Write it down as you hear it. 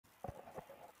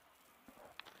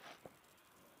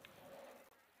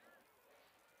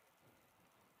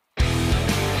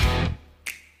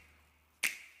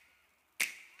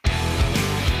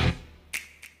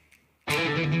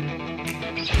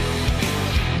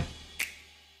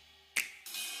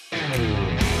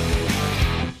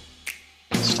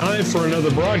time for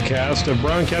another broadcast of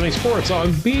Brown County Sports on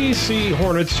BC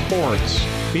Hornets Sports.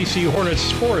 BC Hornets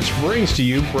Sports brings to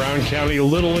you Brown County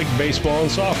Little League Baseball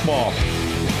and Softball.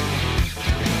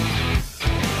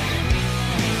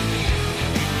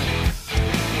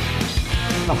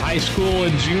 The high school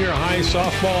and junior high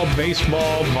softball,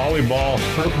 baseball, volleyball,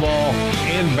 football,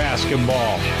 and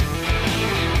basketball.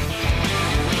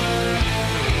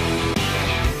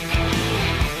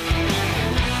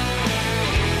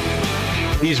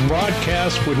 These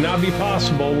broadcasts would not be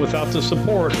possible without the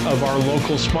support of our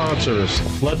local sponsors.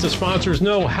 Let the sponsors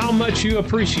know how much you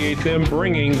appreciate them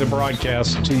bringing the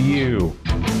broadcast to you.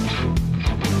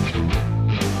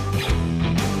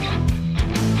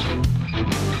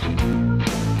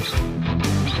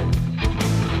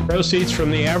 Proceeds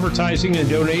from the advertising and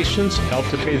donations help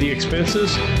to pay the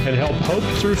expenses and help Hope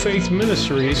Through Faith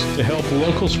Ministries to help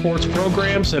local sports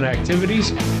programs and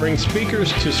activities, bring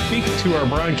speakers to speak to our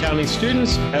Brown County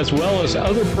students, as well as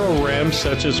other programs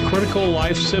such as critical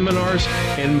life seminars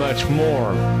and much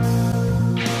more.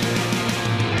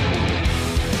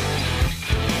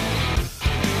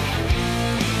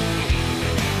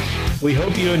 We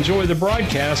hope you enjoy the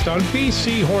broadcast on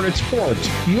BC Hornet Sports,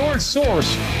 your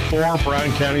source for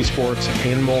Brown County sports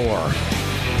and more.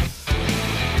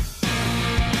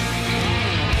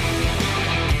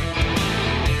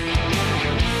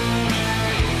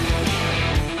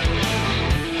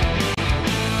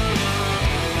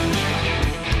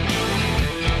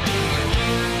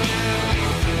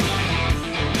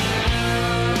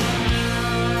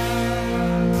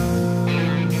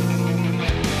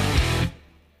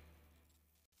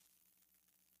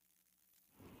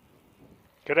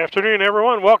 Good afternoon,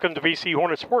 everyone. Welcome to BC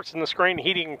Hornet Sports and the Scranton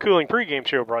Heating and Cooling pregame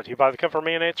show brought to you by the Comfort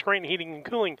Man at Scranton Heating and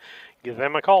Cooling. Give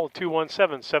them a call at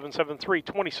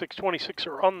 217-773-2626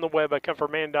 or on the web at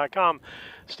comfortman.com.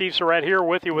 Steve Surratt here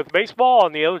with you with baseball.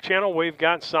 On the other channel, we've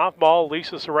got softball.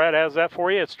 Lisa Surratt has that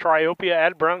for you. It's Triopia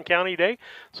at Brown County Day.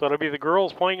 So it'll be the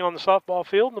girls playing on the softball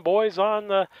field and the boys on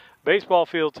the baseball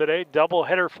field today. Double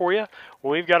header for you.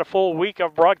 We've got a full week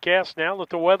of broadcasts now that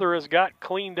the weather has got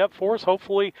cleaned up for us.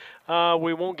 Hopefully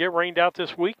we won't get rained out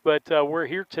this week, but we're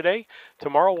here today.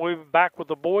 Tomorrow we'll be back with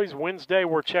the boys. Wednesday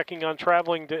we're checking on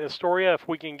traveling to Astoria if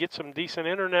we can get some decent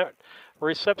internet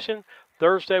reception.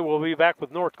 Thursday we'll be back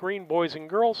with North Green, boys and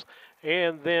girls.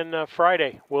 And then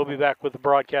Friday we'll be back with the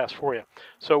broadcast for you.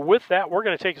 So with that, we're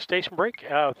going to take a station break.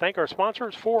 Thank our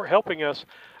sponsors for helping us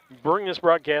bring this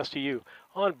broadcast to you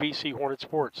on BC Hornet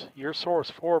Sports, your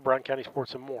source for Brown County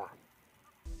sports and more.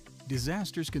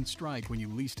 Disasters can strike when you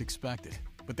least expect it,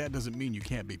 but that doesn't mean you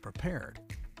can't be prepared.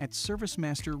 At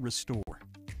ServiceMaster Restore,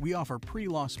 we offer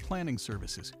pre-loss planning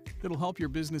services that'll help your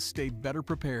business stay better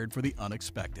prepared for the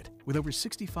unexpected. With over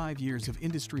 65 years of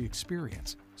industry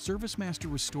experience,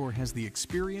 ServiceMaster Restore has the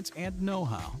experience and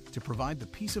know-how to provide the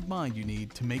peace of mind you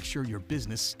need to make sure your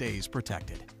business stays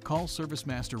protected. Call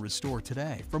ServiceMaster Restore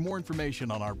today for more information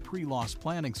on our pre-loss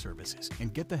planning services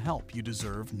and get the help you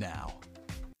deserve now.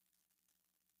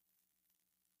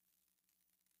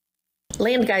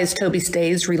 Land Guy's Toby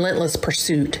Stay's relentless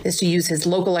pursuit is to use his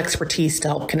local expertise to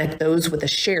help connect those with a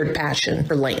shared passion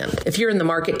for land. If you're in the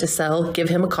market to sell, give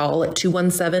him a call at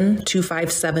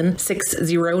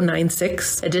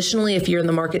 217-257-6096. Additionally, if you're in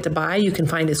the market to buy, you can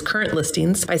find his current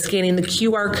listings by scanning the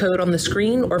QR code on the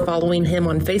screen or following him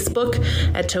on Facebook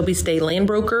at Toby Stay Land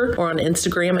Broker or on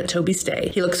Instagram at Toby Stay.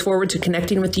 He looks forward to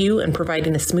connecting with you and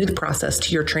providing a smooth process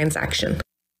to your transaction.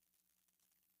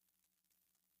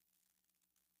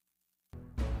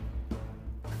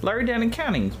 Larry Denton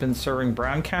Accounting has been serving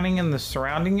Brown County and the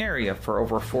surrounding area for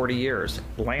over 40 years.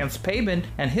 Lance Pabin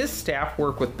and his staff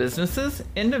work with businesses,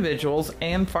 individuals,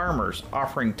 and farmers,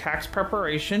 offering tax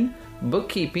preparation,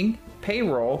 bookkeeping,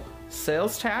 payroll,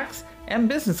 sales tax, and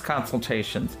business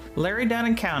consultations. Larry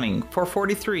Denton Accounting,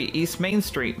 443 East Main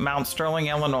Street, Mount Sterling,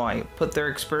 Illinois. Put their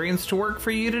experience to work for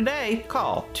you today.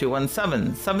 Call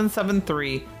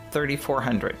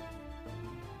 217-773-3400.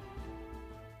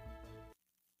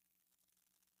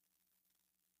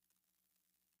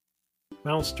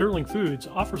 Mount Sterling Foods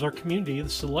offers our community the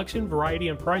selection, variety,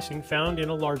 and pricing found in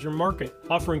a larger market,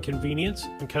 offering convenience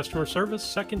and customer service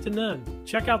second to none.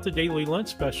 Check out the daily lunch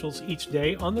specials each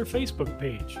day on their Facebook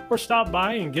page, or stop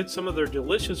by and get some of their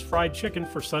delicious fried chicken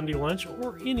for Sunday lunch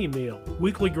or any meal.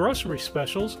 Weekly grocery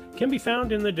specials can be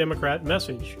found in the Democrat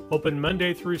Message. Open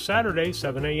Monday through Saturday,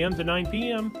 7 a.m. to 9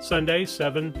 p.m., Sunday,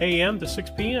 7 a.m. to 6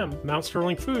 p.m. Mount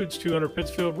Sterling Foods, 200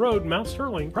 Pittsfield Road, Mount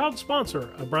Sterling, proud sponsor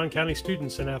of Brown County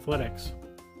students in athletics.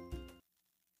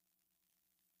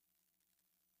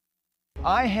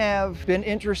 I have been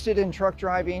interested in truck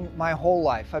driving my whole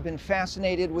life. I've been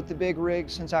fascinated with the big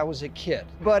rigs since I was a kid.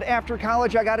 But after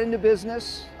college, I got into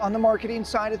business on the marketing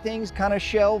side of things, kind of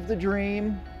shelved the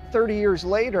dream. 30 years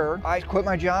later, I quit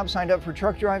my job, signed up for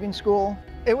truck driving school.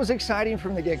 It was exciting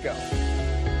from the get-go.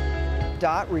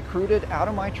 Dot recruited out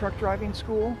of my truck driving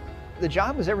school. The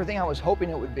job was everything I was hoping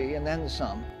it would be, and then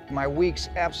some. My weeks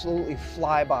absolutely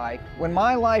fly by. When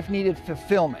my life needed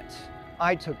fulfillment,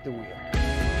 I took the wheel.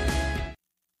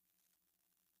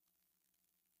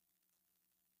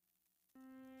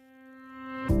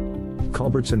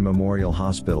 Culbertson Memorial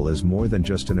Hospital is more than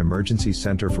just an emergency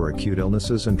center for acute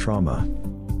illnesses and trauma.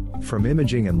 From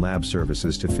imaging and lab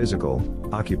services to physical,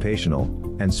 occupational,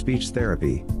 and speech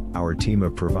therapy, our team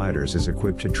of providers is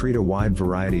equipped to treat a wide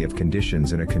variety of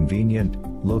conditions in a convenient,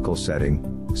 local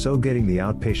setting, so getting the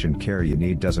outpatient care you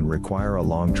need doesn't require a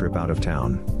long trip out of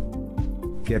town.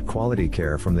 Get quality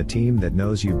care from the team that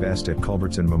knows you best at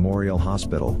Culbertson Memorial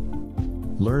Hospital.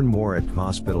 Learn more at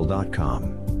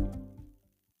hospital.com.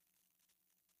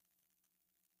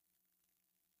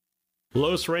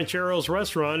 Los Rancheros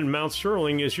Restaurant in Mount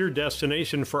Sterling is your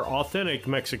destination for authentic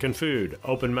Mexican food.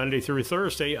 Open Monday through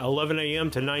Thursday, 11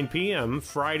 a.m. to 9 p.m.,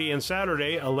 Friday and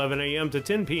Saturday, 11 a.m. to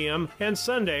 10 p.m., and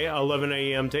Sunday, 11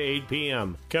 a.m. to 8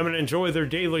 p.m. Come and enjoy their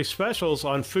daily specials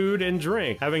on food and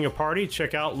drink. Having a party?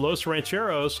 Check out Los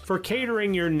Rancheros for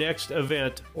catering your next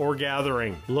event or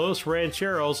gathering. Los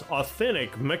Rancheros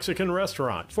Authentic Mexican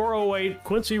Restaurant, 408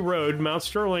 Quincy Road, Mount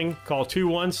Sterling. Call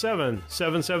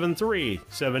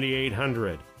 217-773-7800.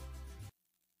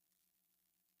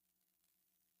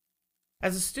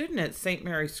 As a student at St.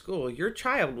 Mary's School, your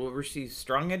child will receive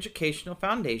strong educational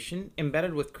foundation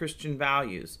embedded with Christian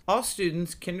values. All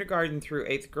students, kindergarten through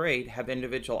 8th grade, have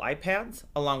individual iPads,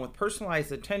 along with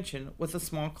personalized attention with a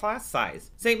small class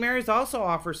size. St. Mary's also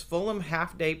offers Fulham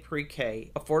half-day pre-K,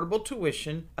 affordable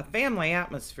tuition, a family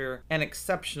atmosphere, and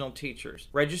exceptional teachers.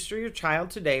 Register your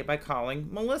child today by calling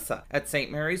Melissa at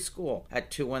St. Mary's School at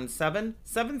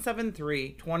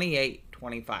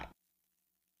 217-773-2825.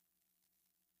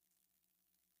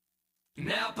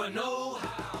 Napa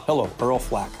know-how. Hello, Earl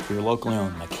Flack, your locally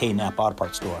owned McKay Napa Auto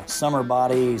Parts store. Summer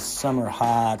bodies, summer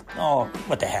hot. Oh,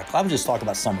 what the heck? I'm just talking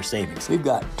about summer savings. We've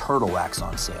got Turtle Wax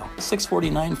on sale.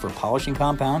 $6.49 for polishing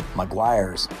compound.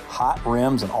 Meguiar's hot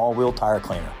rims and all-wheel tire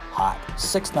cleaner. Hot.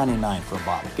 $6.99 for a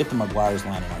bottle. Get the Meguiar's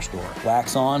line in our store.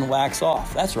 Wax on, wax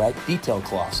off. That's right. Detail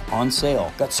cloths on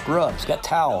sale. Got scrubs, got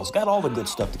towels, got all the good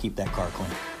stuff to keep that car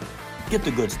clean. Get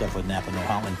the good stuff with Napa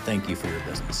know-how, and thank you for your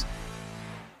business.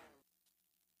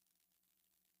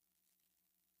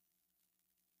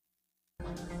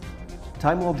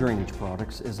 Timewell Drainage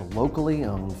Products is a locally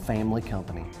owned family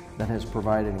company that has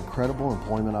provided incredible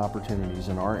employment opportunities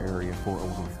in our area for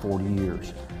over 40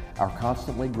 years. Our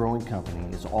constantly growing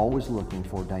company is always looking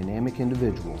for dynamic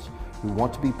individuals who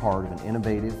want to be part of an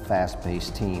innovative,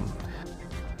 fast-paced team.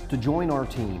 To join our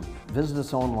team, visit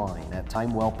us online at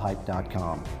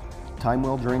timewellpipe.com.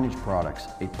 Timewell Drainage Products,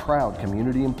 a proud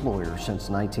community employer since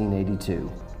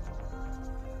 1982.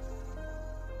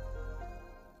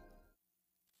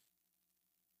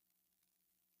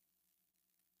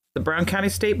 The Brown County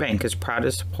State Bank is proud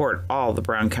to support all the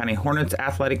Brown County Hornets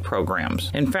athletic programs.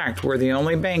 In fact, we're the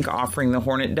only bank offering the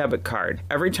Hornet debit card.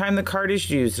 Every time the card is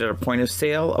used at a point of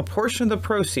sale, a portion of the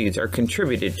proceeds are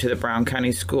contributed to the Brown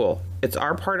County School. It's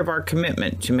our part of our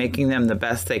commitment to making them the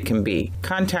best they can be.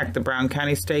 Contact the Brown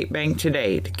County State Bank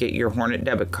today to get your Hornet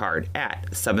debit card at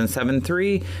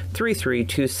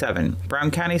 773-3327.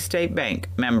 Brown County State Bank,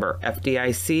 member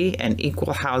FDIC and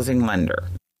equal housing lender.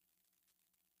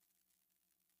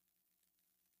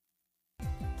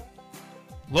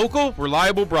 Local,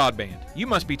 reliable broadband. You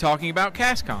must be talking about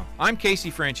Cascom. I'm Casey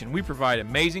French, and we provide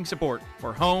amazing support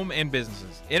for home and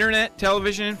businesses. Internet,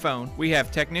 television, and phone. We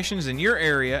have technicians in your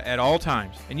area at all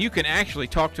times, and you can actually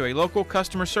talk to a local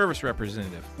customer service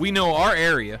representative. We know our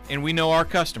area, and we know our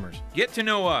customers. Get to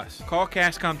know us. Call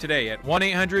Cascom today at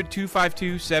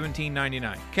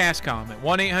 1-800-252-1799. Cascom at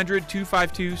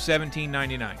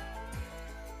 1-800-252-1799.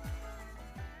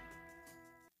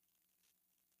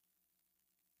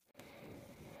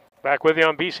 Back with you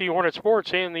on BC Hornet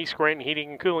Sports and the Scranton Heating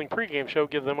and Cooling pregame show.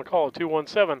 Give them a call at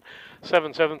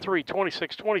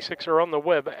 217-773-2626 or on the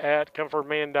web at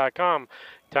comfortman.com.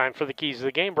 Time for the keys of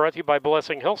the game, brought to you by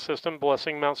Blessing Health System.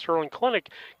 Blessing Mount Sterling Clinic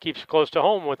keeps you close to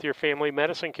home with your family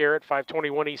medicine care at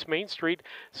 521 East Main Street.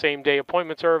 Same-day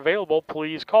appointments are available.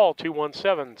 Please call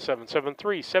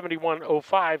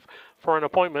 217-773-7105 for an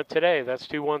appointment today. That's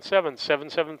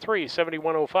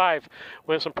 217-773-7105.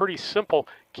 We have some pretty simple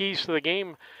keys to the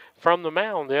game from the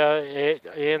mound,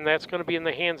 and that's going to be in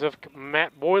the hands of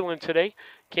Matt Boylan today.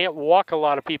 Can't walk a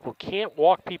lot of people. Can't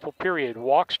walk people, period.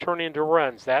 Walks turn into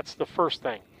runs. That's the first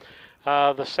thing.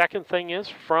 The second thing is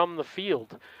from the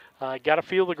field. Got to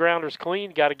feel the grounders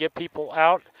clean. Got to get people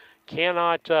out.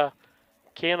 Cannot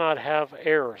have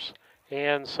errors.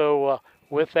 And so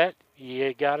with that,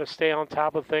 you got to stay on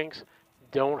top of things.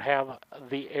 Don't have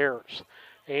the errors.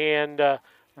 And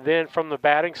then from the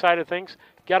batting side of things,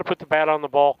 got to put the bat on the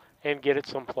ball and get it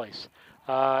someplace.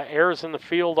 Errors in the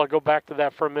field, I'll go back to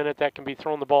that for a minute. That can be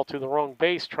throwing the ball to the wrong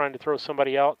base, trying to throw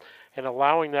somebody out, and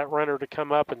allowing that runner to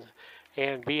come up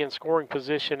and be in scoring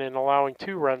position and allowing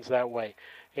 2 runs that way.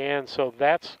 And so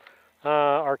that's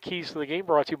our keys to the game,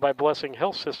 brought to you by Blessing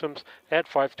Health Systems at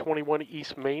 521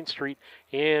 East Main Street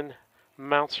in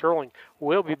Mount Sterling.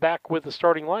 We'll be back with the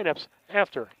starting lineups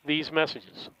after these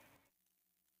messages.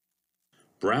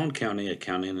 Brown County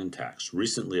Accounting and Tax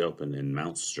recently opened in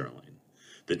Mount Sterling.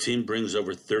 The team brings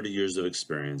over 30 years of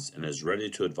experience and is ready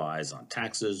to advise on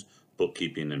taxes,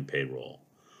 bookkeeping, and payroll.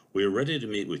 We are ready to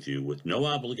meet with you with no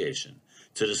obligation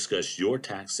to discuss your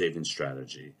tax saving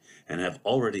strategy and have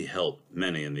already helped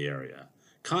many in the area.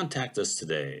 Contact us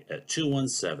today at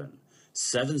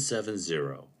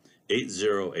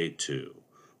 217-770-8082.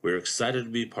 We're excited to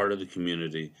be part of the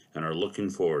community and are looking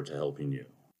forward to helping you.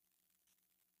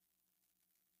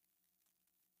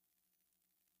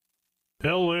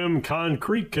 LM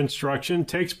Concrete Construction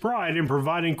takes pride in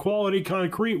providing quality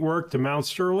concrete work to Mount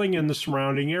Sterling and the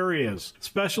surrounding areas,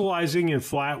 specializing in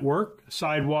flat work,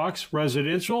 sidewalks,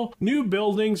 residential, new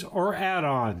buildings, or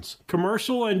add-ons,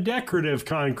 commercial and decorative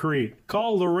concrete.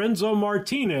 Call Lorenzo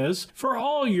Martinez for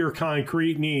all your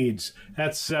concrete needs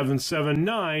at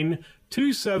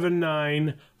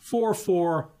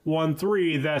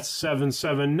 779-279-4413. That's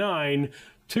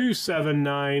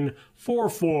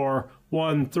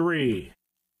 779-279-4413.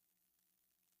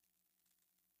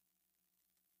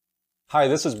 Hi,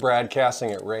 this is Brad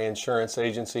Cassing at Ray Insurance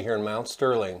Agency here in Mount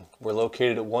Sterling. We're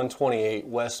located at 128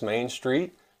 West Main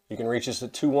Street. You can reach us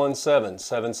at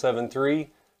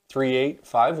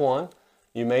 217-773-3851.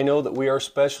 You may know that we are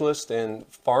specialists in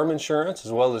farm insurance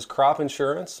as well as crop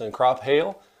insurance and crop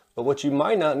hail. But what you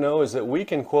might not know is that we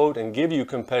can quote and give you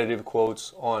competitive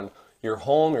quotes on your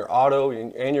home, your auto,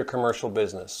 and your commercial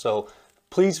business. So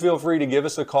please feel free to give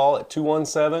us a call at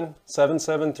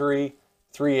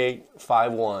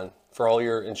 217-773-3851 for all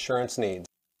your insurance needs.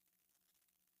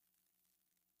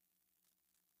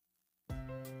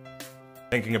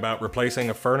 Thinking about replacing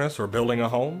a furnace or building a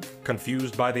home?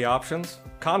 Confused by the options?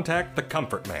 Contact the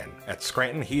Comfort Man at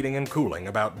Scranton Heating and Cooling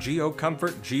about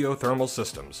GeoComfort geothermal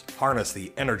systems. Harness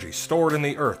the energy stored in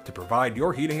the earth to provide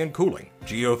your heating and cooling.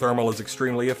 Geothermal is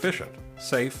extremely efficient,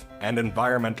 safe, and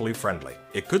environmentally friendly.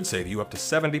 It could save you up to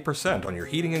 70% on your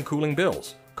heating and cooling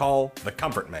bills. Call the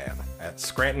Comfort Man at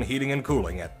Scranton Heating and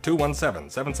Cooling at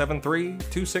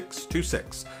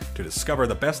 217-773-2626 to discover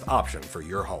the best option for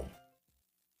your home.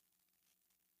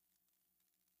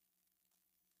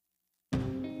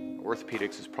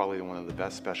 Orthopedics is probably one of the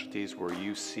best specialties where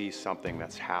you see something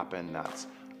that's happened that's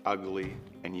ugly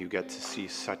and you get to see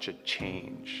such a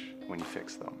change when you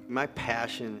fix them. My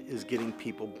passion is getting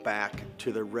people back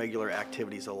to their regular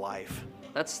activities of life.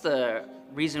 That's the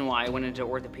reason why I went into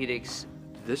orthopedics.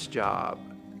 This job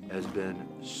has been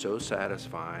so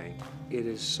satisfying. It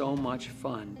is so much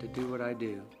fun to do what I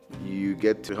do. You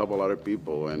get to help a lot of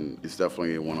people, and it's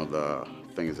definitely one of the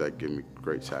things that give me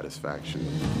great satisfaction.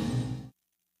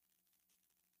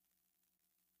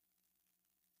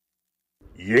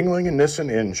 Yingling and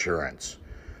Nissen Insurance.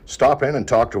 Stop in and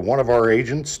talk to one of our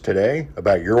agents today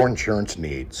about your insurance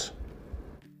needs.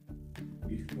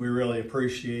 We really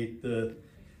appreciate the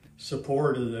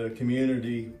support of the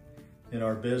community in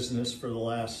our business for the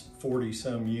last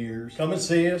 40-some years. Come and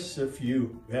see us if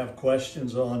you have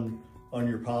questions on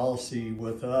your policy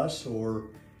with us, or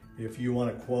if you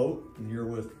want a quote and you're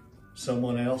with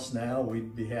someone else now,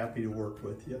 we'd be happy to work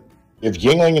with you. Give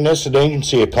Yingling and Nissen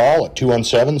Agency a call at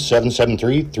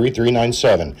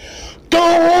 217-773-3397. Go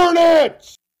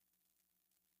Hornets!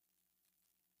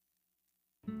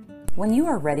 When you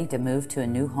are ready to move to a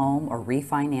new home or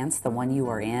refinance the one you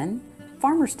are in,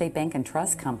 Farmers State Bank and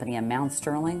Trust Company in Mount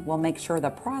Sterling will make sure the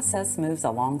process moves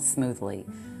along smoothly.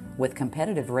 With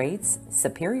competitive rates,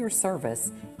 superior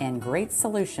service, and great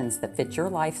solutions that fit your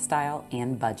lifestyle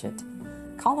and budget.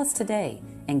 Call us today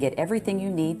and get everything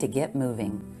you need to get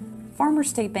moving. Farmers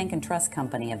State Bank and Trust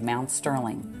Company of Mount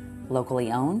Sterling. Locally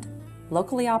owned,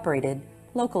 locally operated,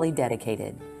 locally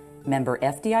dedicated. Member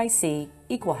FDIC,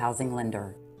 Equal Housing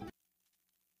Lender.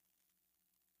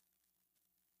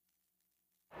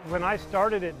 When I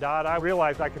started at DOT, I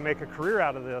realized I could make a career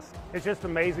out of this. It's just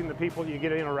amazing the people you get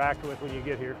to interact with when you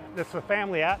get here. It's a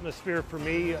family atmosphere for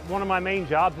me. One of my main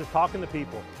jobs is talking to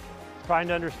people, trying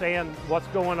to understand what's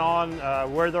going on,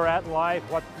 where they're at in life,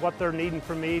 what they're needing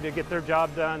from me to get their job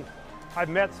done. I've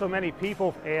met so many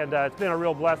people, and it's been a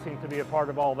real blessing to be a part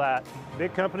of all that.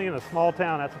 Big company in a small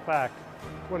town, that's a fact.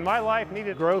 When my life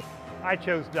needed growth, I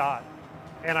chose DOT,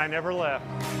 and I never left.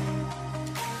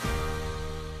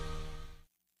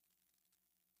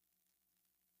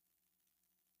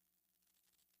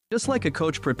 Just like a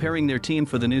coach preparing their team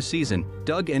for the new season,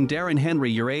 Doug and Darren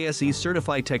Henry, your ASE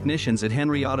certified technicians at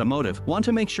Henry Automotive, want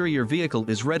to make sure your vehicle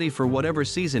is ready for whatever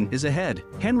season is ahead.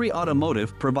 Henry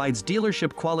Automotive provides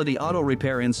dealership quality auto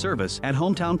repair and service at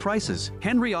hometown prices.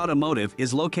 Henry Automotive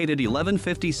is located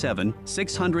 1157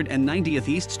 690th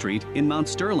East Street in Mount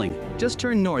Sterling. Just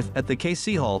turn north at the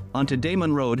KC Hall onto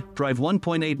Damon Road, drive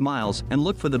 1.8 miles and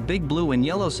look for the big blue and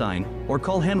yellow sign, or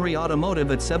call Henry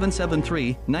Automotive at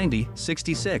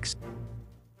 773-9066.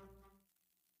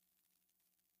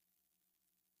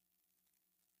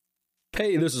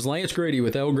 Hey, this is Lance Grady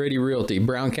with L. Grady Realty,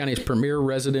 Brown County's premier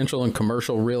residential and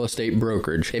commercial real estate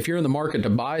brokerage. If you're in the market to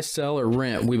buy, sell, or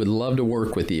rent, we would love to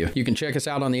work with you. You can check us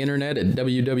out on the internet at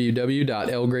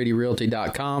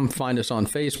www.lgradyrealty.com, find us on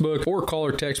Facebook, or call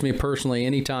or text me personally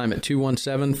anytime at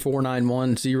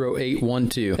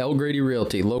 217-491-0812. L. Grady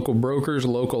Realty, local brokers,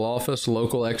 local office,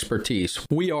 local expertise.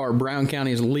 We are Brown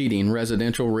County's leading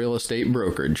residential real estate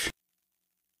brokerage.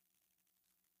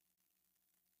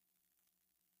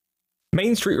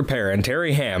 Main Street Repair and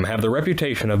Terry Ham have the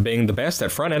reputation of being the best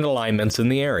at front-end alignments in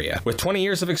the area. With 20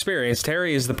 years of experience,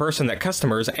 Terry is the person that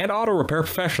customers and auto repair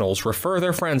professionals refer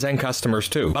their friends and customers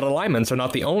to. But alignments are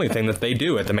not the only thing that they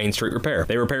do at the Main Street Repair.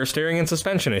 They repair steering and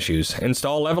suspension issues,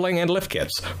 install leveling and lift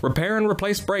kits, repair and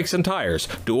replace brakes and tires,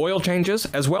 do oil changes,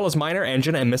 as well as minor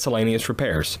engine and miscellaneous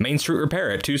repairs. Main Street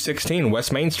Repair at 216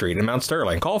 West Main Street in Mount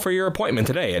Sterling. Call for your appointment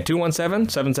today at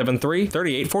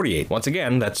 217-773-3848. Once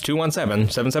again, that's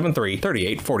 217-773-3848.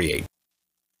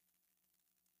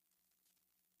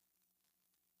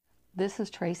 This is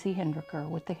Tracy Hendricker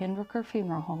with the Hendricker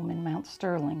Funeral Home in Mount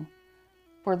Sterling.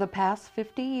 For the past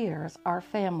 50 years, our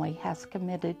family has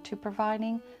committed to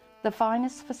providing the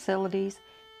finest facilities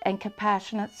and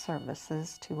compassionate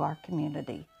services to our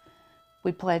community.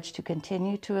 We pledge to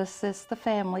continue to assist the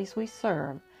families we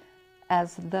serve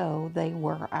as though they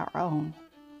were our own.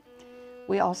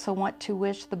 We also want to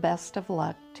wish the best of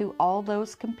luck to all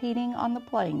those competing on the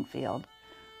playing field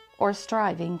or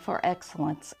striving for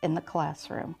excellence in the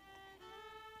classroom.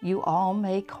 You all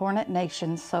make Hornet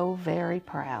Nation so very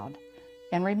proud.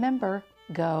 And remember,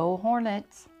 go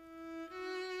Hornets!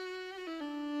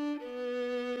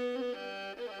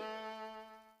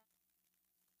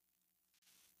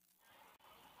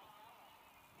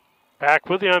 Back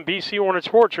with you on BC Hornet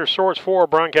Sports, your source for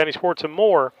Brown County sports and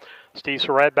more. Steve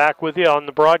Surratt back with you on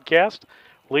the broadcast.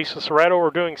 Lisa Serrato, we're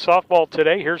doing softball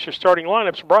today. Here's your starting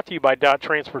lineups brought to you by DOT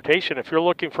Transportation. If you're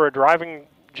looking for a driving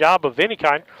job of any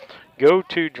kind, go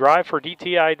to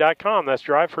drivefordti.com. That's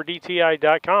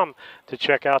drivefordti.com to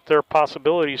check out their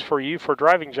possibilities for you for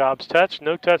driving jobs. Touch,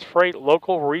 no-touch freight,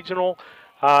 local, regional,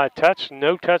 touch,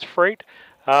 no-touch freight.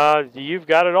 You've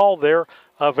got it all there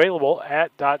available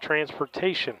at DOT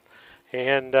Transportation.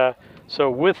 And so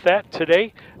with that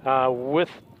today, with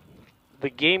the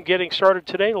game getting started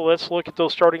today, let's look at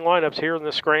those starting lineups here in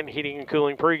the Scranton Heating and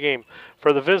Cooling pregame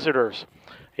for the visitors.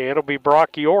 It'll be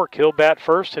Brock York. He'll bat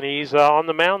first, and he's on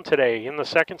the mound today. In the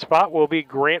second spot will be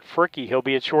Grant Fricky. He'll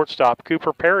be at shortstop.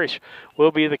 Cooper Parrish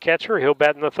will be the catcher. He'll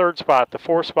bat in the third spot. The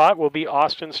fourth spot will be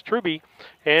Austin Struby,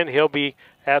 and he'll be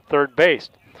at third base.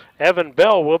 Evan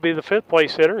Bell will be the fifth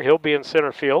place hitter. He'll be in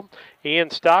center field. Ian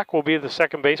Stock will be the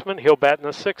second baseman. He'll bat in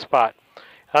the sixth spot.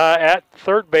 At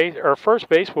third base or first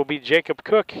base will be Jacob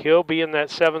Cook. He'll be in that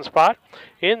seventh spot.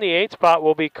 In the eighth spot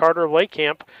will be Carter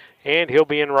Lakamp, and he'll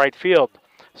be in right field.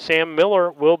 Sam Miller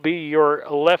will be your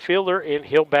left fielder, and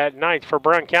he'll bat ninth. For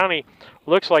Brown County,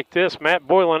 looks like this. Matt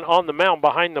Boylan on the mound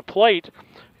behind the plate.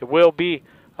 It will be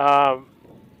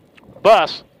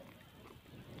Buss.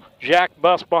 Jack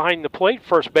Buss behind the plate.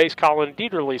 First base, Colin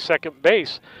Dieterle. Second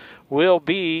base will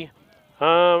be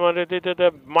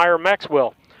Meyer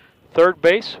Maxwell. Third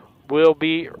base will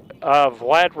be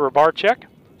Vlad Rabarchek.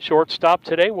 Shortstop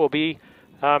today will be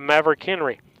Maverick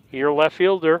Henry. Your left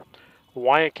fielder,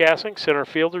 Wyatt Cassing. Center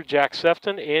fielder, Jack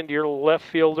Sefton. And your left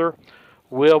fielder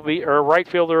will be, or right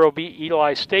fielder will be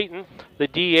Eli Staten. The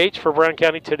DH for Brown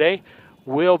County today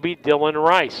will be Dylan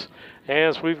Rice.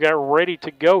 As we've got ready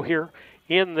to go here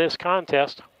in this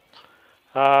contest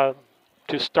to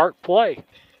start play.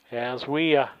 As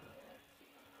we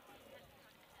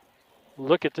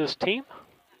look at this team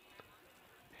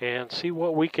and see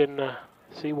what we can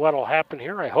see what'll happen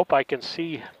here. I hope I can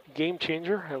see Game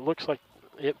Changer. It looks like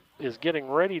it is getting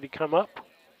ready to come up.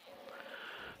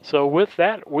 So with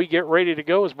that, we get ready to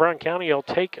go as Brown County will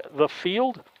take the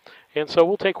field. And so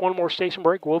we'll take one more station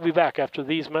break. We'll be back after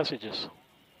these messages.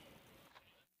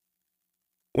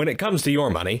 When it comes to your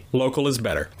money, local is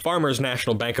better. Farmers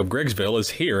National Bank of Griggsville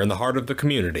is here in the heart of the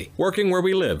community, working where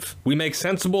we live. We make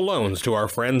sensible loans to our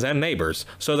friends and neighbors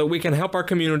so that we can help our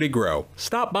community grow.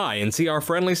 Stop by and see our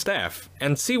friendly staff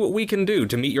and see what we can do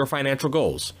to meet your financial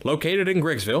goals. Located in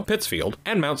Griggsville, Pittsfield,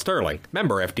 and Mount Sterling.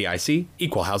 Member FDIC,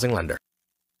 Equal Housing Lender.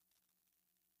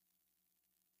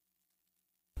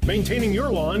 Maintaining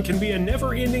your lawn can be a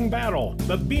never-ending battle,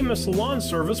 but Bemis Lawn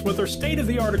Service with their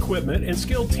state-of-the-art equipment and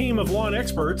skilled team of lawn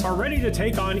experts are ready to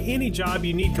take on any job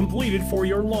you need completed for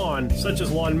your lawn, such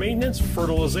as lawn maintenance,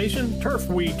 fertilization, turf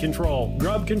weed control,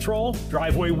 grub control,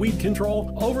 driveway weed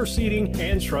control, overseeding,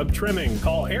 and shrub trimming.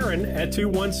 Call Aaron at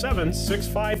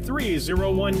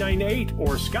 217-653-0198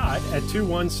 or Scott at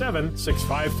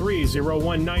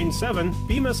 217-653-0197.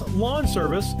 Bemis Lawn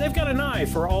Service, they've got an eye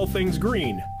for all things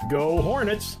green. Go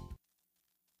Hornets!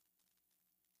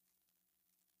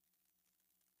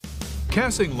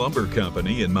 Cassing Lumber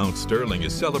Company in Mount Sterling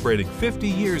is celebrating 50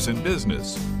 years in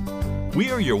business.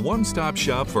 We are your one-stop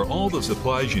shop for all the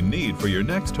supplies you need for your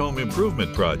next home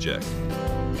improvement project.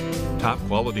 Top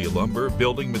quality lumber,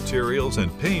 building materials,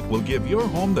 and paint will give your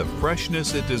home the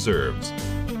freshness it deserves.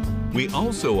 We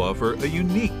also offer a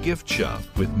unique gift shop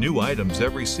with new items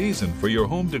every season for your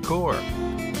home decor.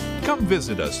 Come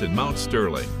visit us in Mount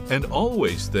Sterling and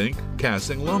always think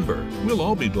Cassing Lumber. We'll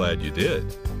all be glad you did.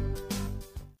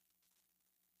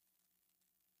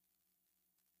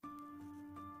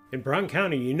 In Brown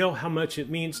County, you know how much it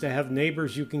means to have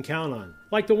neighbors you can count on.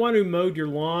 Like the one who mowed your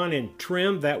lawn and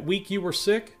trimmed that week you were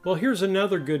sick? Well, here's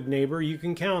another good neighbor you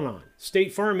can count on.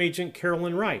 State Farm Agent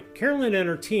Carolyn Wright. Carolyn and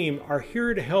her team are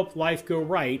here to help life go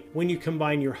right when you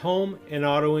combine your home and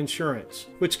auto insurance,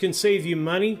 which can save you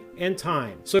money and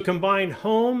time. So combine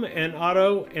home and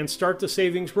auto and start the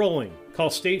savings rolling. Call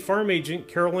State Farm Agent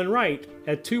Carolyn Wright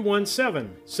at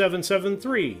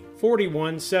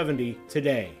 217-773-4170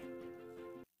 today.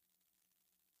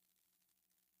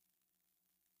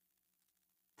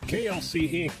 KLC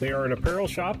Inc. They are an apparel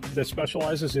shop that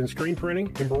specializes in screen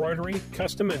printing, embroidery,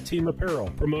 custom and team apparel,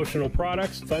 promotional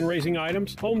products, fundraising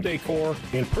items, home decor,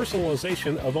 and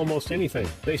personalization of almost anything.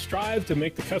 They strive to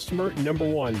make the customer number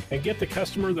one and get the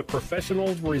customer the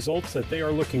professional results that they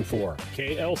are looking for.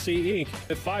 KLC Inc.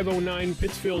 at 509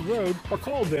 Pittsfield Road or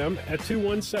call them at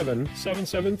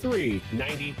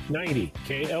 217-773-9090.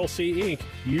 KLC Inc.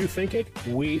 You think it,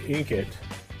 we ink it.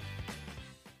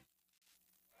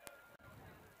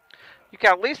 You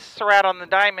got Lisa Surratt on the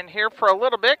diamond here for a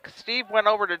little bit. Steve went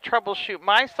over to troubleshoot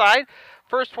my side.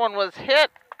 First one was hit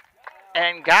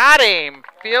and got him.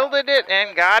 Fielded it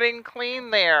and got him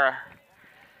clean there.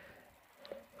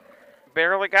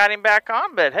 Barely got him back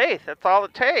on, but hey, that's all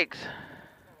it takes.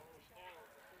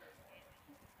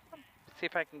 See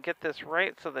if I can get this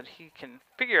right so that he can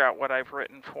figure out what I've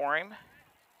written for him.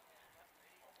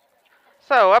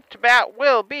 So up to bat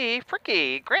will be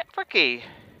Fricky, Grant Fricky.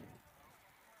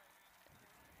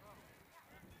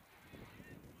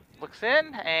 Looks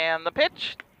in, and the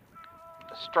pitch.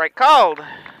 Strike called.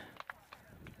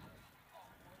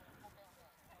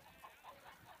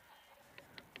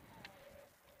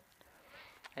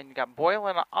 And you got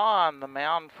Boylan on the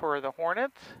mound for the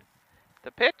Hornets. The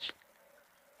pitch,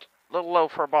 a little low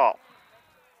for a ball.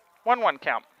 1-1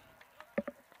 count.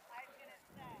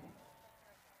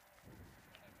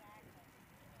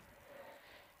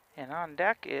 And on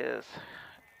deck is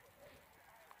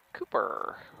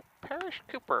Cooper. Parrish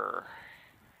Cooper.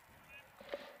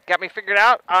 Got me figured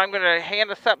out. I'm going to hand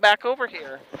the set back over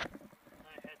here.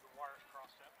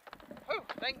 Oh,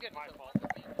 thank goodness.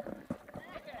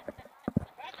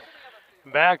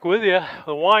 Back with you.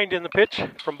 The wind in the pitch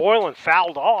from Boylan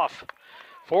fouled off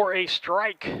for a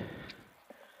strike.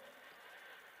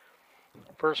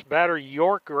 First batter,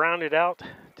 York, grounded out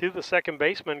to the second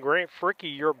baseman, Grant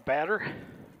Fricky, your batter.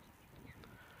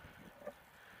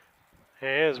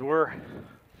 As we're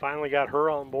finally got her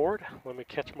on board. Let me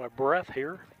catch my breath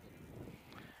here.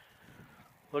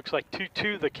 Looks like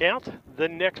 2-2 the count. The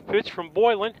next pitch from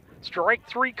Boylan. Strike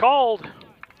 3 called.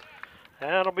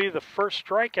 That'll be the first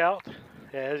strikeout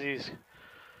as he's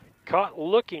caught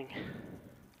looking.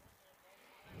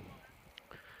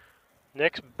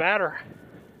 Next batter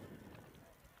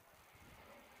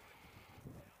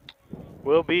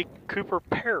will be Cooper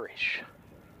Parrish.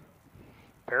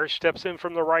 Parrish steps in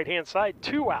from the right-hand side.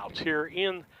 2 outs here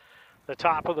in the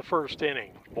top of the first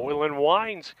inning. Boylan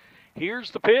winds.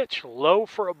 Here's the pitch. Low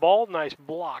for a ball. Nice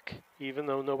block. Even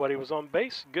though nobody was on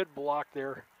base, good block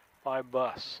there by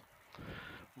Buss.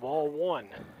 Ball one.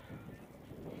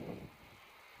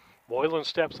 Boylan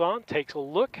steps on, takes a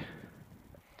look.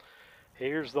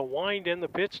 Here's the wind and the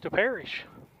pitch to Parrish.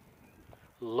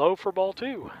 Low for ball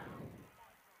two.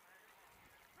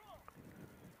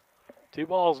 2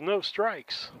 balls, no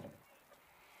strikes.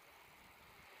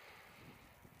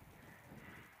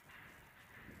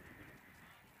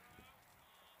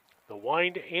 The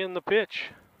wind and the pitch.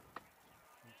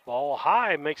 Ball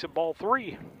high makes it ball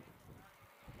 3.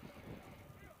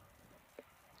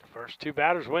 First 2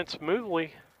 batters went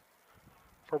smoothly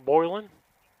for Boylan.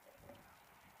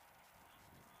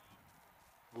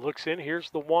 Looks in, here's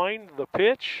the wind, the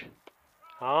pitch.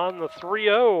 On the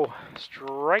 3-0,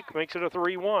 strike makes it a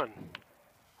 3-1.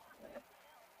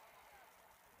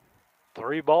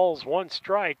 3 balls, 1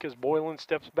 strike as Boylan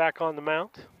steps back on the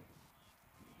mound.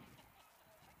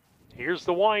 Here's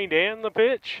the wind and the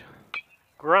pitch.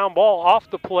 Ground ball off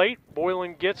the plate.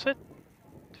 Boylan gets it,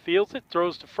 fields it,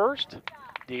 throws to first.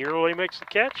 Dearly makes the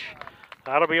catch.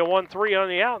 That'll be a 1-3 on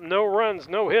the out. No runs,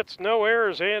 no hits, no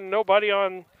errors, and nobody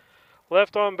on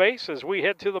left on base as we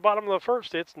head to the bottom of the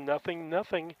first. It's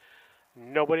 0-0.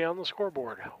 Nobody on the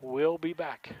scoreboard. We'll be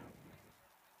back.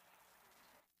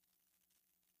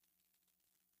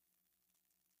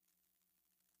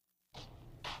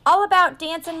 All About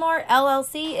Dance and More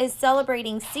LLC is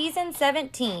celebrating Season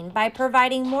 17 by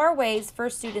providing more ways for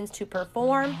students to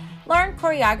perform, learn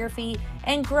choreography,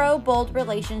 and grow bold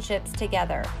relationships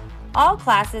together. All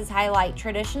classes highlight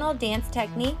traditional dance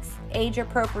techniques,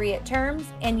 age-appropriate terms,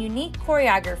 and unique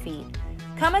choreography.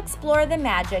 Come explore the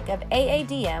magic of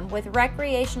AADM with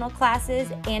recreational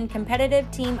classes and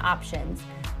competitive team options.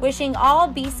 Wishing all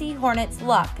BC Hornets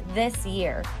luck this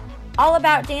year.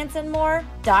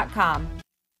 AllAboutDanceandMore.com.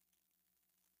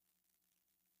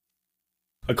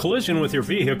 A collision with your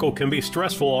vehicle can be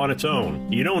stressful on its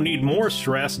own. You don't need more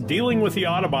stress dealing with the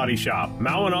Auto Body Shop.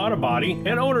 Mowen Auto Body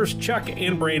and owners Chuck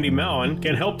and Brandy Mowen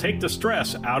can help take the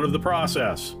stress out of the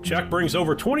process. Chuck brings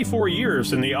over 24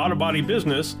 years in the auto body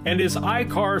business and is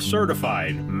iCar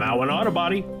certified. Mowen Auto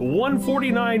Body,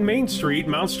 149 Main Street,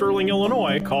 Mount Sterling,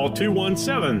 Illinois. Call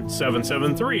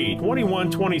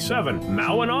 217-773-2127.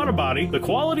 Mowen Auto Body, the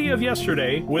quality of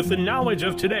yesterday with the knowledge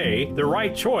of today, the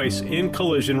right choice in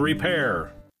collision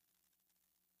repair.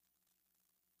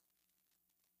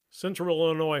 Central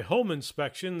Illinois Home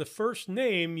Inspection, the first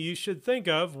name you should think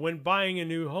of when buying a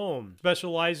new home.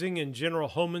 Specializing in general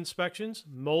home inspections,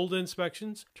 mold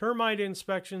inspections, termite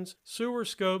inspections, sewer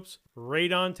scopes,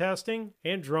 radon testing,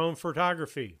 and drone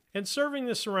photography. And serving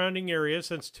the surrounding area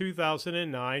since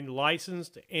 2009,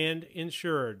 licensed and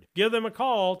insured. Give them a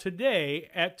call today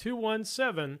at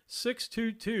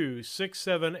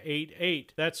 217-622-6788.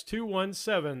 That's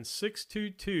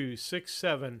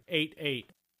 217-622-6788.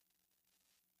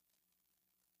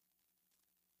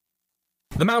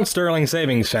 The Mount Sterling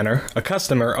Savings Center, a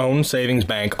customer-owned savings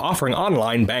bank offering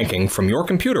online banking from your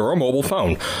computer or mobile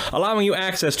phone, allowing you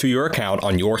access to your account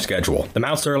on your schedule. The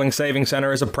Mount Sterling Savings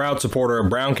Center is a proud supporter of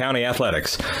Brown County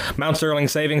athletics. Mount Sterling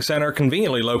Savings Center,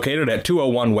 conveniently located at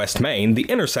 201 West Main, the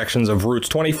intersections of routes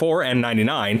 24 and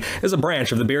 99, is a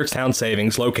branch of the Beardstown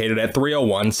Savings located at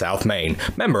 301 South Main.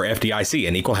 Member FDIC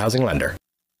and Equal Housing Lender.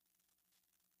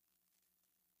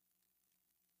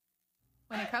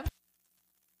 When it comes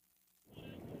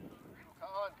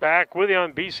Back with you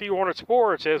on BC Hornet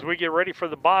Sports as we get ready for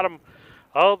the bottom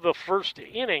of the first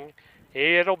inning.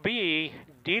 It'll be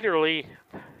Dieterle,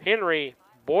 Henry,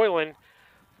 Boylan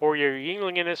for your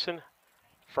Yingling Innocent.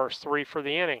 First 3 for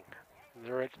the inning.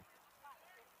 They're at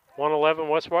 111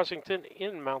 West Washington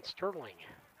in Mount Sterling.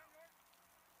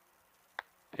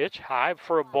 Pitch high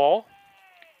for a ball.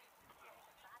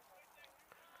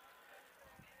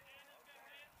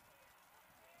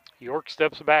 York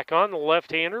steps back on, the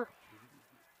left-hander.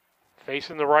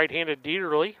 Facing the right-handed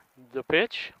Dieterle, the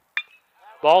pitch.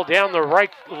 Ball down the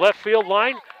left field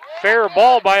line. Fair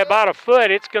ball by about a foot.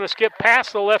 It's going to skip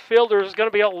past the left fielder. There's going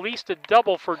to be at least a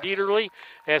double for Dieterle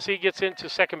as he gets into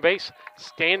second base,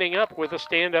 standing up with a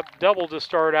stand-up double to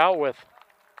start out with.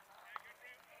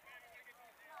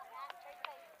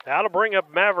 That'll bring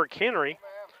up Maverick Henry,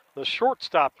 the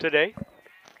shortstop today.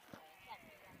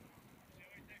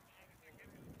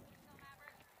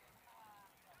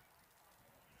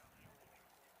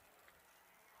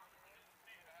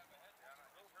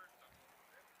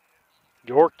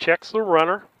 York checks the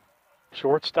runner.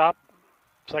 Shortstop,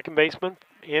 second baseman,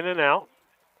 in and out.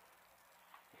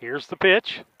 Here's the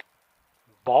pitch.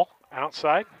 Ball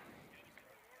outside.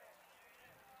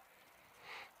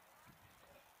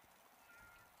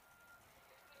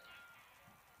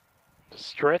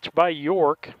 Stretch by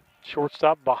York.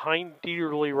 Shortstop behind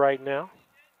Dieterle right now.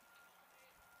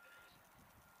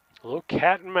 A little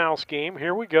cat and mouse game.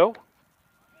 Here we go.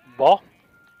 Ball.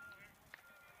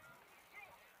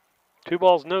 2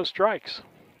 balls, no strikes.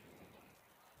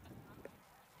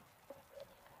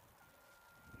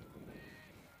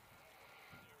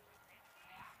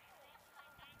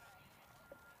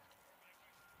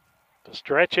 The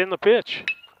stretch in the pitch.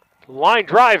 Line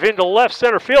drive into left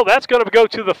center field. That's going to go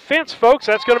to the fence, folks.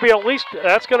 That's going to be an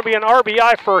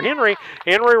RBI for Henry.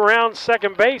 Henry rounds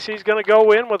second base. He's going to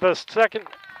go in with a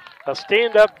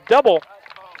stand-up double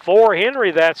for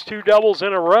Henry. That's 2 doubles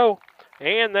in a row,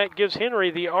 and that gives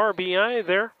Henry the RBI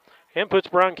there and puts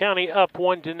Brown County up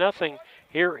 1-0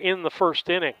 here in the first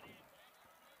inning.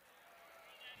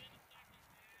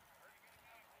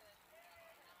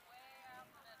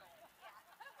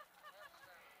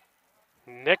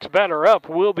 Next batter up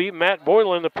will be Matt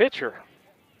Boylan, the pitcher.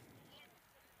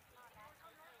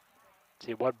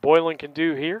 See what Boylan can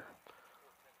do here.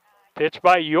 Pitch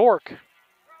by York.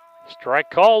 Strike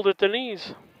called at the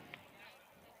knees.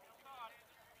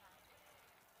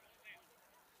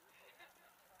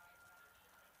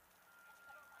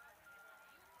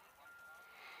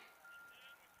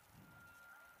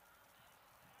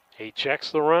 He checks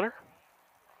the runner.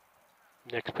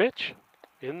 Next pitch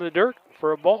in the dirt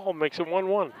for a ball, makes it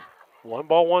 1-1. 1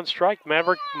 ball, 1 strike.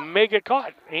 Maverick may get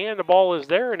caught, and the ball is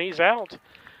there, and he's out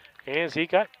as he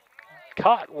got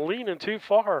caught leaning too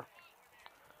far.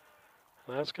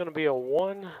 That's going to be a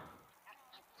 1-4-5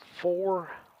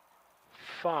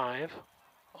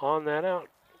 on that out.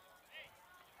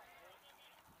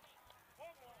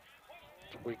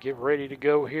 We get ready to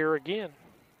go here again.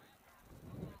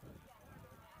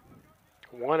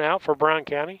 1 out for Brown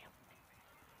County.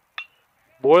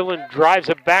 Boylan drives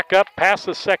it back up past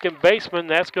the second baseman.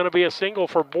 That's going to be a single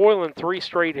for Boylan. 3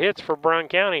 straight hits for Brown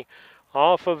County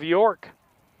off of York.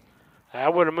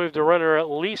 That would have moved the runner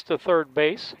at least to third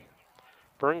base.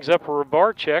 Brings up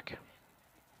Rabarczyk.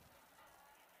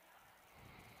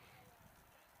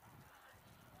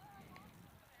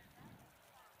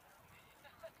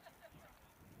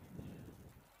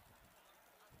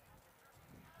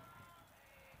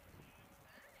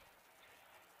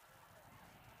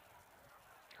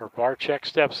 Rabarczyk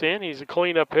steps in. He's a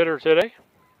cleanup hitter today.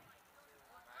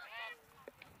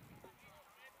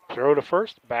 Throw to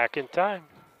first, back in time.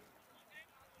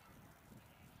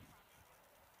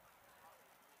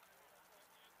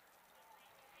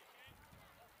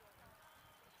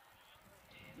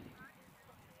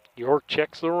 York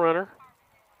checks the runner.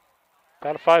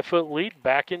 About a 5-foot lead,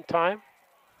 back in time.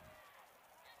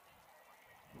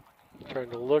 Trying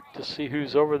to look to see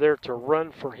who's over there to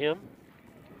run for him.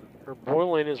 Or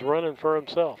Boylan is running for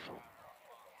himself.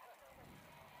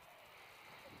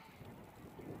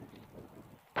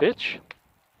 Pitch.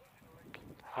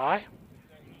 High.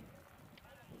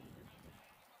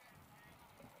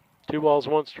 2 balls,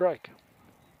 1 strike.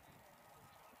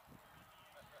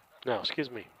 No,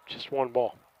 excuse me, just 1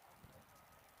 ball.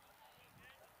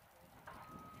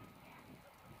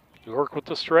 York with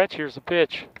the stretch. Here's the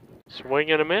pitch.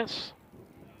 Swing and a miss.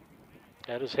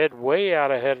 Had his head way out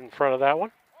ahead in front of that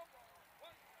one.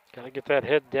 Got to get that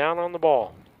head down on the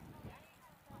ball.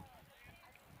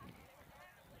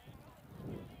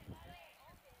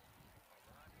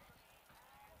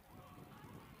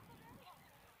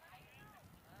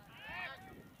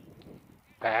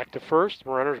 Back to first.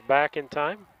 Runner's back in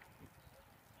time.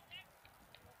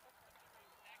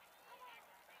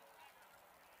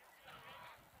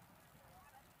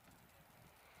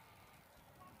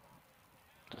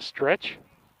 The stretch.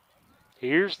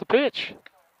 Here's the pitch.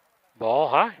 Ball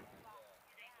high.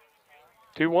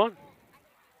 2-1.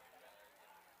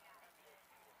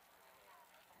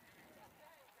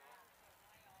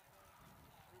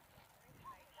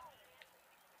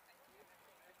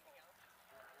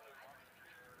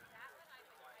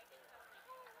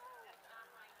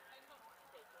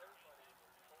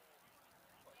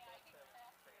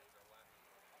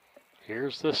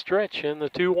 Here's the stretch and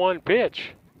the 2-1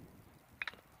 pitch.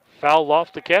 Fouled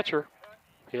off the catcher.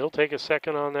 He'll take a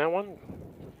second on that one.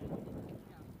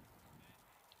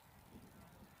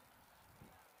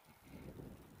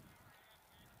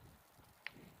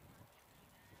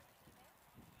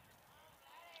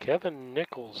 Kevin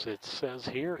Nichols, it says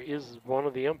here, is one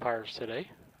of the umpires today.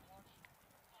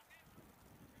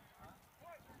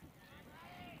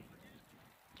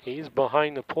 He's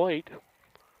behind the plate.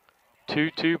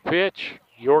 2-2 pitch.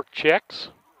 York checks.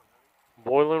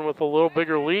 Boylan with a little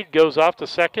bigger lead goes off to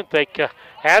second. They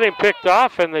had him picked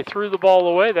off and they threw the ball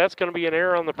away. That's going to be an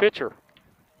error on the pitcher.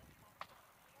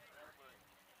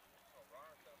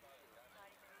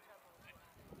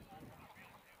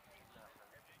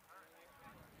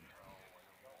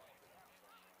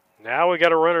 Now we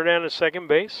got a runner down at second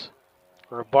base.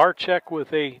 Rabarchek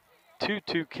with a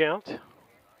 2-2 count.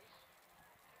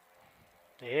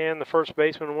 And the first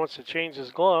baseman wants to change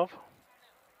his glove.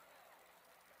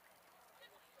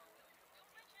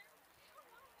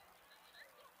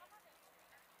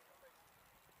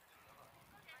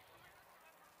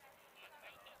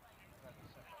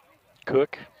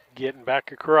 Cook getting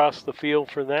back across the field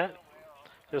for that.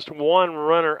 Just one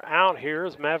runner out here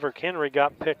as Maverick Henry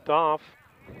got picked off.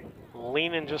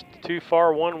 Leaning just too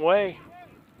far one way.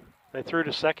 They threw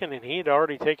to second and he'd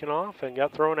already taken off and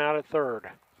got thrown out at third.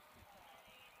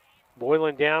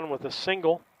 Boylan down with a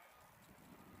single.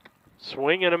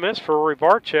 Swing and a miss for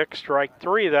Rabarchik, strike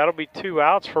three. That'll be 2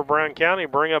 outs for Brown County.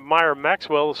 Bring up Meyer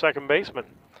Maxwell, the second baseman.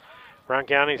 Brown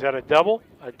County's had a double,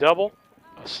 a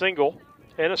single,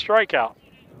 and a strikeout.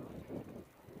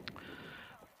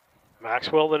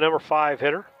 Maxwell, the number 5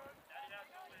 hitter.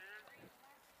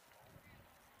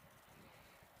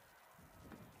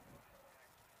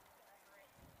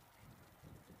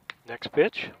 Next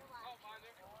pitch.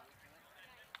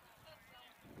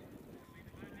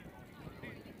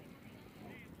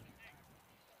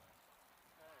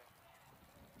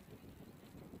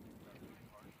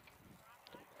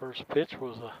 First pitch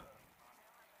was a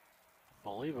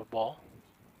ball.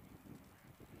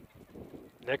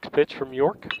 Next pitch from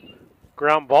York.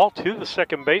 Ground ball to the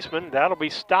second baseman. That'll be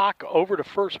Stock over to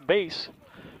first base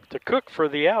to Cook for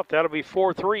the out. That'll be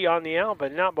 4-3 on the out,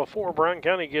 but not before Brown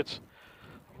County gets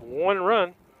 1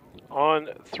 run on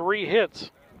 3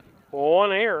 hits,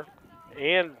 1 error,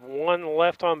 and 1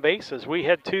 left on base as we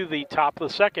head to the top of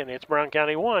the second. It's Brown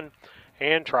County 1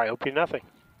 and Triopia nothing.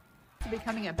 To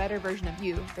becoming a better version of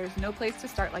you, there's no place to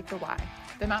start like the Y.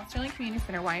 The Mount Sterling Community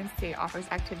Center YMCA offers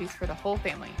activities for the whole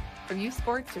family. From youth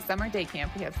sports to summer day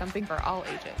camp, we have something for all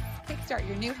ages. Kickstart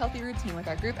your new healthy routine with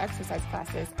our group exercise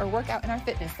classes or work out in our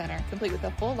fitness center, complete with a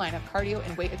full line of cardio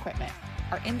and weight equipment.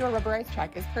 Our indoor rubberized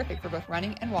track is perfect for both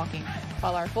running and walking,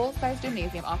 while our full-size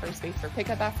gymnasium offers space for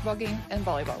pickup basketball games and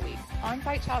volleyball leagues.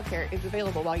 On-site childcare is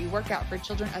available while you work out for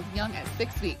children as young as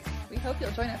 6 weeks. We hope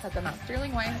you'll join us at the Mount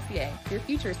Sterling YMCA. Your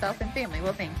future self and family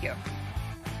will thank you.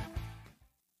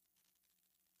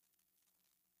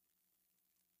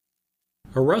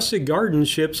 A Rustic Garden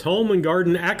ships home and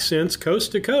garden accents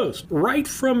coast to coast, right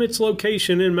from its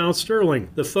location in Mount Sterling.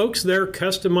 The folks there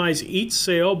customize each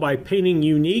sail by painting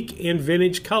unique and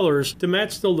vintage colors to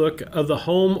match the look of the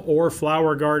home or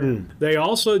flower garden. They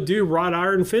also do wrought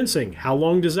iron fencing. How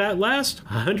long does that last?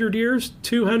 100 years?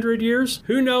 200 years?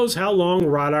 Who knows how long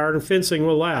wrought iron fencing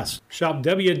will last? Shop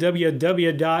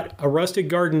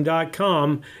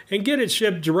www.arusticgarden.com and get it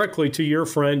shipped directly to your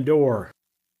front door.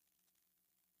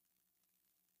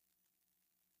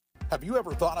 Have you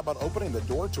ever thought about opening the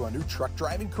door to a new truck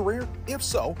driving career? If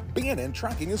so, B&N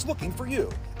Trucking is looking for you.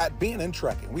 At B&N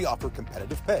Trucking, we offer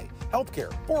competitive pay,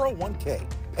 healthcare, 401k,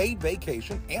 paid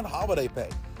vacation, and holiday pay.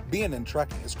 B&N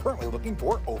Trucking is currently looking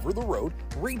for over-the-road,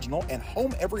 regional, and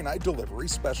home every-night delivery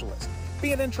specialists.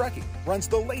 B&N Trucking runs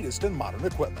the latest in modern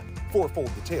equipment. For full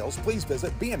details, please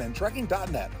visit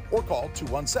bnntrucking.net or call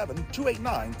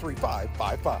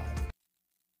 217-289-3555.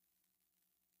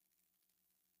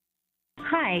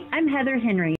 Hi, I'm Heather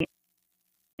Henry,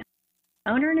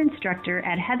 owner and instructor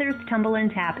at Heather's Tumble and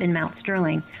Tap in Mount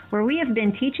Sterling, where we have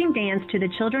been teaching dance to the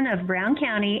children of Brown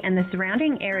County and the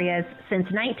surrounding areas since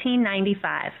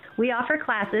 1995. We offer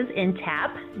classes in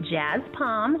tap, jazz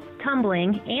palm,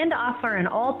 tumbling, and offer an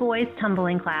all-boys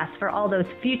tumbling class for all those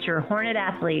future Hornet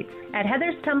athletes. At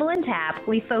Heather's Tumble and Tap,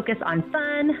 we focus on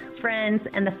fun, friends,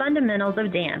 and the fundamentals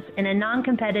of dance in a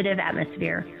non-competitive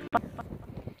atmosphere.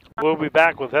 We'll be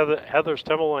back with Heather's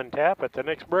Tumble and Tap at the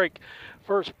next break.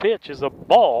 First pitch is a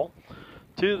ball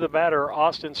to the batter,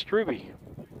 Austin Struby.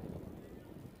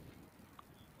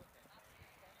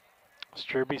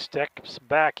 Struby steps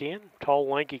back in. Tall,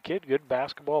 lanky kid, good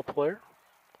basketball player.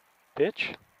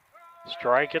 Pitch,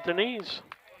 strike at the knees.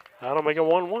 That'll make it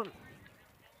 1-1.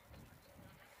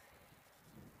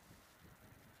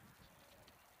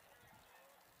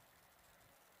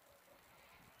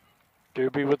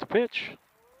 Struby with the pitch.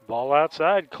 Ball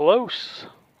outside, close.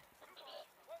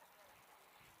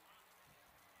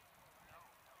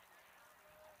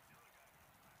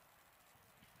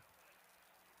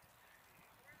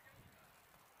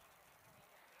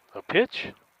 A pitch.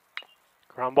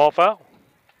 Ground ball foul.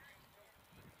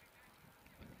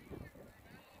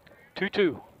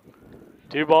 2-2.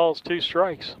 2 balls, 2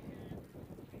 strikes.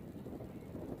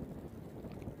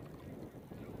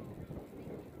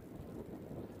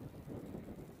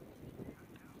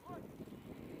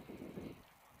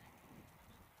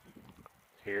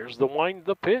 Here's the wind,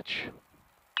 the pitch.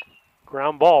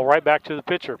 Ground ball right back to the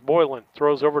pitcher. Boylan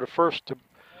throws over to first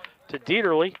to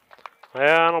Dieterle.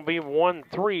 That'll be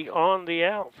 1-3 on the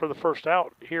out for the first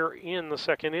out here in the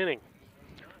second inning.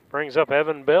 Brings up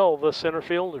Evan Bell, the center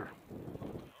fielder.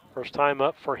 First time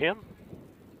up for him.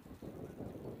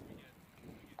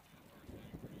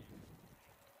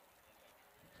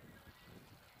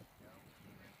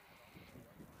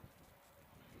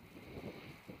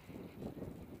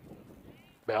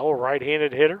 Bell,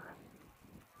 right-handed hitter.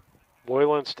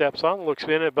 Boylan steps on, looks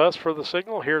in at Buss for the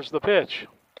signal. Here's the pitch.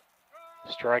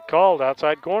 Strike called,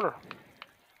 outside corner.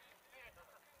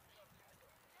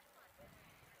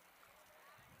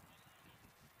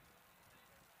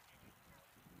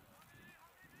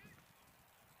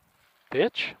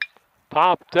 Pitch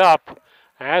popped up.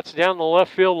 That's down the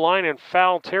left field line in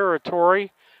foul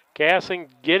territory. Gassing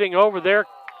getting over there,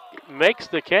 makes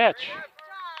the catch.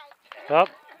 Up.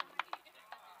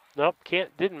 Nope,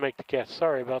 didn't make the catch.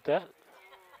 Sorry about that.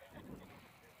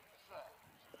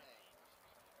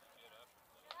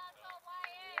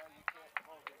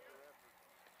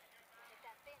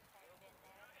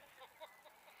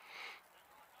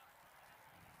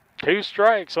 Two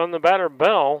strikes on the batter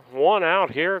Bell. One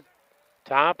out here.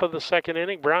 Top of the second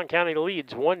inning. Brown County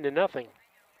leads 1-0.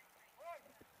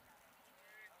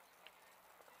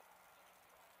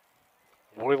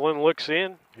 Boylan looks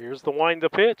in. Here's the wind to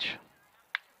pitch.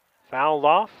 Fouled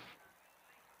off.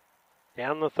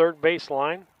 Down the third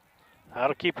baseline.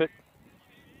 That'll keep it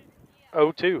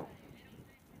 0-2.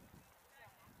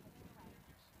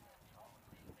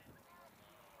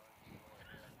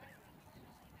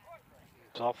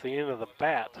 It's off the end of the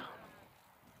bat.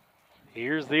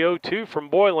 Here's the 0-2 from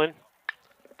Boylan.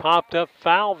 Popped up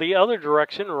foul the other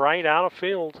direction, right out of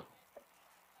field.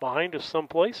 Behind us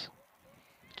someplace.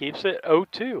 Keeps it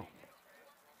 0-2.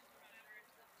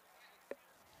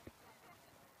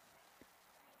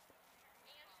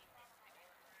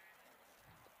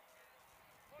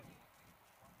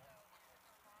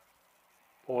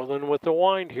 Boylan with the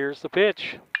wind. Here's the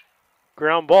pitch.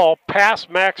 Ground ball past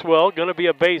Maxwell. Going to be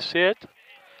a base hit.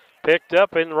 Picked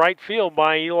up in right field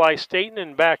by Eli Staten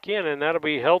and back in, and that'll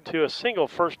be held to a single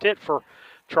first hit for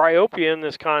Triopia in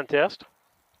this contest.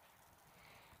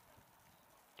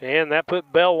 And that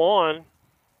put Bell on.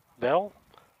 Bell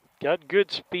got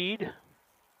good speed.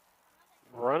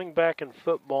 Running back in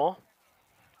football.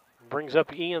 Brings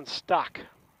up Ian Stock.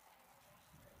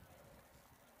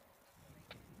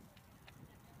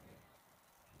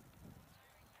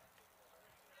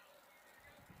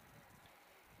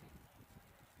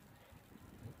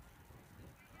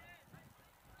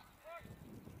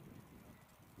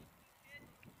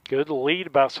 Good lead,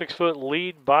 about 6 foot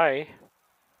lead by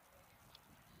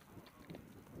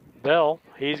Bell.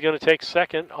 He's going to take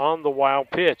second on the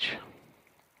wild pitch.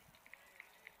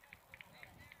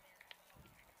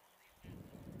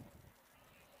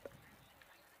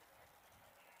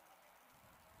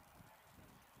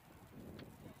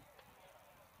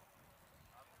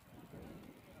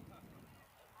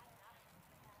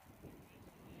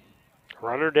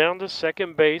 Runner down to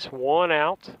second base, one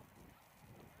out.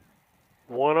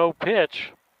 1-0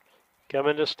 pitch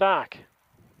coming to Stock.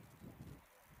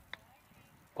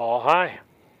 Ball high.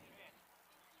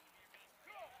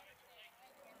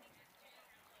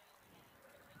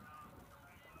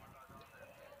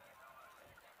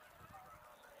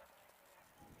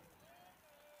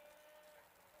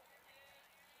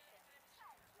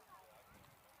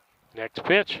 Next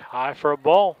pitch, high for a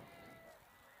ball.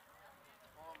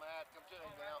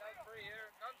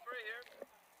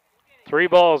 3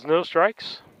 balls, no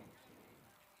strikes.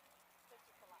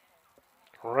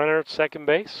 Runner at second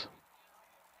base.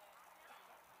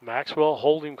 Maxwell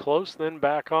holding close, then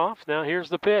back off. Now here's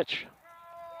the pitch.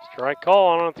 Strike call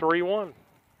on a 3-1.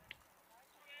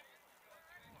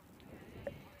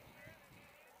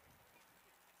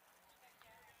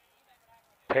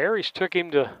 Parrish took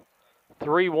him to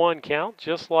 3-1 count,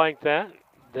 just like that.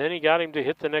 Then he got him to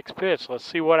hit the next pitch. Let's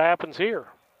see what happens here.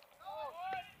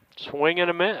 Swing and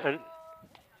a miss.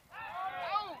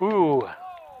 Ooh.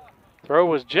 Throw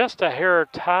was just a hair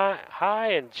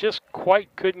high and just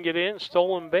quite couldn't get in.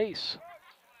 Stolen base.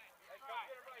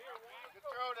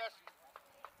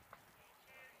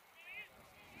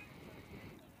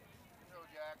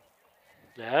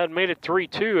 That made it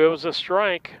 3-2. It was a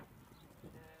strike.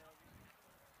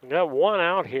 We got one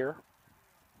out here.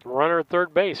 Runner at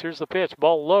third base. Here's the pitch.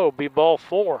 Ball low. Be ball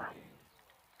 4.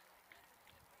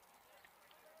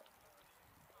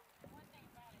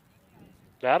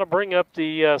 That'll bring up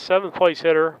the 7th place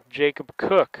hitter, Jacob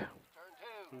Cook,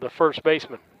 the first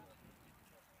baseman.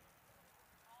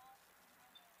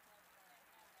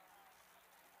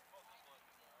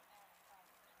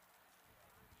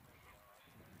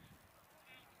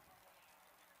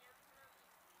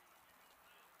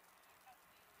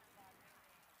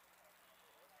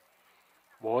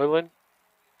 Boylan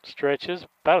stretches.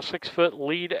 About a 6-foot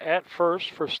lead at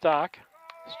first for Stock.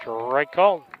 Strike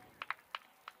called.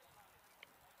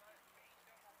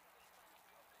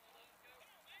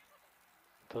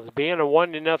 So being a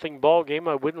 1-0 ball game,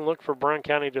 I wouldn't look for Brown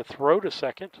County to throw to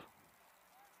second.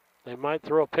 They might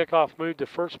throw a pickoff move to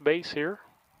first base here.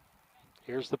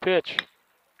 Here's the pitch.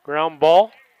 Ground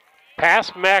ball.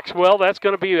 Pass Maxwell. That's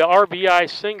going to be the RBI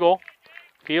single.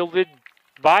 Fielded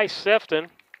by Sefton.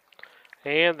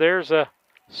 And there's a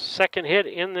second hit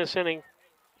in this inning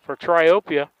for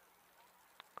Triopia.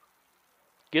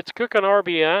 Gets Cook an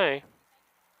RBI.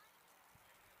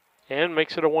 And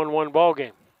makes it a 1-1 ball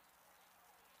game.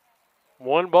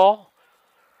 1 ball.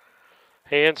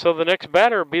 And so the next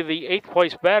batter will be the 8th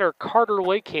place batter, Carter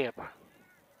Lakamp.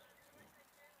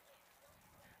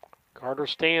 Carter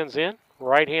stands in,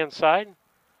 right-hand side.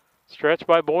 Stretched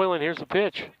by Boylan. Here's the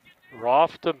pitch.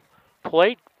 Off the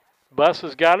plate. Buss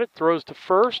has got it. Throws to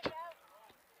first.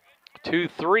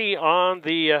 2-3 on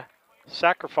the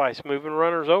sacrifice. Moving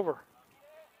runners over.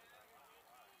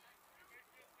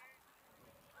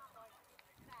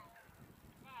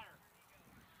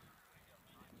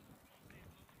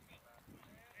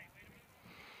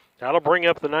 That'll bring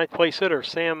up the 9th place hitter,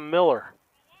 Sam Miller.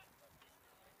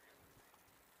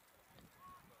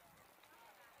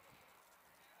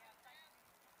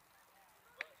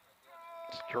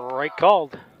 Strike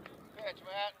called.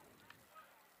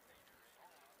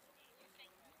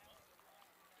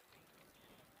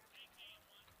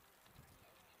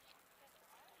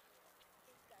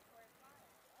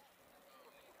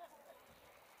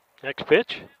 Next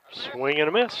pitch, swing and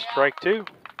a miss, strike 2.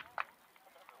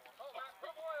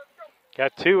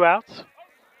 Got 2 outs.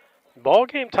 Ball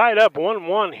game tied up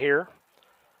 1-1 here.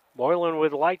 Boylan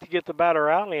would like to get the batter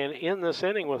out and end this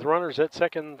inning with runners at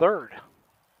second and third.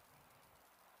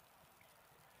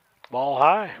 Ball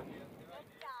high.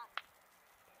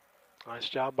 Nice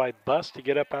job by Buss to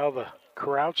get up out of the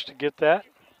crouch to get that.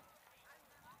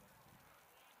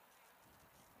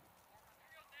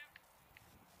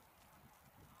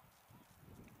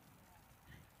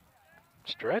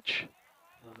 Stretch.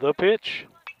 The pitch.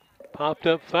 Popped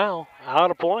up foul.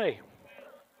 Out of play.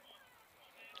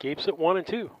 Keeps it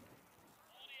 1-2.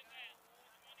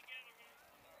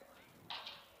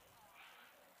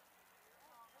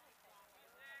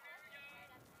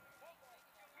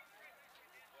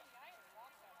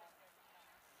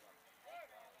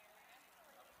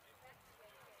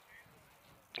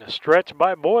 A stretch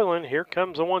by Boylan. Here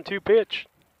comes the 1-2 pitch.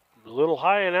 A little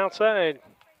high and outside.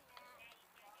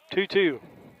 2-2.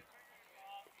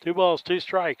 2 balls, 2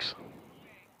 strikes.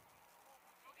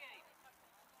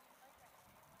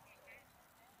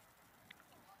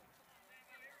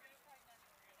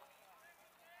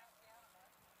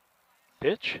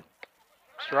 Pitch.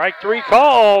 Strike 3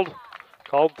 called.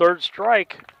 Called third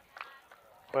strike.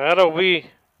 That'll be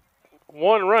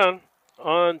 1 run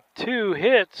on 2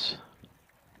 hits.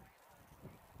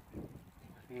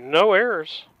 No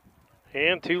errors.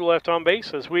 And 2 left on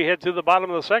base as we head to the bottom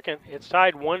of the second. It's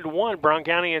tied 1-1, Brown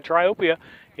County and Triopia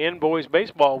in boys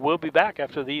baseball. We'll be back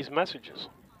after these messages.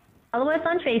 Follow us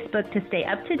on Facebook to stay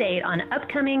up to date on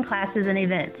upcoming classes and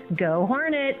events. Go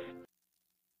Hornets!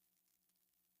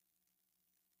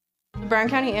 Brown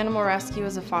County Animal Rescue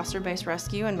is a foster-based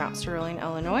rescue in Mount Sterling,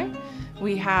 Illinois.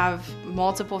 We have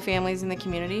multiple families in the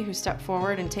community who step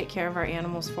forward and take care of our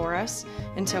animals for us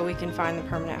until we can find the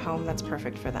permanent home that's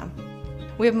perfect for them.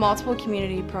 We have multiple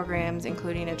community programs,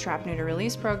 including a trap neuter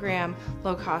release program,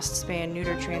 low-cost spay and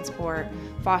neuter transport,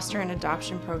 foster and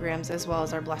adoption programs, as well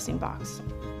as our blessing box.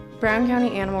 Brown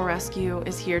County Animal Rescue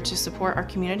is here to support our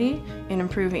community and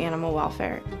improve animal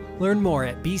welfare. Learn more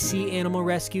at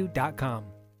bcanimalrescue.com.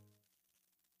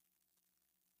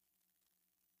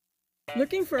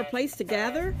 Looking for a place to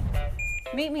gather?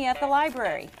 Meet me at the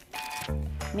library.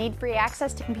 Need free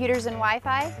access to computers and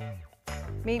Wi-Fi?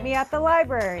 Meet me at the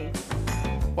library.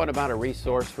 What about a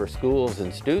resource for schools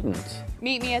and students?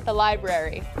 Meet me at the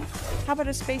library. How about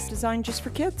a space designed just for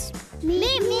kids?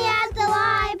 Meet me at the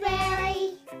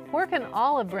library. Where can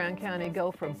all of Brown County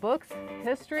go for books,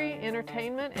 history,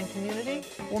 entertainment, and community?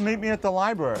 Well, meet me at the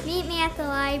library. Meet me at the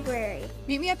library.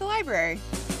 Meet me at the library.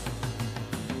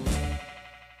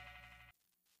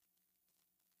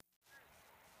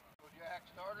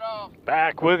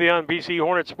 Back with you on BC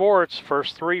Hornet Sports.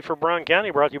 First 3 for Brown County,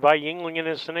 brought to you by Yingling and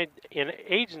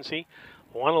Agency,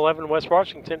 111 West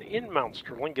Washington in Mount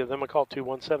Sterling. Give them a call,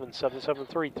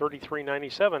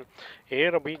 217-773-3397.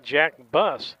 It'll be Jack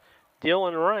Buss,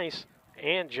 Dylan Rice,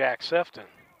 and Jack Sefton.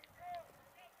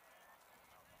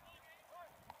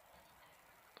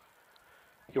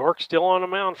 York still on the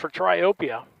mound for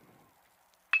Triopia.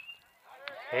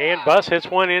 And Bus hits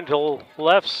one into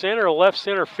left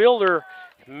center fielder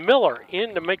Miller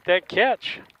in to make that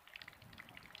catch.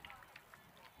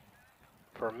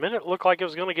 For a minute, it looked like it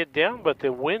was going to get down, but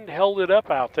the wind held it up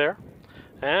out there.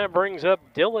 And it brings up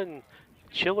Dylan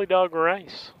Chili Dog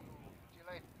Rice.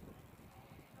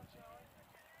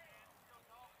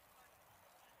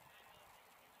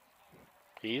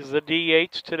 He's the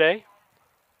DH today.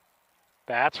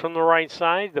 Bats from the right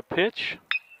side. The pitch.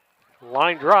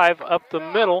 Line drive up the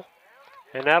middle.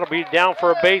 And that'll be down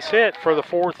for a base hit for the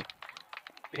fourth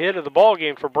hit of the ball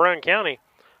game for Brown County.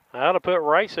 That'll put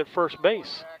Rice at first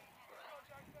base.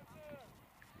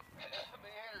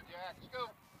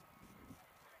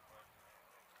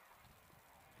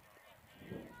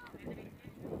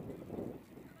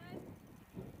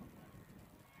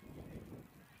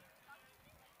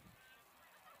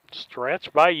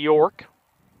 Stretch by York.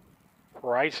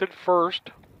 Rice at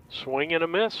first. Swing and a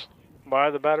miss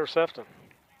by the batter Sefton.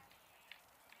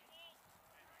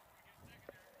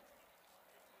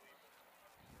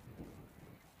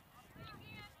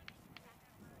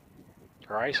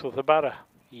 Rice with about a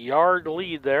yard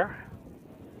lead there.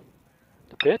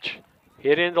 The pitch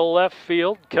hit into left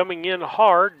field, coming in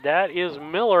hard. That is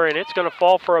Miller, and it's going to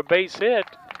fall for a base hit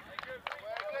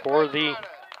for the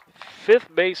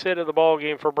fifth base hit of the ball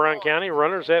game for Brown County.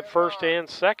 Runners at first and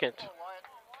second.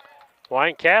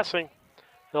 Wayne Cassing,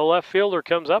 the left fielder,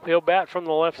 comes up. He'll bat from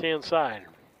the left-hand side.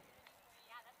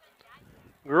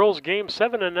 Girls game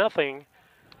 7-0.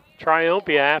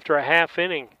 Triopia after a half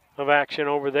inning of action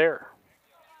over there.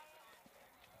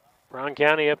 Brown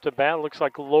County up to bat. Looks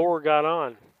like Lower got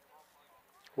on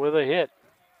with a hit.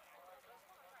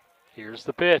 Here's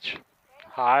the pitch.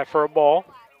 High for a ball.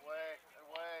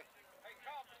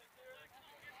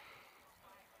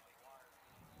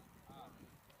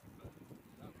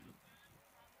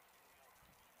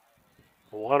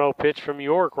 A 1-0 pitch from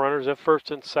York. Runners at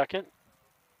first and second.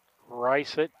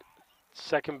 Rice at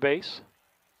second base.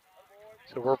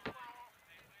 So we're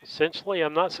essentially,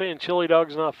 I'm not saying Chili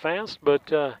Dog's not fast,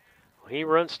 but he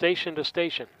runs station to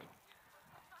station.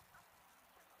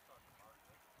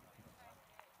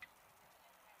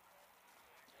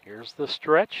 Here's the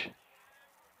stretch.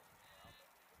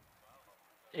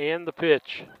 And the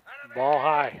pitch. Ball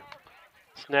high.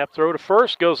 Snap throw to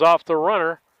first, goes off the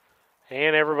runner,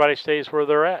 and everybody stays where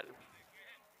they're at.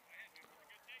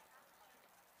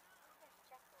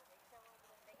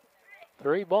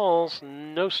 Three balls,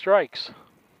 no strikes.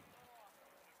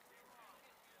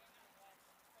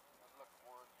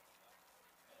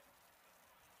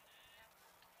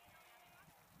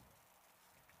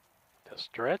 The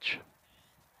stretch.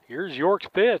 Here's York's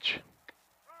pitch.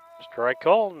 Strike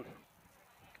called.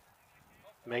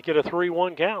 Make it a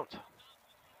 3-1 count.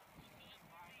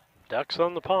 Ducks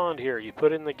on the pond here. You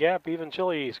put in the gap, even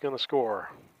Chili is going to score.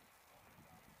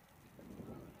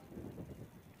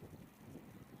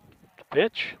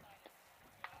 Pitch.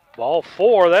 Ball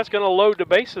 4. That's going to load the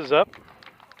bases up.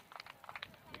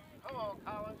 Come on,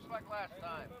 Collins, like last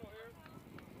time.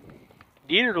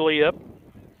 Dieterly up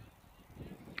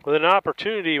with an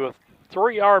opportunity with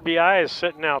 3 RBIs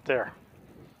sitting out there.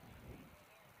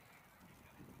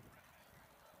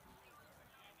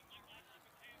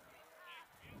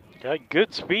 Got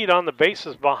good speed on the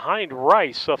bases behind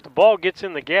Rice, so if the ball gets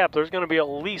in the gap, there's going to be at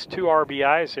least 2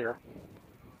 RBIs here.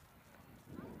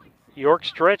 York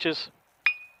stretches.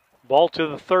 Ball to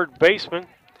the third baseman.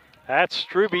 That's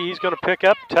Struby. He's going to pick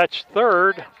up, touch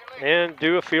third, and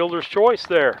do a fielder's choice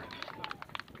there.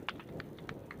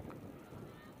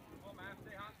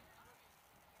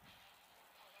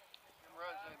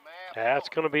 That's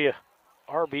going to be a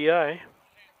RBI.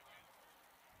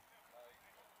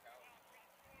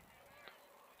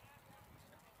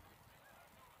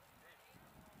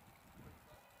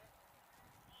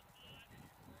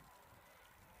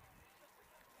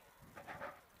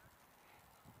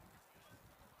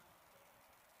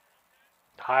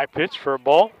 High pitch for a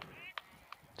ball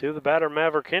to the batter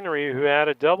Maverick Henry, who had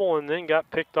a double and then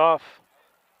got picked off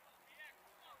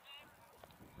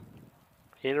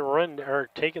in a run, or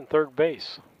taking third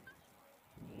base.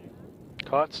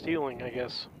 Caught stealing, I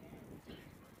guess.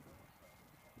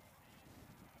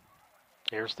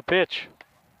 Here's the pitch.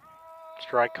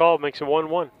 Strike called, makes it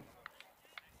 1-1.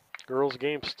 Girls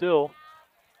game still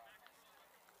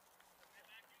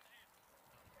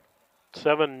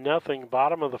 7-0,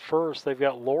 bottom of the first. They've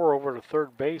got Lower over to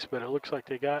third base, but it looks like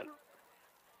they got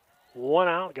one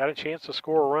out, got a chance to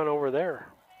score a run over there.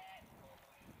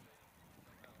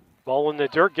 Ball in the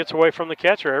dirt, gets away from the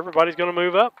catcher. Everybody's going to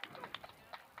move up.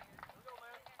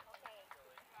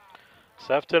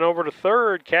 Sefton over to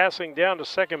third, Cassing down to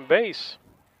second base.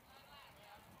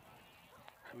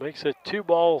 Makes it 2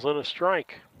 balls and a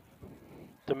strike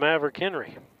to Maverick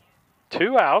Henry.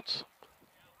 2 outs.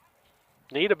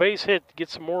 Need a base hit to get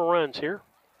some more runs here.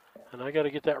 And I got to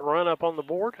get that run up on the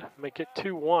board, make it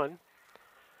 2-1.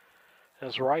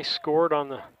 As Rice scored on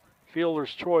the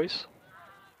fielder's choice.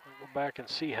 I'll go back and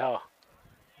see how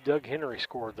Doug Henry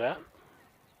scored that.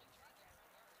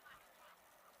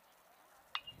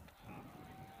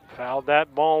 Fouled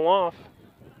that ball off.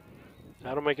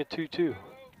 That'll make it 2-2.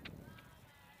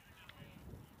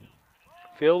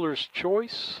 Fielder's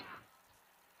choice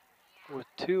with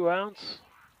 2 outs.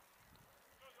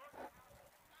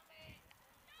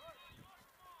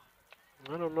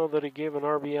 I don't know that he gave an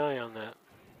RBI on that.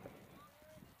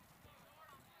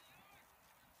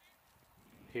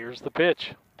 Here's the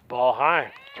pitch. Ball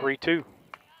high, 3-2.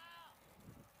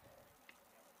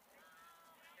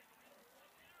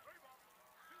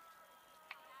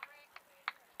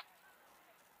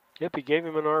 Yep, he gave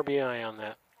him an RBI on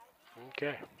that.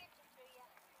 Okay.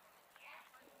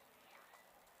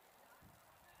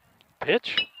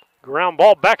 Pitch. Ground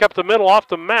ball back up the middle off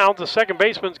the mound. The second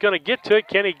baseman's going to get to it.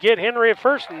 Can he get Henry at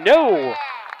first? No.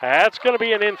 That's going to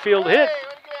be an infield hit.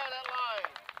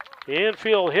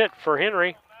 Infield hit for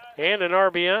Henry and an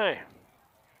RBI.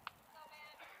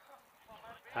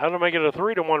 That'll make it a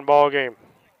 3-1 ball game.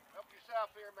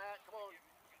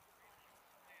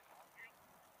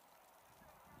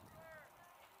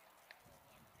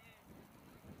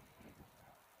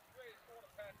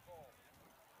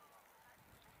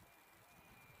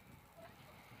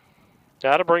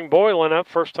 Got to bring Boylan up.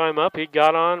 First time up, he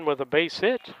got on with a base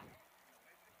hit.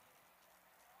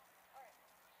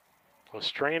 Was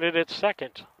stranded at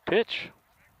second. Pitch.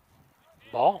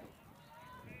 Ball.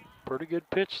 Pretty good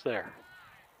pitch there.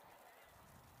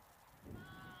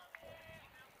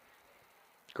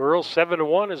 Girls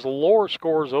 7-1 is lower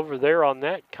scores over there on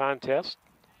that contest.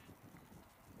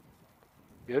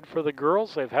 Good for the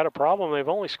girls. They've had a problem. They've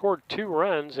only scored 2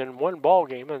 runs in 1 ball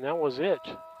game, and that was it.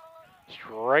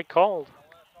 Strike called.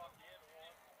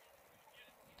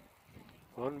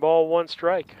 1 ball, 1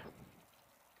 strike.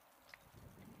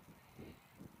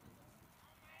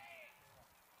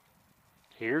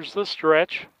 Here's the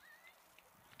stretch.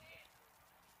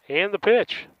 And the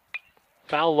pitch.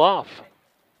 Fouled off.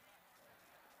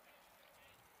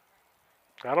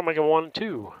 That'll make it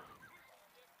 1-2.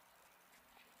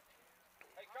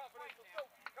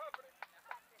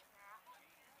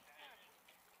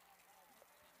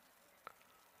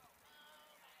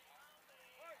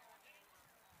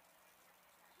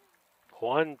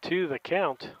 One, 2 the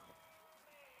count.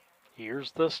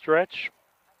 Here's the stretch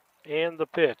and the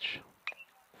pitch.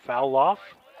 Foul off.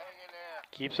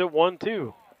 Keeps it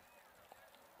 1-2.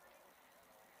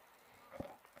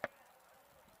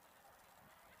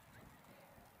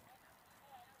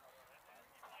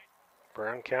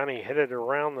 Brown County hit it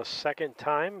around the second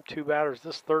time. 2 batters,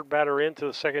 this third batter into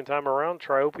the second time around.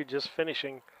 Triopia just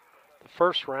finishing the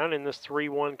first round in this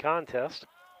 3-1 contest.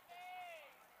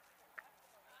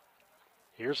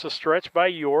 Here's the stretch by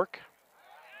York.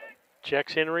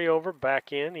 Checks Henry over,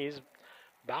 back in. He's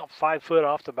about 5 foot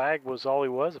off the bag was all he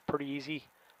was. A pretty easy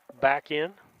back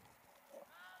in.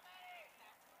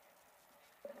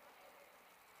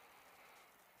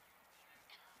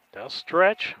 Does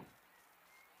stretch.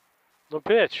 The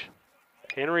pitch.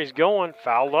 Henry's going,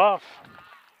 fouled off. Stay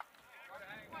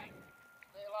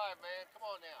alive, man. Come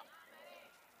on now.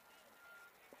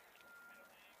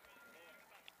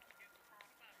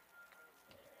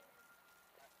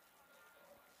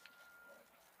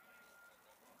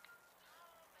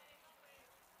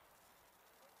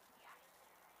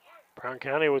 Brown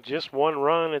County with just 1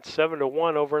 run. It's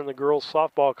 7-1 over in the girls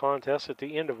softball contest at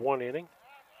the end of 1 inning.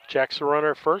 Checks the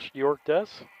runner first. York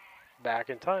does. Back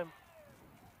in time.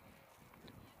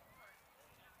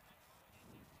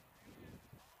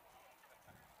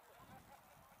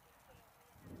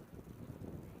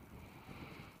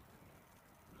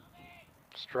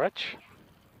 Stretch.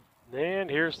 And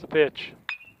here's the pitch.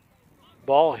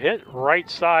 Ball hit right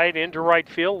side into right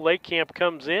field. Lakekamp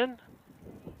comes in.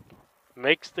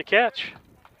 Makes the catch.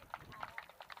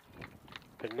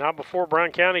 But not before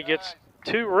Brown County gets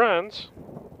 2 runs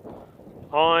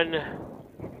on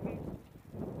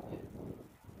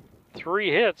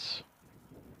 3 hits,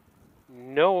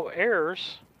 no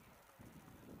errors,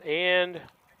 and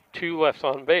 2 left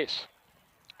on base.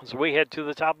 So we head to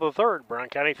the top of the 3rd. Brown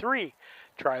County 3,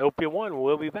 Triopia 1.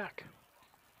 We'll be back.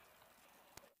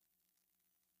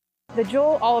 The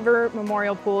Joel Oliver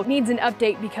Memorial Pool needs an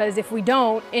update because if we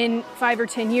don't, in 5 or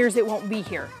 10 years, it won't be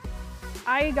here.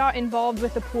 I got involved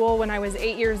with the pool when I was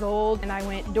 8 years old, and I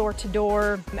went door to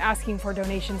door asking for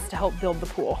donations to help build the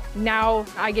pool. Now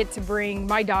I get to bring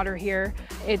my daughter here.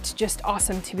 It's just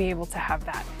awesome to be able to have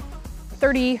that.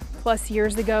 30 plus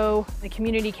years ago, the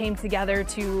community came together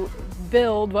to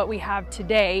build what we have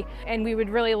today, and we would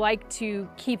really like to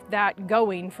keep that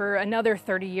going for another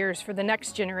 30 years for the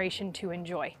next generation to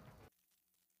enjoy.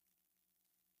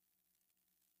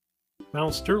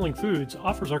 Mount Sterling Foods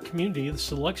offers our community the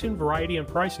selection, variety, and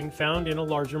pricing found in a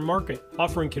larger market,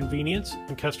 offering convenience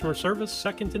and customer service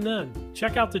second to none.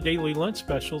 Check out the daily lunch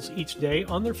specials each day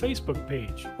on their Facebook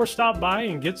page, or stop by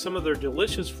and get some of their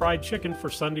delicious fried chicken for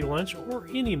Sunday lunch or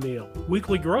any meal.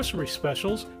 Weekly grocery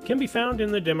specials can be found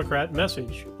in the Democrat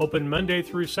Message. Open Monday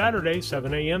through Saturday,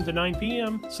 7 a.m. to 9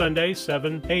 p.m., Sunday,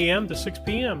 7 a.m. to 6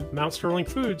 p.m. Mount Sterling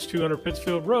Foods, 200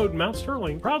 Pittsfield Road, Mount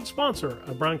Sterling, proud sponsor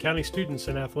of Brown County students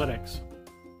in athletics.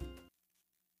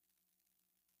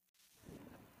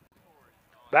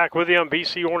 Back with you on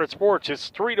BC Hornet Sports. It's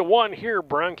 3-1 here.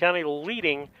 Brown County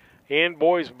leading in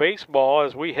boys baseball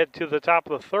as we head to the top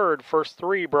of the third. First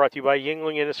three brought to you by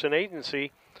Yingling Innocent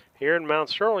Agency. Here in Mount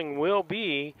Sterling will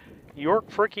be York,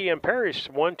 Fricke, and Parrish.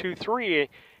 1, 2, 3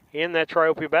 in that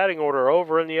Triopia batting order.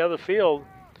 Over in the other field,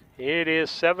 it is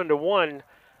 7-1.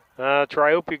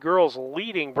 Triopia girls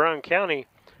leading Brown County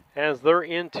as they're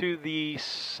into the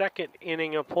second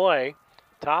inning of play.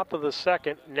 Top of the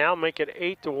second, now make it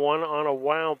 8-1 on a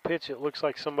wild pitch. It looks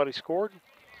like somebody scored.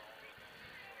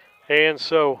 And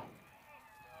so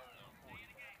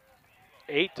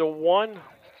 8-1.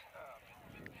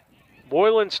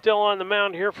 Boylan still on the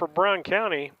mound here for Brown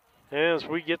County as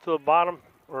we get to the bottom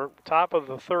or top of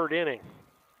the third inning.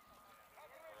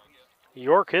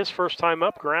 York, his first time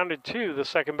up, grounded to the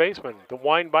second baseman. The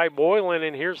wind by Boylan,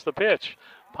 and here's the pitch.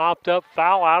 Popped up,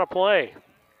 foul, out of play.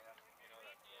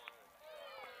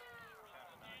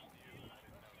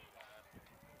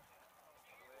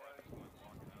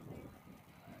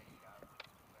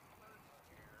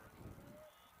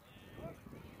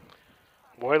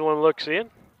 Boylan looks in.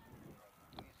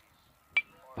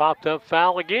 Popped up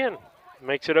foul again.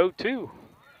 Makes it 0-2.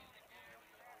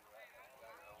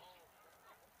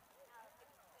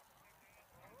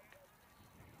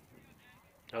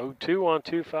 On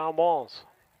 2 foul balls.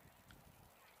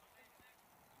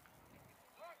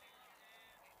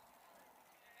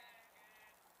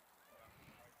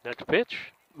 Next pitch.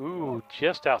 Ooh,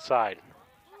 just outside.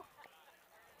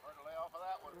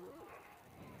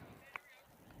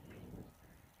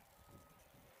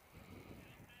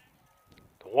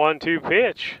 The 1-2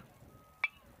 pitch.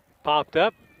 Popped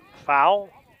up. Foul.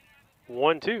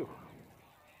 1-2.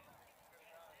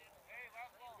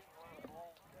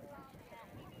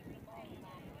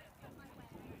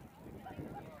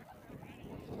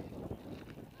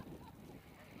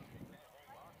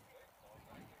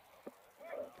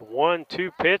 The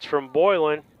 1-2 pitch from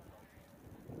Boylan.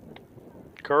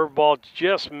 Curveball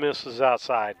just misses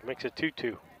outside. Makes it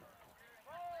 2-2.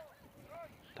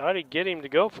 Thought he'd get him to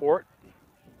go for it.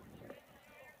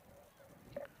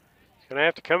 He's going to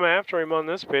have to come after him on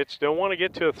this pitch. Don't want to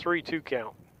get to a 3-2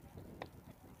 count.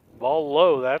 Ball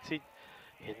low. That's he.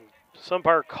 Some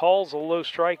umpire calls a low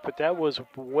strike, but that was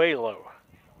way low.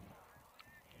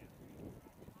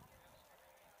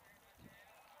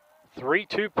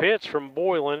 3-2 pitch from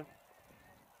Boylan.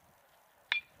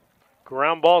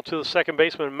 Ground ball to the second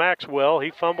baseman, Maxwell.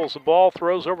 He fumbles the ball,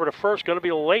 throws over to first. Going to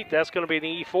be late. That's going to be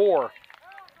an E4.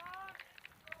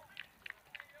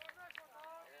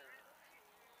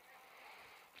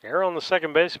 Error on the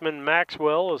second baseman,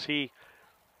 Maxwell, as he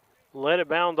let it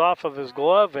bound off of his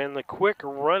glove. And the quick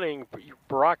running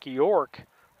Brock York,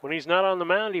 when he's not on the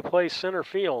mound, he plays center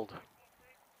field.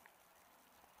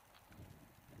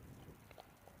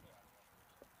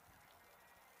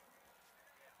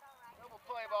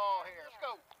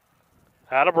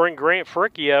 How to bring Grant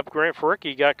Fricke up. Grant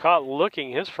Fricke got caught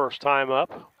looking his first time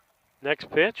up. Next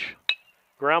pitch.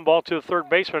 Ground ball to the third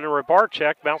baseman, and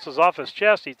Rybarczyk bounces off his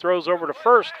chest. He throws over to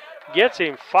first. Gets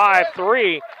him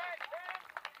 5-3.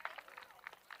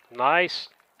 Nice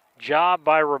job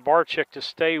by Rybarczyk to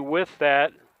stay with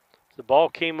that. The ball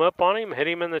came up on him, hit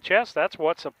him in the chest. That's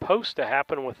what's supposed to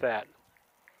happen with that.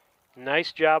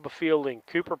 Nice job of fielding.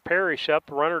 Cooper Parrish up,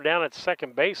 runner down at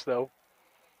second base, though.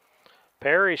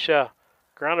 Parrish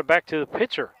grounded back to the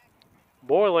pitcher.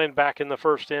 Boylan back in the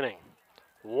first inning.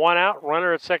 1 out,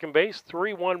 runner at second base.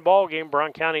 3-1 ball game.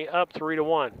 Brown County up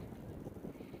 3-1.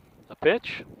 A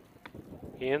pitch.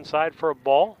 Inside for a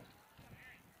ball.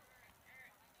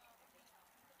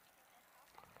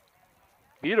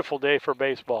 Beautiful day for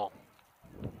baseball.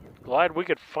 Glad we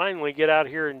could finally get out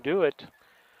here and do it.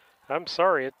 I'm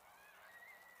sorry, it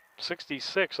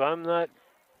 66. I'm not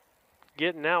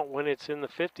getting out when it's in the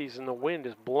 50s and the wind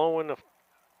is blowing the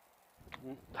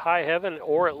high heaven,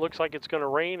 or it looks like it's going to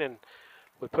rain and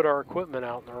we put our equipment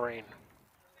out in the rain.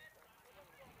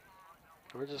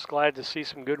 We're just glad to see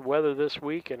some good weather this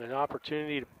week and an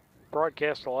opportunity to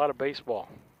broadcast a lot of baseball.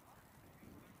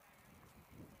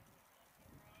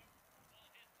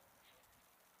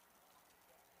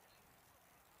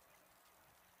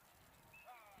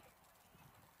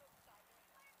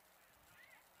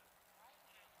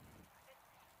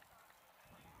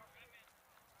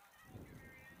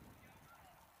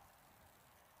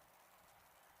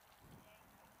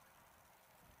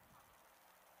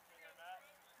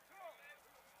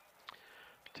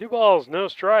 Two balls, no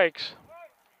strikes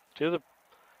to the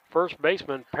first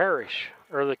baseman, Parrish,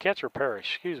 or the catcher,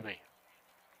 Parrish, excuse me.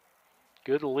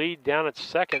 Good lead down at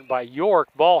second by York.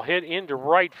 Ball hit into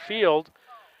right field.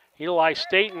 Eli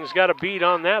Staten's got a beat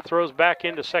on that, throws back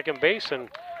into second base, and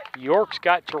York's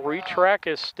got to retrack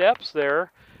his steps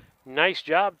there. Nice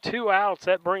job, 2 outs.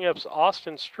 That brings up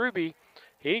Austin Struby.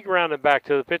 He grounded back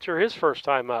to the pitcher his first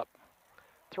time up.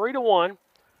 3-1.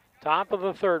 Top of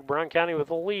the third, Brown County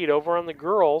with a lead over on the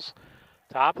girls.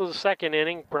 Top of the second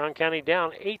inning, Brown County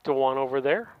down 8-1 over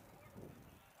there.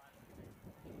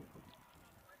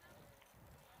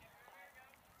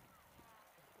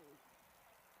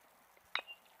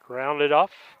 Grounded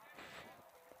off.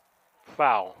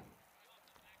 Foul.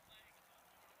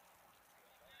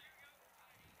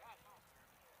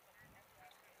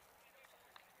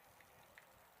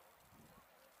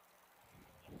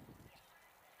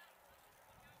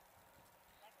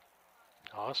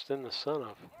 Austin, the son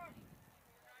of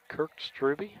Kirk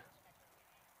Struby.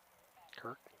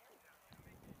 Kirk.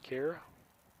 Kara.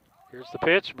 Here's the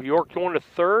pitch. York going to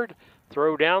third.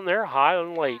 Throw down there, high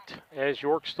and late, as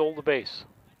York stole the base.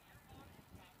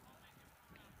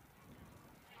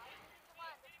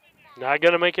 Not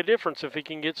going to make a difference if he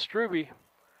can get Struby.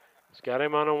 He's got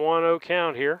him on a 1-0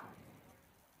 count here.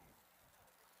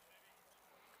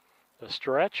 The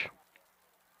stretch.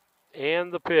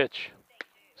 And the pitch.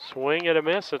 Swing and a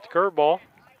miss at the curveball.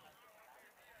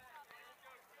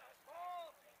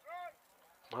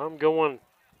 I'm going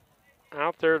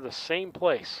out there the same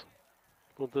place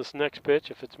with this next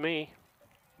pitch if it's me.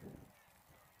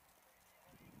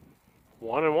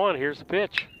 1-1, here's the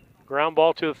pitch. Ground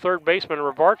ball to the third baseman.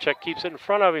 Rabarchuk keeps it in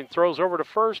front of him, throws over to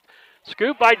first.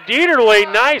 Scoop by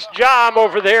Dieterle. Nice job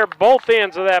over there, both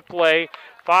ends of that play.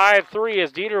 5-3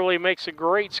 as Dieterle makes a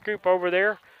great scoop over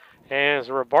there. As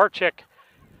Rabarchuk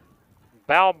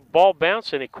ball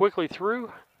bounced and he quickly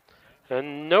threw.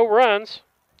 And no runs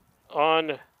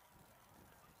on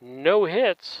no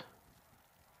hits.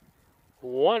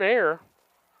 1 error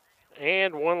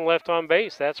and 1 left on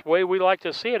base. That's the way we like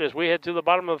to see it as we head to the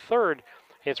bottom of the third.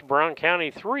 It's Brown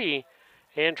County 3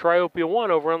 and Triopia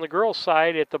 1 over on the girls'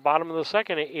 side. At the bottom of the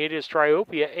second, it is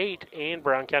Triopia 8 and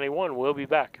Brown County 1. We'll be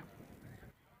back.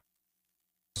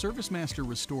 ServiceMaster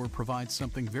Restore provides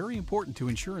something very important to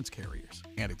insurance carriers,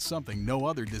 and it's something no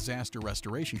other disaster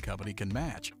restoration company can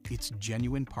match. It's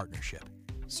genuine partnership.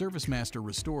 ServiceMaster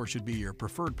Restore should be your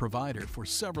preferred provider for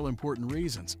several important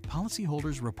reasons.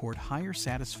 Policyholders report higher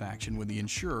satisfaction when the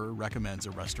insurer recommends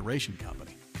a restoration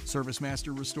company.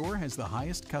 ServiceMaster Restore has the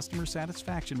highest customer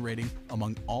satisfaction rating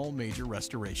among all major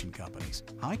restoration companies.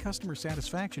 High customer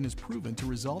satisfaction is proven to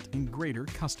result in greater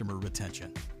customer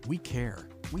retention. We care,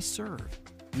 we serve,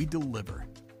 we deliver,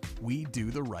 we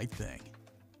do the right thing.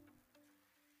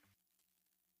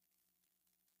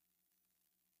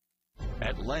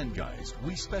 At Land Guys,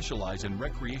 we specialize in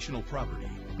recreational property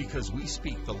because we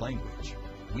speak the language.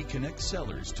 We connect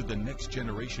sellers to the next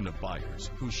generation of buyers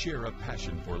who share a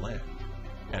passion for land.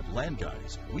 At Land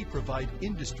Guys, we provide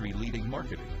industry-leading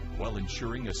marketing while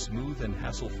ensuring a smooth and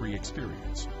hassle-free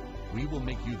experience. We will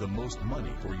make you the most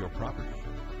money for your property.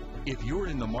 If you're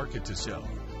in the market to sell,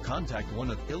 contact one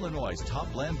of Illinois'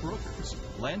 top land brokers,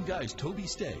 Land Guys Toby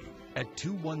Stay, at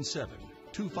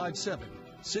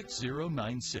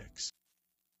 217-257-6096.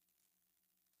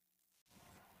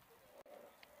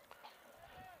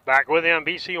 Back with you on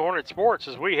BC Hornet Sports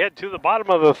as we head to the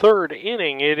bottom of the third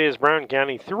inning. It is Brown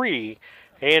County 3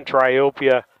 and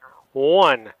Triopia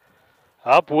 1.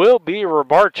 Up will be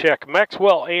Rabarchuk,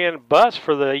 Maxwell, and Buss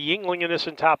for the Yingling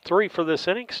Innocent top 3 for this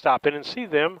inning. Stop in and see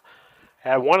them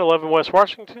at 111 West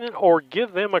Washington or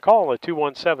give them a call at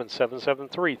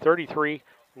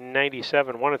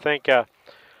 217-773-3397. Want to thank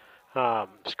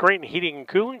Scranton Heating and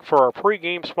Cooling for our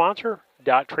pregame sponsor,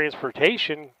 Dot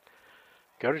Transportation.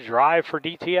 Go to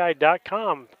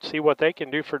drivefordti.com, see what they can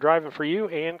do for driving for you,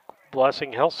 and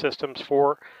Blessing Health Systems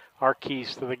for our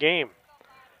keys to the game.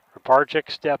 Rabarchuk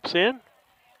steps in,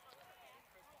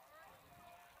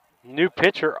 New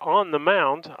pitcher on the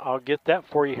mound. I'll get that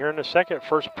for you here in a second.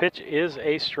 First pitch is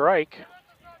a strike.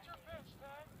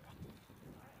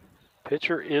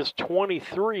 Pitcher is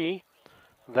 23.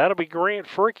 That'll be Grant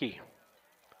Fricky.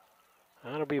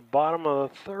 That'll be bottom of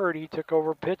the third. He took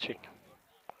over pitching.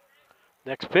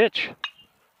 Next pitch.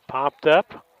 Popped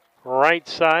up. Right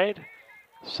side.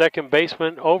 Second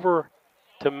baseman over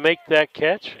to make that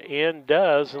catch, and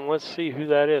does. And let's see who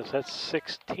that is. That's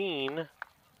 16.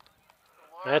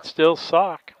 That's still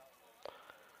Sock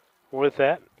with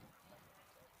that.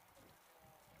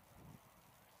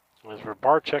 As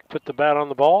Barczyk put the bat on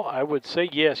the ball, I would say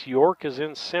yes, York is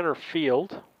in center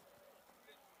field.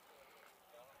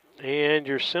 And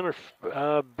your center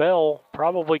Bell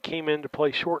probably came in to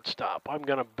play shortstop, I'm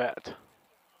going to bet.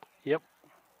 Yep.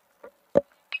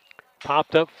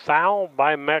 Popped up foul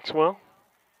by Maxwell.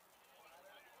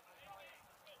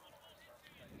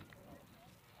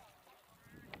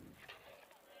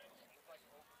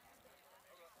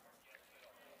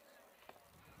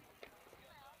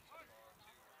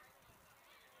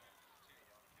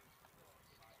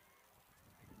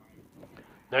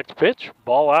 Next pitch,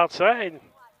 ball outside.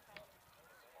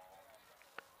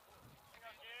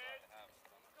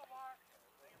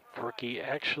 Ricky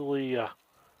actually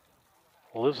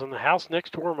lives in the house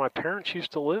next to where my parents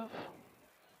used to live.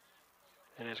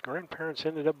 And his grandparents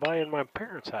ended up buying my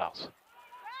parents' house.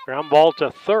 Ground ball to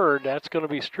third. That's going to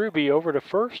be Struby over to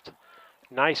first.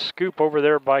 Nice scoop over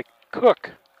there by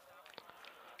Cook.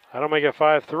 That'll make it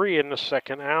 5-3 in the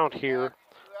second out here.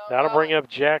 That'll bring up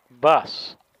Jack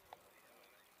Buss.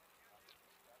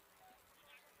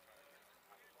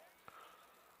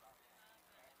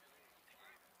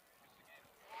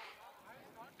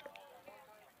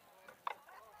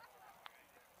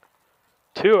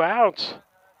 Two outs.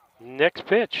 Next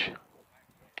pitch.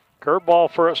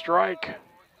 Curveball for a strike.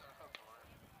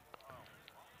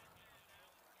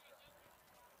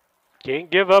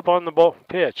 Can't give up on the ball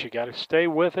pitch. You got to stay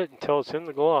with it until it's in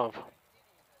the glove.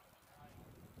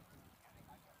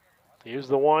 Here's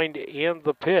the wind and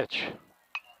the pitch.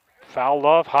 Fouled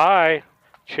off high.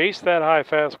 Chase that high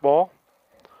fastball.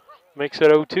 Makes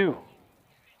it 0-2.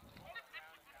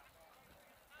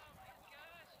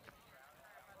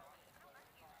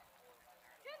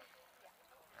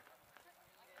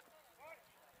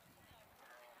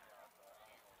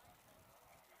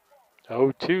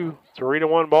 Oh, 2,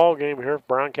 3-1 ball game here.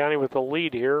 Brown County with the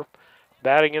lead here.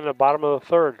 Batting in the bottom of the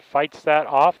third. Fights that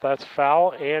off. That's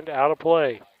foul and out of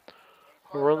play.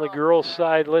 We're on the girls'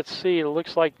 side. Let's see. It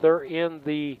looks like they're in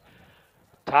the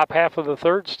top half of the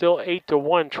third. Still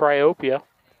 8-1 Triopia.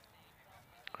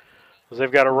 As they've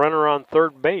got a runner on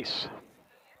third base.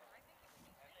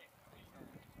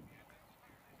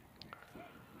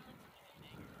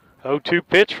 Oh, 2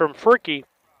 pitch from Fricky.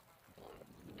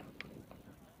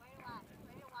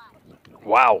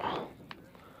 Wow.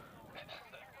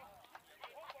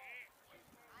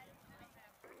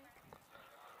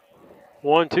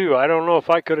 One, two. I don't know if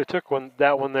I could have took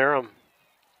that one there,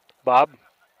 Bob.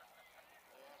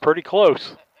 Pretty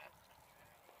close.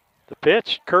 The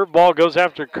pitch, curveball goes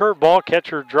after curveball.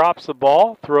 Catcher drops the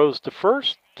ball, throws to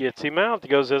first, gets him out.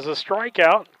 Goes as a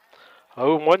strikeout.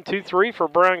 Oh, 1, 2, 3 for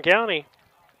Brown County.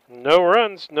 No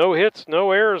runs, no hits,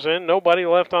 no errors, and nobody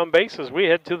left on bases. We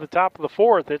head to the top of the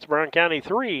fourth. It's Brown County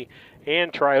 3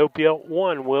 and Triopia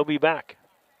 1. We'll be back.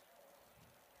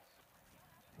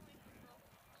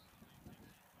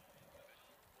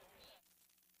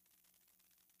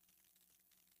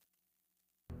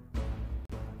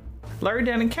 Larry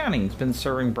Denton County has been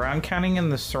serving Brown County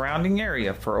and the surrounding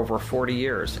area for over 40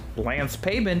 years. Lance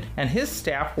Pabin and his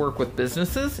staff work with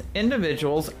businesses,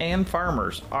 individuals, and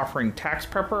farmers, offering tax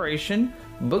preparation,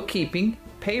 bookkeeping,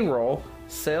 payroll,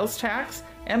 sales tax,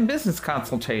 and business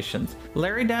consultations.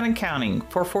 Larry Denton Accounting,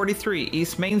 443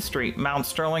 East Main Street, Mount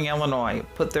Sterling, Illinois.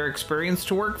 Put their experience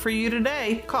to work for you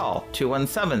today. Call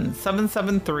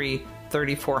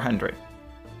 217-773-3400.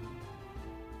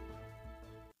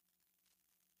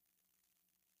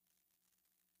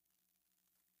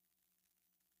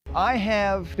 I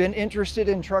have been interested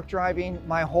in truck driving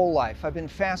my whole life. I've been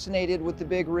fascinated with the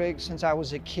big rig since I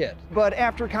was a kid. But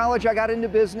after college, I got into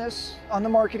business on the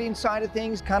marketing side of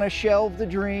things, kind of shelved the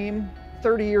dream.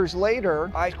 30 years later,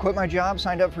 I quit my job,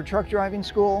 signed up for truck driving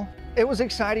school. It was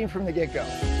exciting from the get-go.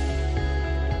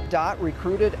 Dot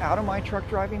recruited out of my truck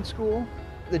driving school.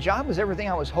 The job was everything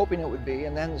I was hoping it would be,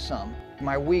 and then some.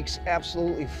 My weeks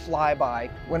absolutely fly by.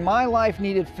 When my life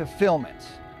needed fulfillment,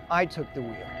 I took the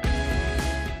wheel.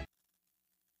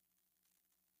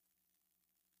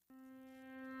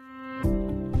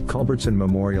 Culbertson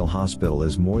Memorial Hospital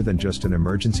is more than just an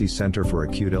emergency center for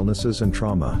acute illnesses and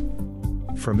trauma.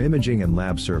 From imaging and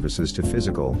lab services to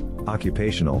physical,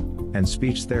 occupational, and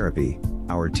speech therapy,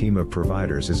 our team of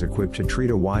providers is equipped to treat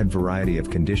a wide variety of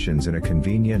conditions in a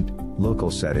convenient,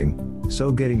 local setting,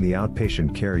 so getting the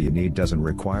outpatient care you need doesn't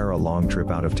require a long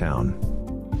trip out of town.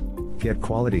 Get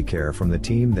quality care from the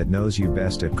team that knows you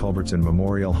best at Culbertson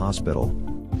Memorial Hospital.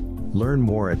 Learn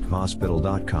more at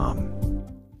hospital.com.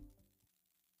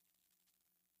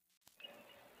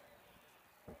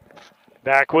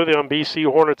 Back with you on BC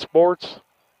Hornet Sports.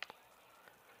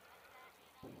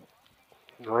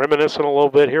 Reminiscing a little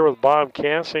bit here with Bob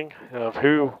Cassing of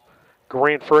who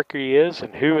Grant Fricke is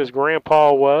and who his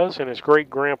grandpa was and his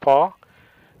great-grandpa.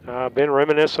 Been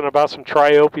reminiscing about some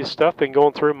Triopia stuff, been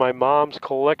going through my mom's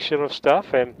collection of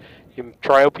stuff, and you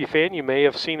Triopia fan, you may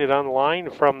have seen it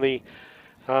online from the,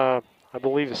 I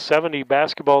believe, the 70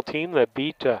 basketball team that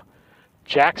beat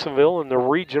Jacksonville in the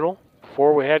regional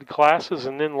before we had classes,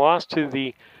 and then lost to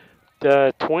the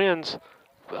Twins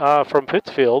from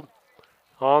Pittsfield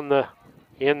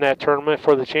in that tournament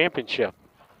for the championship.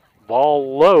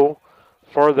 Ball low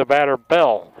for the batter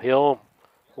Bell. He'll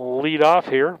lead off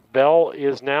here. Bell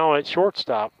is now at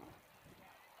shortstop.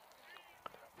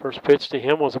 First pitch to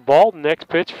him was a ball. Next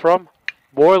pitch from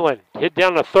Boylan. Hit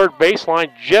down the third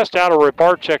baseline just out of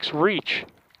Rybarczyk's reach.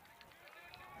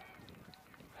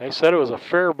 They said it was a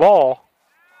fair ball.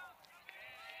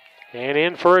 And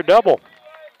in for a double.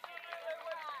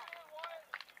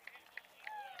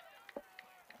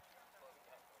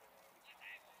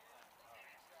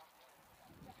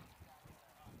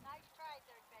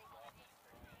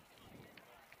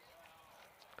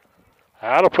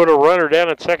 That'll put a runner down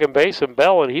at second base, and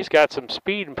Bell, and he's got some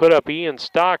speed, and put up Ian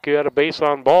Stock, who had a base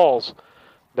on balls.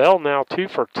 Bell now 2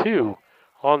 for 2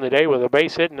 on the day with a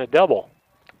base hit and a double.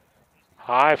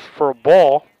 High for a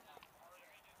ball.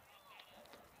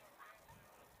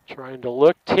 Trying to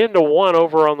look 10-1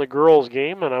 over on the girls'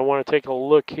 game, and I want to take a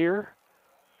look here,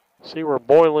 see where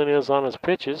Boylan is on his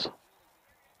pitches.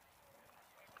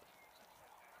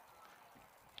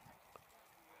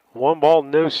 One ball,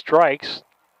 no strikes.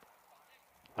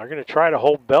 They're going to try to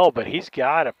hold Bell, but he's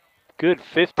got a good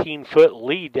 15-foot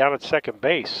lead down at second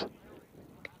base.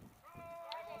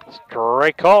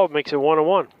 Strike call makes it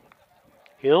 1-1.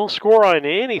 He'll score on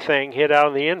anything hit out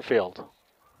of the infield.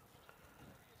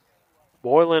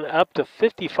 Boylan up to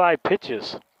 55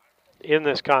 pitches in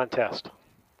this contest.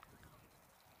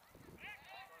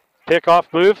 Pickoff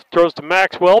move, throws to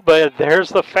Maxwell, but there's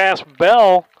the fast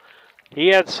Bell. He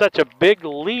had such a big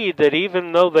lead that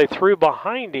even though they threw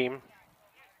behind him,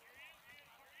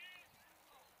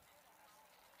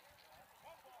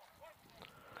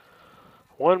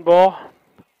 one ball,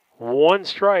 one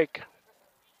strike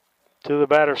to the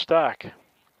batter Stock.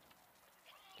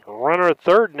 Runner at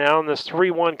third now in this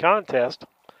 3-1 contest.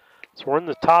 So we're in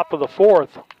the top of the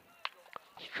fourth.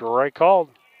 Strike called.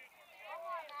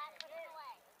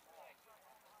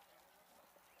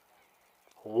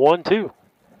 One, two.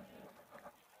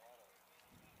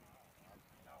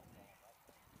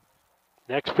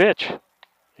 Next pitch.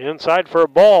 Inside for a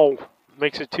ball.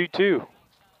 Makes it 2-2.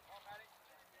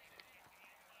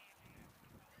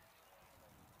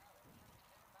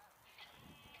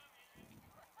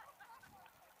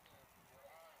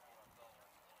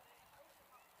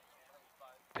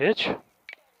 Pitch,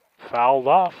 fouled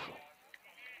off.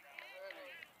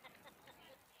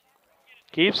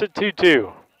 Keeps it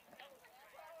 2-2.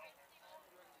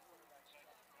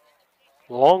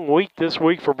 Long week this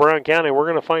week for Brown County. We're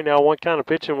going to find out what kind of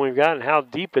pitching we've got and how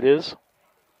deep it is.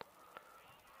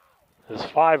 There's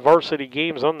 5 varsity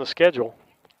games on the schedule.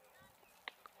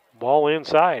 Ball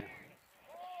inside.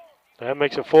 That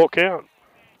makes a full count.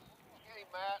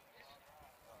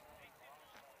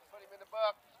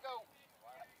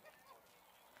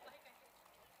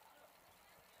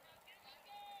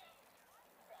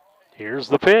 Here's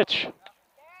the pitch.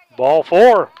 Ball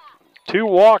 4. 2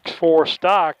 walks for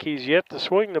Stock. He's yet to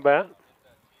swing the bat.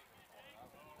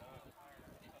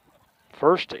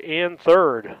 First and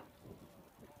third.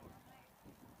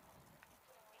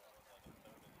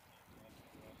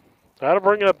 That'll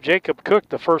bring up Jacob Cook,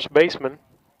 the first baseman.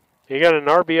 He got an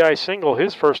RBI single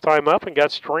his first time up and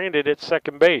got stranded at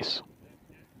second base.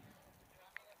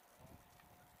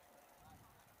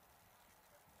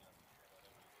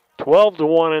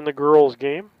 (12-1) in the girls'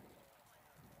 game.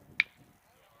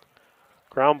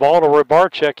 Ground ball to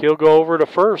Rybarczyk. He'll go over to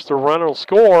first. The run will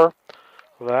score.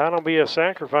 That'll be a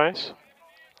sacrifice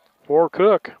for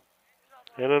Cook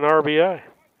and an RBI.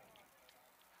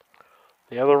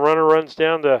 The other runner runs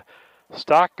down to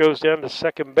Stock, goes down to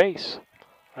second base.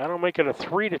 That'll make it a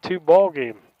 3-2 ball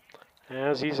game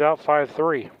as he's out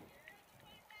 5-3.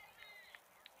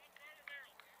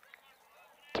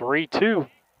 3-2.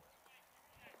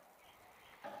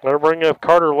 They'll bring up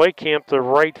Carter Lakekamp, the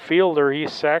right fielder.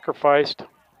 He's sacrificed.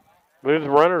 Moved the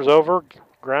runners over,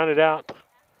 grounded out. It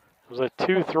was a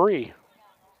 2-3.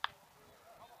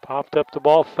 Popped up the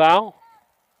ball, foul.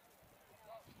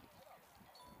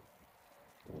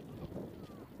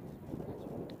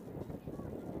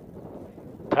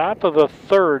 Top of the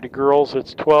third, girls,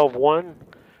 it's 12-1.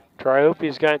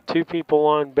 Triopia's got 2 people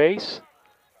on base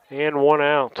and 1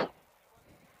 out.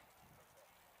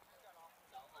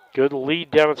 Good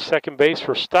lead down at second base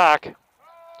for Stock.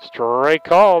 Strike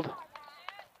called.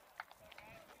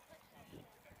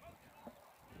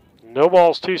 No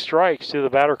balls, 2 strikes to the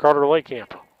batter, Carter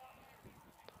Lakekamp.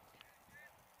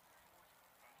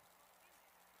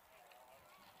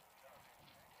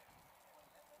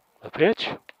 The pitch.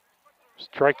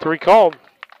 Strike 3 called.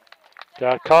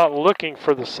 Got caught looking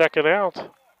for the second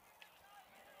out.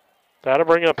 That'll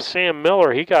bring up Sam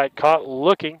Miller. He got caught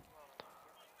looking.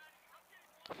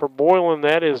 For Boylan,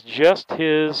 that is just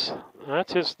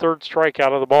that's his 3rd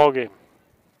strikeout of the ball game.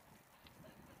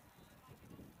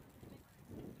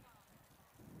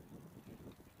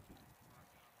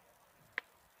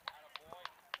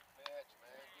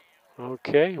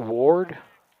 Okay, Ward.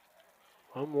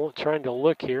 I'm trying to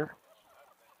look here.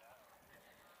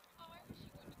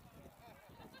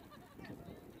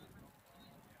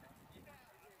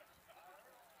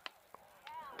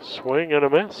 Swing and a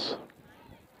miss.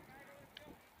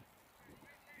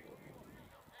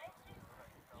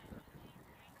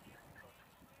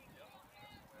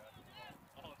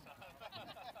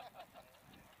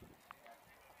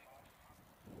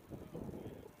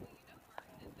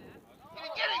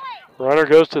 Runner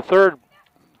goes to third.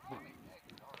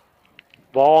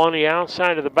 Ball on the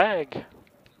outside of the bag.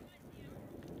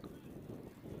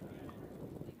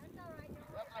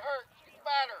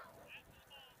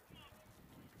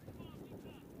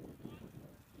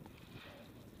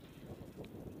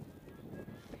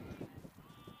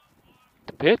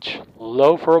 The pitch,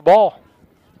 low for a ball.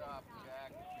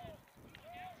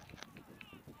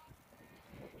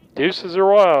 Deuces are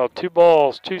wild. 2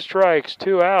 balls, 2 strikes,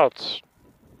 2 outs.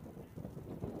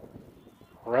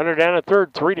 Runner down at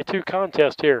third, 3-2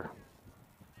 contest here.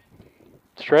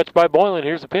 Stretched by Boylan.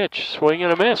 Here's the pitch. Swing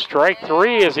and a miss. Strike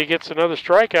 3 as he gets another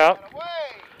strikeout.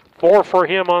 4 for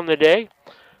him on the day.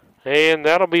 And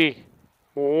that'll be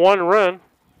 1 run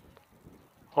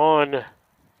on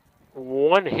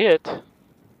 1 hit.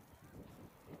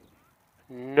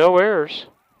 No errors.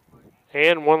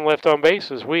 And 1 left on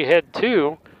base as we head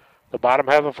to the bottom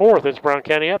half of the 4th. It's Brown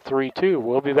County up 3-2.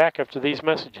 We'll be back after these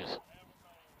messages.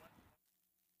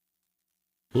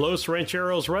 Los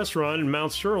Rancheros Restaurant in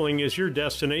Mount Sterling is your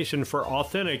destination for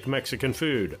authentic Mexican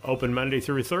food. Open Monday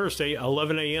through Thursday,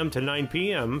 11 a.m. to 9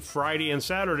 p.m., Friday and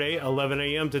Saturday, 11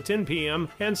 a.m. to 10 p.m.,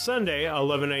 and Sunday,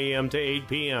 11 a.m. to 8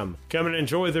 p.m. Come and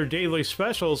enjoy their daily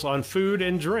specials on food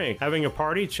and drink. Having a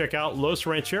party? Check out Los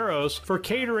Rancheros for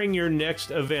catering your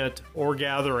next event or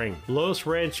gathering. Los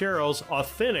Rancheros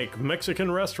Authentic Mexican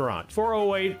Restaurant,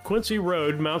 408 Quincy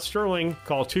Road, Mount Sterling.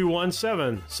 Call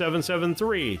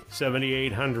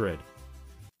 217-773-7800.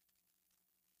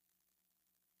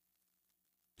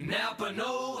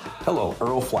 Hello,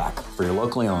 Earl Flack for your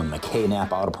locally owned McKay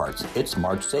Knapp Auto Parts. It's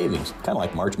March savings, kind of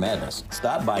like March Madness.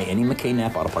 Stop by any McKay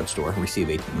Knapp Auto Parts store and receive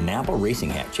a Napa racing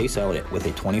hat Chase Elliott with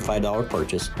a $25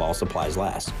 purchase while supplies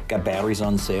last. Got batteries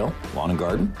on sale, lawn and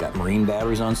garden, got marine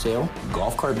batteries on sale,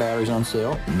 golf cart batteries on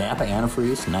sale, Napa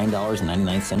antifreeze,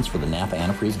 $9.99 for the Napa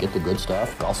antifreeze. Get the good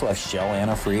stuff. Also have Shell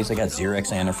antifreeze. I got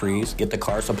Xerox antifreeze. Get the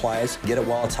car supplies. Get it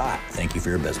while it's hot. Thank you for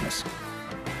your business.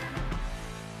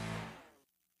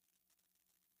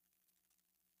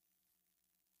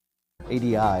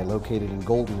 ADI, located in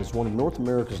Golden, is one of North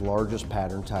America's largest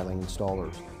pattern tiling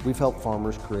installers. We've helped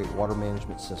farmers create water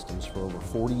management systems for over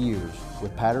 40 years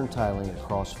with pattern tiling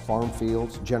across farm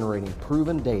fields, generating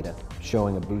proven data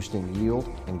showing a boost in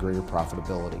yield and greater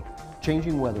profitability.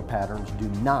 Changing weather patterns do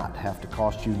not have to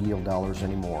cost you yield dollars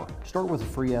anymore. Start with a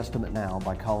free estimate now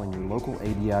by calling your local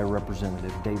ADI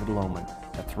representative, David Lohman,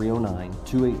 at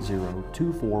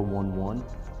 309-280-2411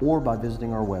 or by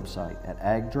visiting our website at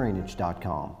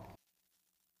agdrainage.com.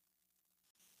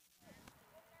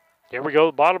 Here we go,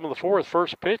 the bottom of the 4th.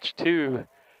 First pitch to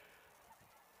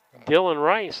Dylan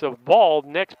Rice. A ball.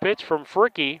 Next pitch from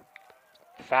Fricky.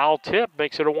 Foul tip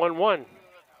makes it a 1-1.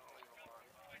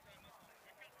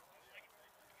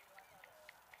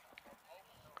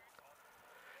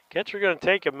 Catcher going to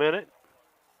take a minute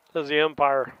as the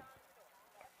umpire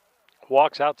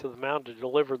walks out to the mound to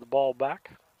deliver the ball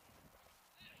back.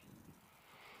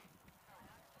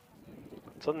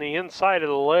 It's on the inside of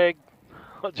the leg.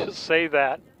 I'll just say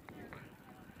that.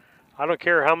 I don't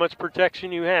care how much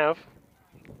protection you have.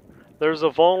 There's a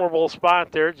vulnerable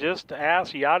spot there. Just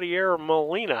ask Yadier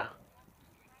Molina.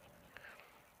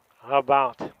 How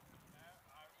about?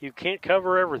 You can't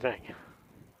cover everything.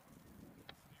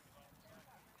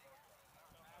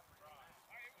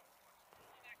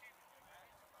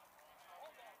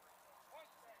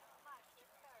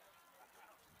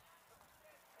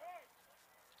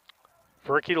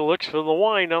 Fricky looks for the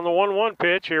wind on the 1-1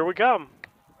 pitch. Here we come.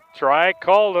 Strike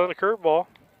called on a curveball.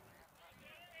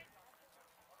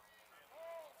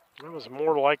 It was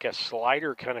more like a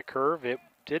slider kind of curve. It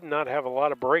did not have a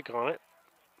lot of break on it.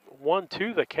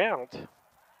 1-2 the count.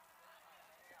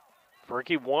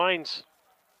 Fricky winds.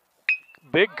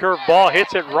 Big curveball,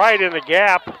 hits it right in the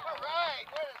gap.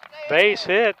 Base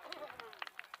hit.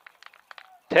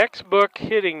 Textbook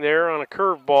hitting there on a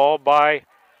curveball by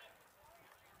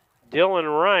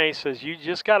Dylan Rice. Says you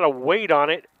just got to wait on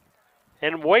it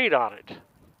and wait on it.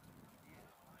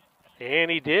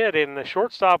 And he did, and the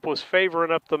shortstop was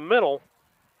favoring up the middle.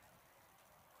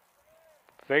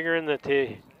 Figuring that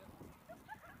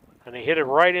and he hit it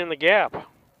right in the gap.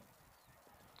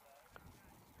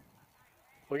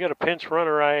 We got a pinch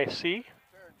runner, I see.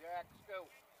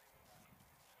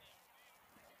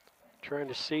 Trying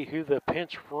to see who the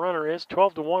pinch runner is.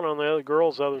 12-1 on the other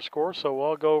girls' other score, so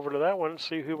I'll go over to that one and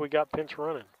see who we got pinch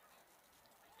running.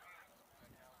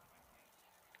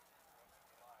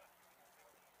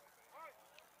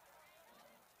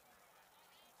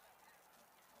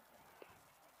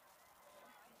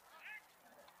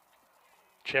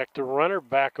 Check the runner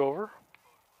back over.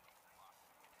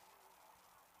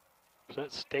 Is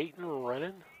that Staten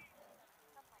running?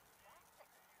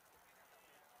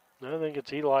 I think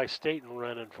it's Eli Staten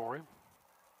running for him.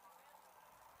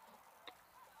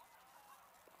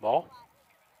 Ball.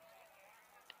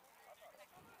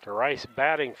 Rice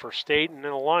batting for Staten in the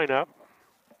lineup.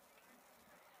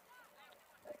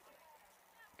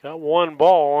 Got one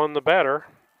ball on the batter,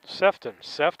 Sefton.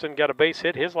 Sefton got a base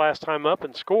hit his last time up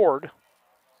and scored.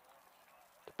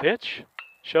 The pitch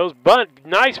shows bunt.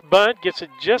 Nice bunt. Gets it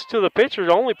just to the pitcher.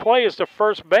 The only play is to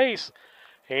first base.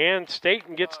 And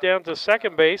Staten gets down to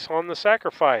second base on the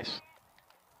sacrifice.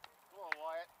 Come on,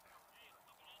 Wyatt.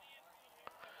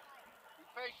 Be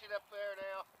patient up there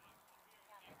now.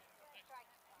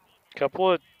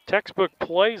 Couple of textbook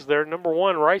plays there. Number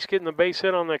one, Rice getting the base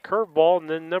hit on that curveball, and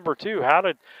then number two, how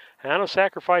to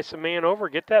sacrifice the man over,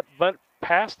 get that bunt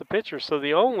past the pitcher. So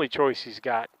the only choice he's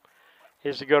got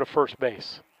is to go to first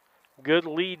base. Good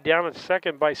lead down at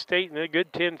second by Staten, a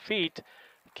good 10 feet.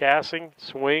 Cassing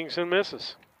swings and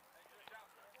misses.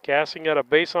 Cassing got a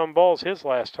base on balls his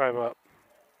last time up.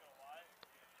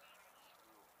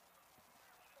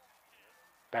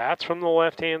 Bats from the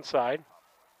left-hand side.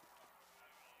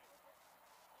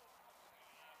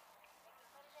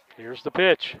 Here's the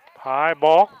pitch. High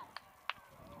ball.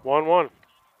 1-1.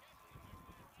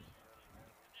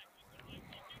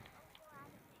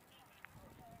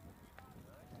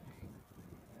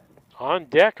 On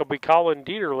deck will be Colin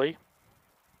Dieterle.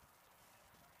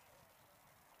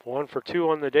 1 for 2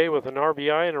 on the day with an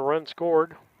RBI and a run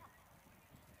scored.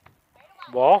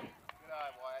 Ball.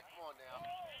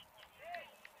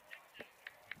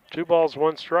 2 balls,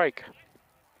 1 strike.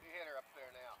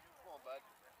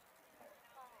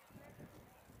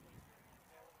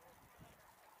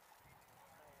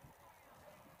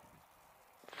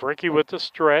 Fricky with the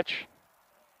stretch.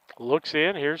 Looks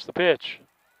in. Here's the pitch.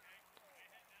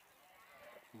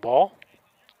 Ball.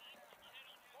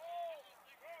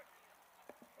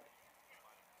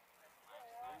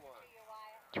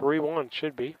 Three 3-1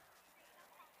 should be.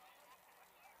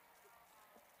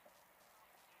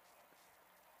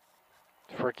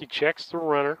 Fricky checks the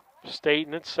runner.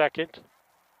 Staten at second.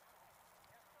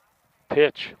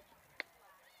 Pitch.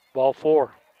 Ball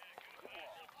 4.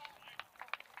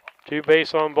 2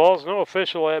 base on balls. No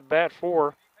official at bat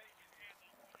for.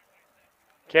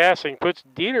 Cassing puts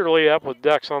Dieterle up with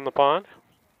ducks on the pond.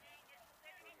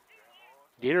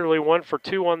 Dieterle 1 for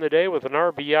 2 on the day with an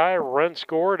RBI, run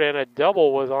scored, and a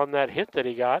double was on that hit that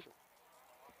he got.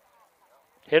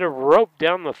 Hit a rope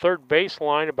down the third base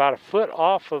line about a foot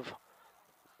off of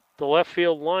the left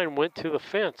field line, went to the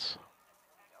fence.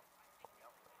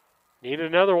 Need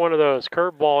another one of those.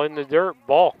 Curveball in the dirt,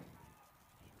 ball.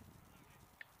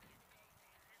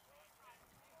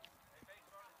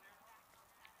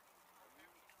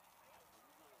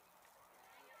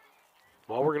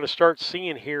 What we're going to start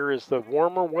seeing here is the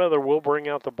warmer weather will bring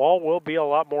out the ball, will be a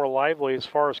lot more lively as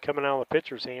far as coming out of the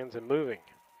pitcher's hands and moving.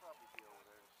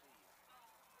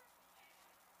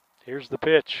 Here's the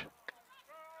pitch.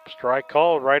 Strike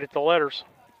called right at the letters.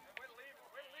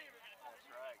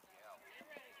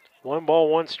 1 ball,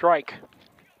 1 strike.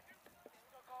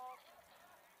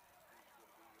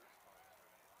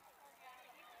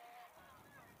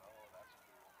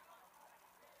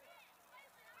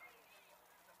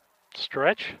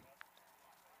 Stretch.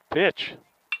 Pitch.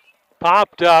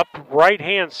 Popped up,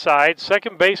 right-hand side.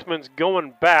 Second baseman's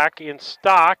going back in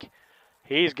stock.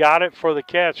 He's got it for the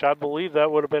catch. I believe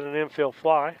that would have been an infield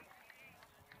fly.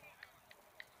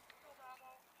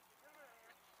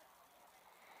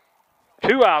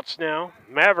 Two outs now.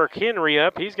 Maverick Henry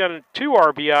up. He's got 2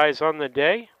 RBIs on the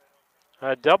day.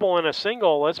 A double and a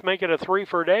single. Let's make it a 3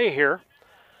 for a day here.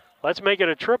 Let's make it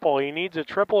a triple. He needs a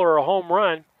triple or a home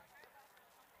run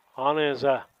on his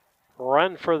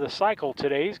run for the cycle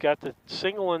today. He's got the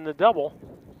single and the double.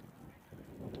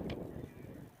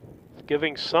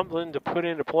 Giving something to put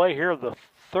into play here. The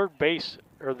third base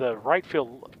or the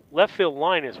left field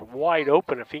line is wide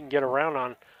open if he can get around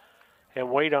on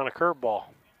and wait on a curveball.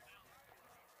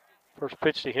 First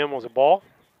pitch to him was a ball.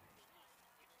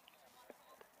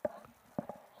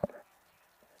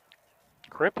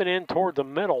 Crimping in toward the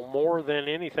middle more than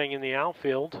anything in the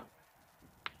outfield.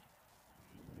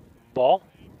 Ball.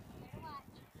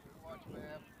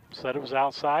 Said it was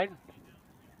outside.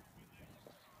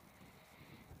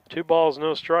 2 balls,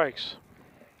 no strikes.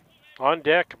 On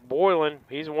deck, Boylan.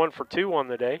 He's 1 for 2 on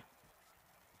the day.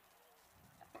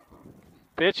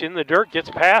 Pitch in the dirt, gets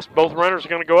past. Both runners are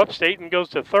going to go up. Staten goes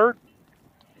to third.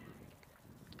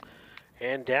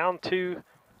 And down to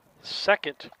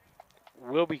second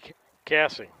will be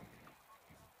Cassie.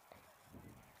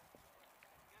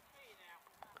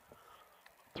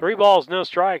 Three balls, no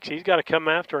strikes. He's got to come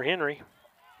after Henry.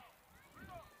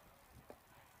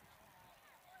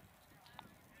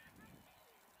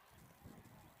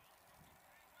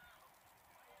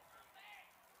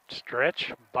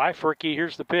 Stretch by Fricky.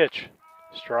 Here's the pitch.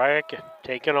 Strike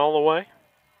taken all the way.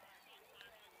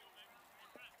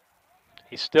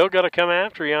 He's still got to come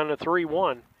after you on the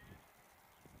 3-1.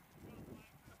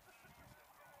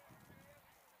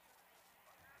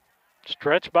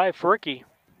 Stretch by Fricky.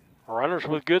 Runners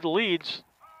with good leads.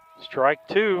 Strike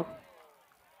 2.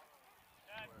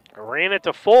 Ran it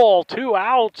to full. 2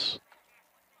 outs.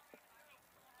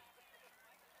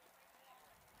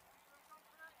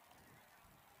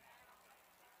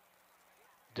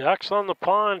 Ducks on the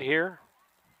pond here.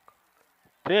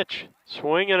 Pitch.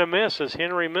 Swing and a miss as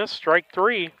Henry missed. Strike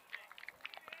 3.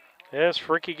 As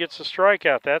Fricky gets a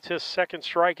strikeout. That's his second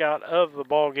strikeout of the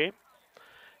ball game.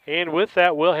 And with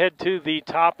that, we'll head to the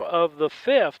top of the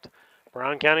 5th.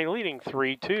 Brown County leading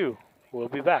 3-2. We'll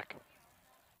be back.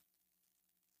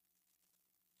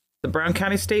 The Brown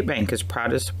County State Bank is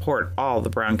proud to support all the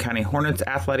Brown County Hornets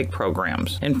athletic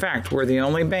programs. In fact, we're the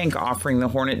only bank offering the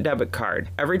Hornet debit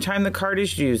card. Every time the card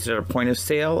is used at a point of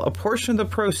sale, a portion of the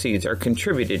proceeds are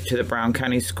contributed to the Brown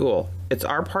County School. It's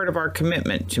our part of our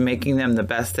commitment to making them the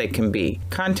best they can be.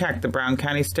 Contact the Brown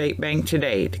County State Bank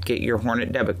today to get your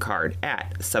Hornet debit card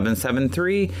at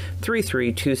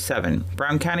 773-3327.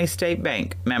 Brown County State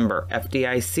Bank, member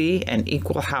FDIC and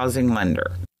equal housing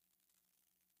lender.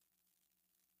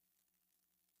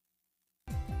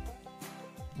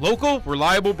 Local,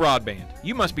 reliable broadband.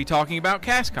 You must be talking about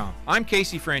Cascom. I'm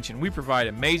Casey French and we provide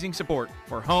amazing support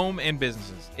for home and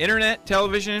businesses. Internet,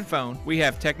 television, and phone. We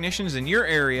have technicians in your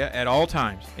area at all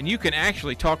times. And you can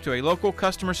actually talk to a local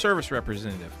customer service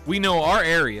representative. We know our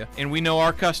area and we know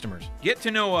our customers. Get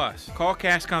to know us. Call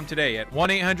Cascom today at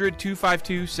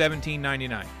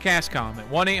 1-800-252-1799. Cascom at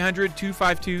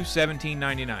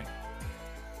 1-800-252-1799.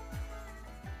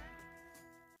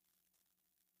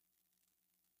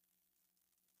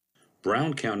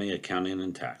 Brown County Accounting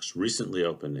and Tax recently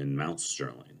opened in Mount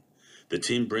Sterling. The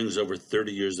team brings over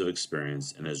 30 years of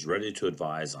experience and is ready to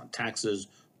advise on taxes,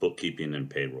 bookkeeping, and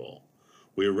payroll.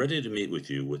 We are ready to meet with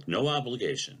you with no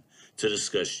obligation to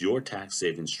discuss your tax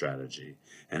saving strategy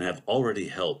and have already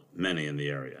helped many in the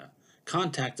area.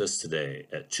 Contact us today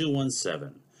at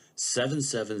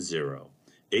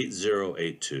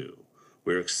 217-770-8082.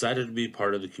 We're excited to be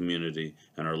part of the community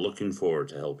and are looking forward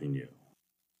to helping you.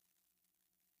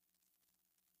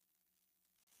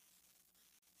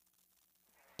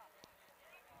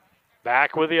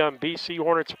 Back with you on BC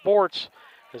Hornet Sports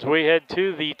as we head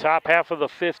to the top half of the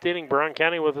 5th inning. Brown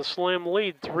County with a slim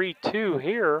lead, 3-2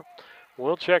 here.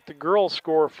 We'll check the girls'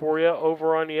 score for you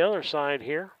over on the other side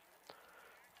here.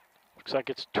 Looks like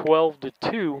it's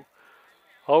 12-2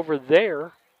 over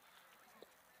there.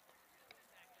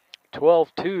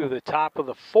 12-2, the top of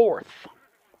the 4th.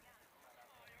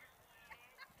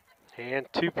 And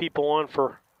 2 people on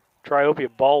for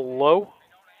Triopia. Ball low.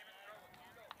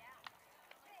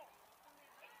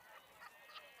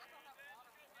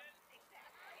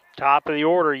 Top of the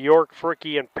order, York,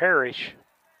 Fricky, and Parrish.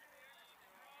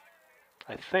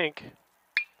 I think.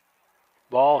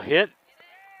 Ball hit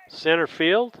center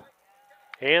field,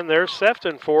 and there's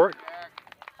Sefton for it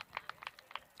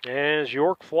as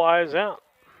York flies out.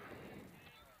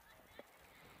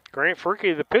 Grant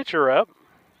Fricky, the pitcher, up.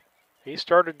 He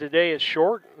started today at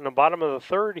short. In the bottom of the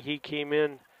third, he came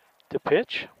in to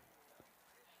pitch.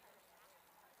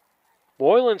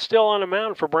 Boylan still on the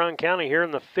mound for Brown County here in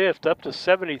the fifth, up to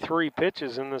 73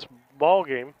 pitches in this ball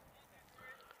game.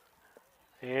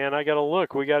 And I got to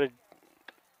look. We got a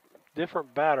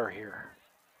different batter here.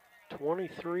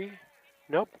 23.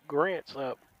 Nope, Grant's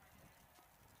up.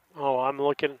 Oh, I'm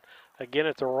looking again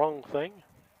at the wrong thing.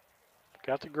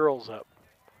 Got the girls up.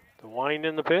 The wind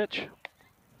in the pitch.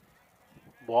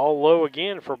 Ball low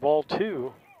again for ball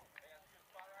 2.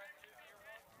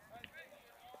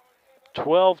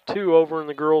 12-2 over in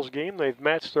the girls' game. They've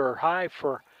matched their high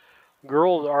for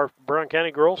girls, our Brown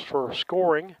County girls, for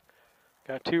scoring.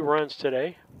 Got 2 runs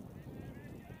today.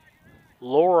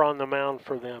 Lower on the mound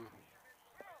for them.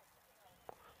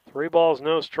 3 balls,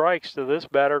 no strikes to this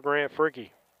batter, Grant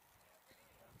Fricky.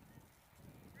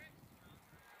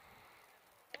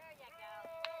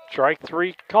 Strike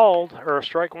 3 called, or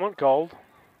strike 1 called.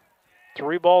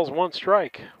 3 balls, 1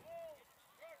 strike.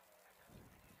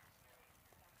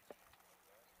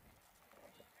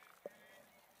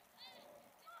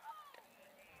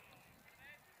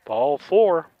 Ball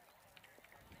 4.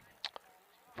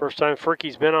 First time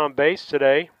Fricky's been on base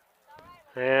today,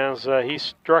 as he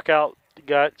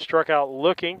got struck out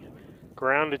looking,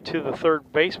 grounded to the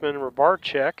third baseman,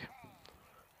 Rabarchek,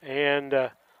 and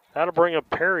that'll bring up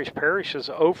Parrish. Parrish is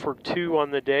 0 for 2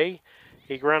 on the day.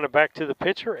 He grounded back to the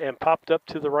pitcher and popped up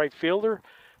to the right fielder.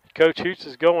 Coach Hoots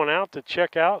is going out to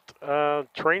check out.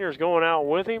 Trainer's going out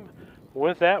with him.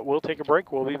 With that, we'll take a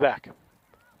break. We'll be back.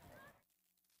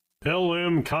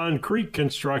 LM Concrete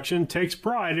Construction takes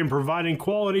pride in providing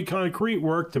quality concrete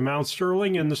work to Mount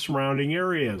Sterling and the surrounding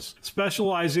areas,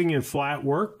 specializing in flat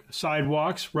work,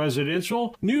 sidewalks,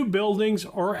 residential, new buildings,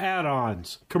 or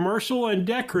add-ons, commercial and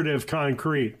decorative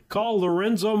concrete. Call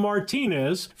Lorenzo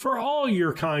Martinez for all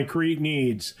your concrete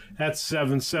needs at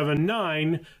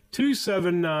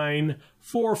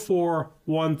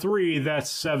 779-279-4413.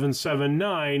 That's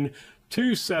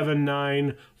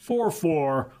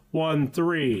 779-279-4413.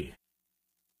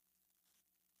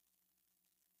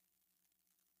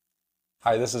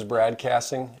 Hi, this is Brad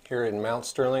Cassing here in Mount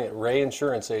Sterling at Ray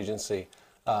Insurance Agency.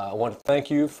 I want to thank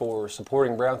you for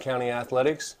supporting Brown County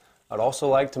Athletics. I'd also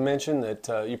like to mention that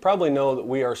you probably know that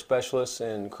we are specialists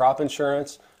in crop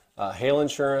insurance, hail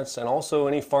insurance, and also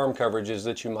any farm coverages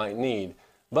that you might need.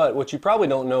 But what you probably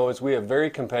don't know is we have very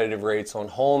competitive rates on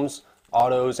homes,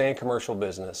 autos, and commercial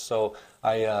business. So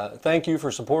I thank you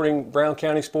for supporting Brown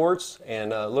County sports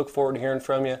and look forward to hearing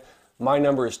from you. My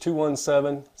number is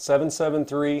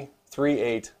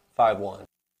 217-773-3851.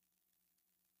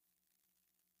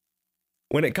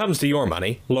 When it comes to your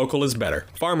money, local is better.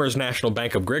 Farmers National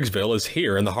Bank of Griggsville is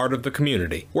here in the heart of the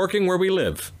community, working where we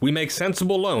live. We make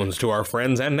sensible loans to our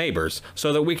friends and neighbors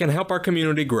so that we can help our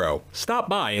community grow. Stop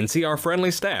by and see our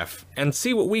friendly staff and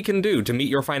see what we can do to meet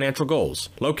your financial goals.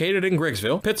 Located in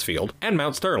Griggsville, Pittsfield, and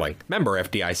Mount Sterling. Member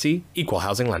FDIC, Equal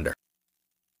Housing Lender.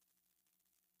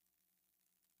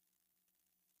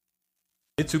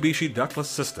 Mitsubishi Ductless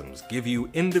Systems give you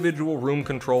individual room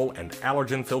control and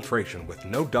allergen filtration with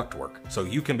no ductwork, so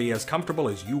you can be as comfortable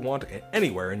as you want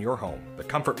anywhere in your home. The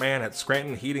Comfort Man at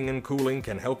Scranton Heating and Cooling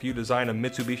can help you design a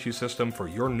Mitsubishi system for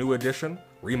your new addition,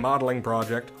 remodeling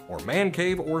project, or man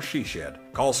cave or she shed.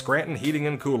 Call Scranton Heating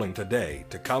and Cooling today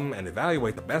to come and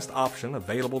evaluate the best option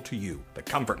available to you. The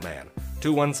Comfort Man,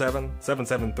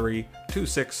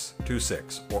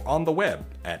 217-773-2626, or on the web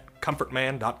at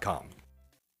comfortman.com.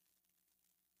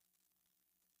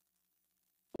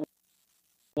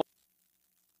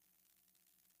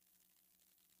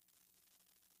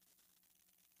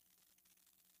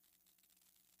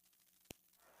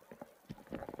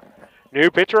 New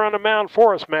pitcher on the mound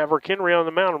for us, Maverick Henry on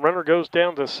the mound. Runner goes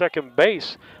down to second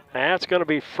base. That's going to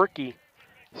be Fricky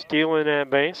stealing that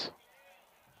base.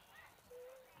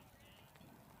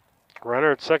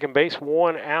 Runner at second base,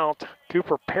 1 out.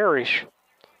 Cooper Parrish,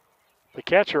 the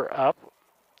catcher, up.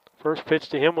 First pitch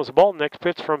to him was a ball. Next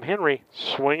pitch from Henry.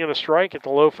 Swing and a strike at the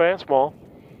low fastball.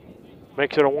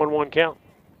 Makes it a 1-1 count.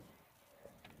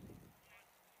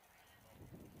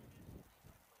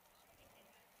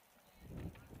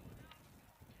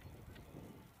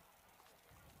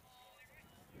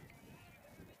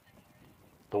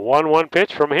 The 1-1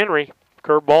 pitch from Henry.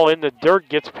 Curveball in the dirt,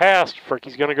 gets past.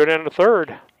 Fricky's going to go down to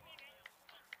third.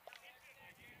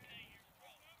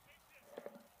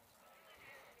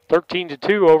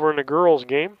 13-2 over in the girls'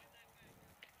 game.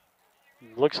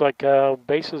 Looks like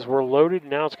bases were loaded.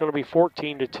 Now it's going to be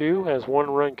 14-2 as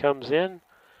one run comes in.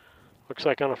 Looks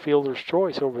like on a fielder's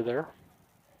choice over there.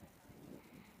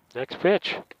 Next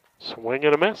pitch. Swing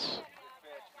and a miss.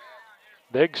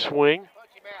 Big swing.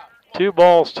 2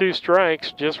 balls, 2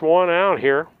 strikes. Just one out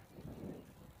here.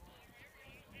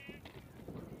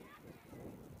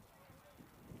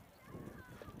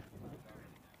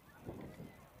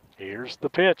 Here's the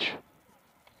pitch.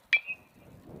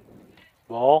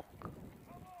 Ball.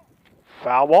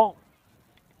 Foul ball.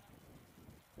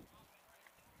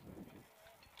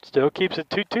 Still keeps it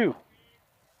 2-2.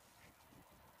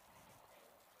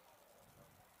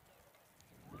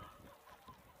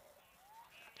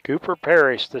 Cooper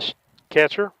Parrish, the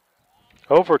catcher.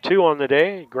 0 for 2 on the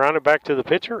day. Grounded back to the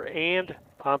pitcher and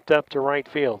popped up to right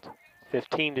field.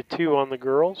 15-2 on the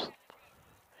girls.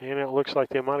 And it looks like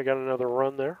they might have got another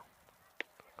run there.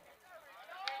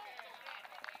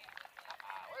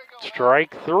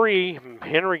 Strike 3.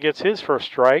 Henry gets his first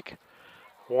strike.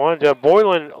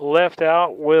 Boylan left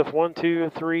out with 4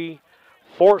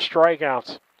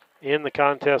 strikeouts in the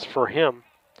contest for him.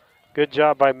 Good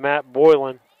job by Matt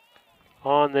Boylan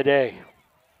on the day.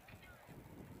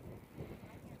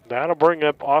 That'll bring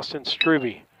up Austin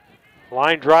Strube.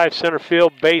 Line drive, center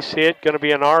field, base hit. Going to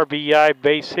be an RBI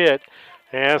base hit.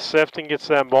 As Sefton gets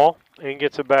that ball and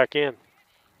gets it back in.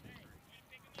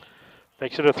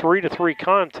 Makes it a 3-3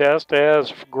 contest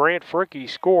as Grant Fricky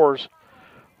scores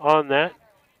on that.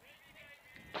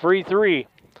 3-3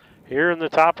 here in the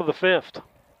top of the 5th.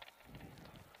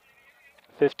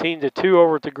 15-2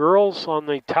 over at the girls on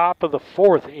the top of the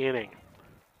 4th inning.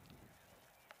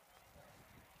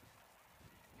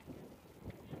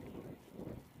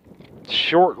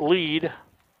 Short lead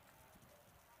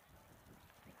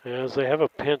as they have a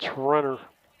pinch runner.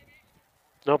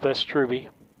 Nope, that's Strube.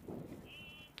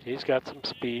 He's got some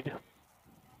speed.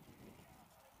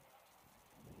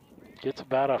 Gets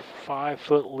about a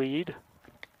 5-foot lead.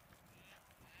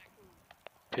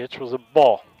 Pitch was a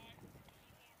ball.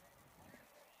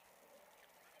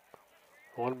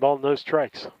 1 ball, no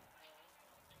strikes.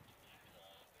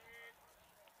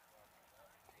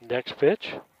 Next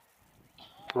pitch.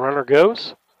 Runner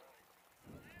goes.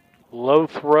 Low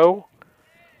throw.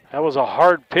 That was a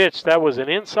hard pitch. That was an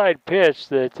inside pitch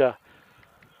that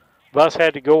Buss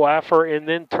had to go after and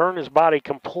then turn his body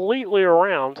completely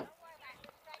around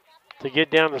to get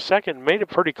down to second. Made it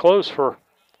pretty close for.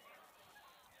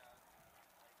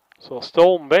 So a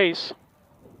stolen base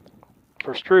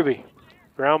for Strube.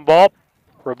 Ground ball.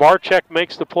 Rybarczyk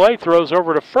makes the play, throws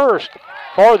over to first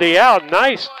for the out.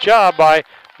 Nice job by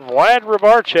Vlad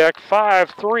Rybarczyk.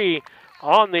 5-3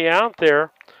 on the out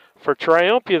there. For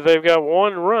Triopia, they've got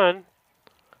 1 run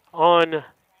on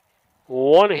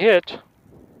 1 hit.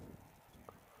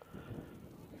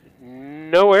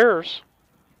 No errors.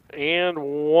 And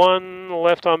 1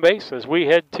 left on base as we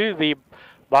head to the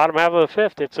bottom half of the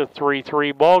 5th. It's a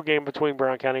 3-3 ball game between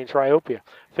Brown County and Triopia.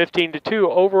 15-2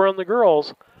 over on the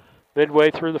girls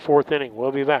midway through the 4th inning.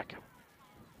 We'll be back.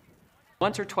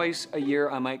 Once or twice a year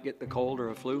I might get the cold or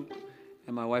a flu,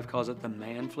 and my wife calls it the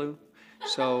man flu.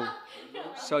 So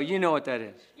you know what that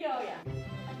is.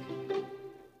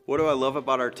 What do I love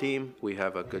about our team? We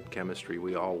have a good chemistry.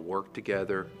 We all work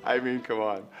together. I mean, come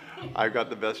on. I've got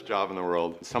the best job in the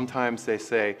world. Sometimes they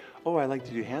say, oh, I like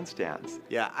to do handstands.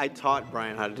 Yeah, I taught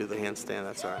Brian how to do the handstand.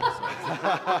 That's all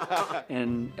right.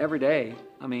 And every day,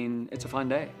 I mean, it's a fun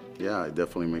day. Yeah, it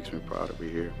definitely makes me proud to be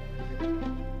here.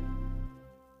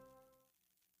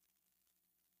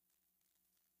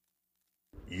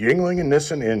 Yingling and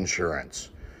Nissen Insurance.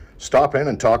 Stop in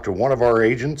and talk to one of our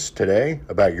agents today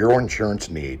about your insurance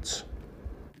needs.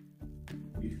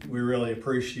 We really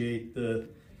appreciate the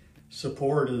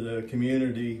support of the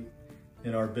community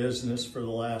in our business for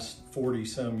the last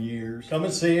 40-some years. Come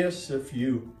and see us if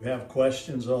you have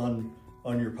questions on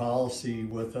your policy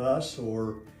with us,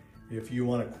 or if you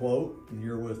want a quote and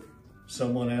you're with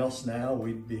someone else now,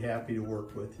 we'd be happy to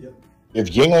work with you. Give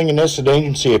Yingling and Nissen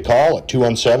Agency a call at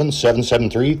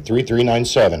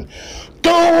 217-773-3397.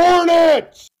 Go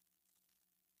Hornets!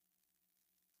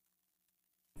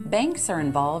 Banks are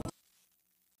involved.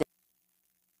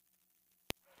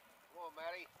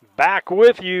 Back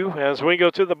with you as we go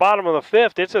to the bottom of the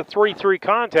 5th. It's a 3-3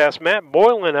 contest. Matt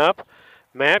Boylan up.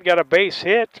 Matt got a base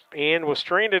hit and was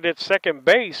stranded at second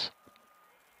base.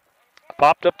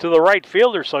 Popped up to the right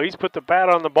fielder, so he's put the bat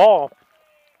on the ball.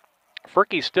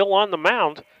 Fricky's still on the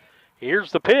mound.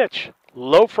 Here's the pitch.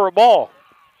 Low for a ball.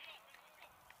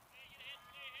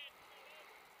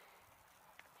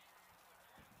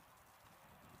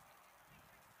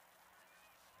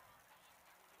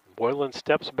 Boylan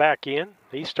steps back in.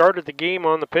 He started the game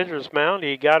on the pitcher's mound.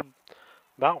 He got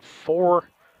about 4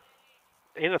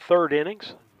 in a third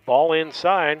innings. Ball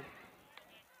inside.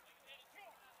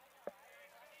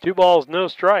 2 balls, no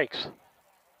strikes.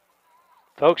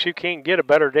 Folks, you can't get a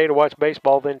better day to watch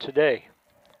baseball than today.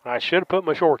 I should have put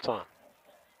my shorts on.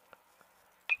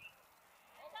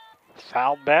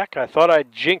 Fouled back. I thought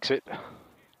I'd jinx it.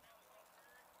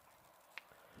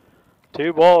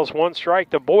 2 balls, 1 strike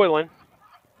to Boylan.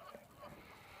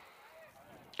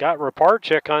 Got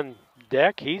Raparchik on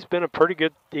deck. He's been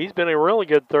a really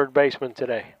good third baseman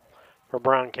today for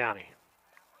Brown County.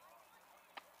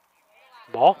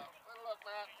 Ball.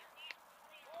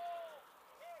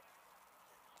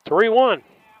 3-1.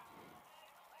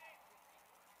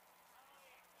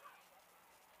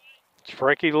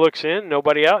 Frankie looks in,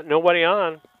 nobody out, nobody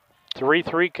on.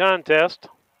 3-3 contest.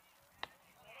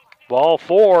 Ball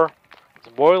 4.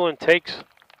 Boylan takes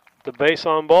the base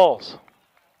on balls.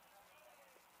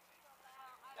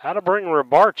 How to bring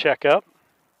Rabarchek up.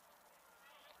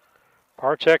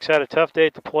 Barchek's had a tough day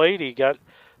at the plate. He got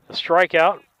a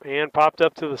strikeout and popped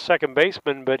up to the second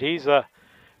baseman, but he's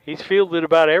fielded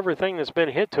about everything that's been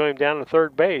hit to him down to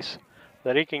third base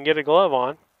that he can get a glove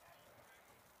on.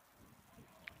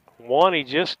 One, he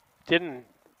just didn't,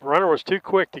 runner was too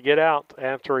quick to get out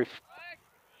after he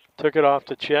took it off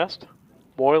the chest.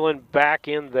 Boylan back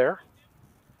in there.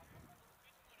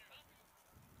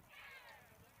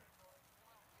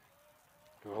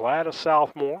 Gladys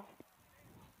sophomore.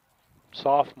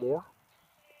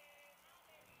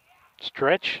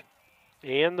 Stretch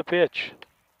and the pitch.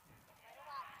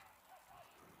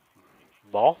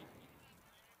 Ball.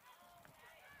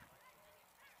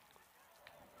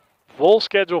 Full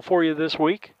schedule for you this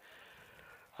week.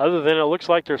 Other than it looks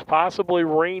like there's possibly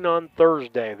rain on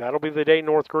Thursday. That'll be the day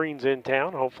North Green's in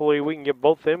town. Hopefully we can get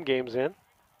both them games in.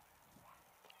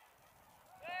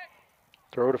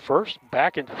 Throw to first,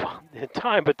 back in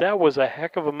time, but that was a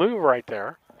heck of a move right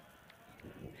there.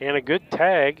 And a good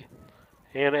tag.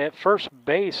 And at first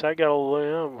base, I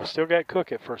still got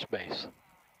Cook at first base.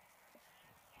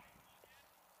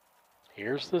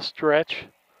 Here's the stretch.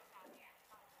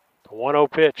 The 1-0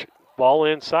 pitch. Ball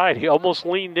inside. He almost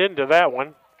leaned into that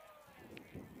one.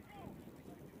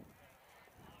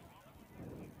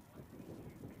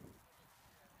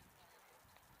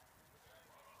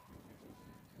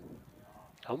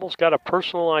 Almost got a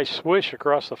personalized swish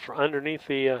across the underneath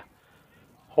the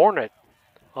Hornet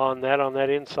on that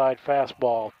inside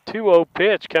fastball. 2-0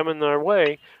 pitch coming their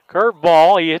way.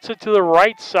 Curveball. He hits it to the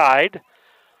right side.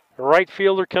 The right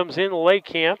fielder comes in.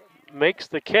 Laycamp makes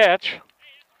the catch.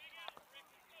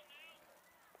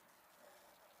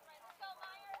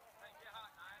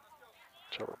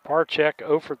 So Raparchek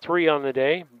 0 for 3 on the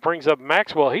day. Brings up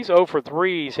Maxwell. He's 0 for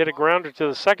 3. He's hit a grounder to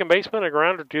the second baseman, a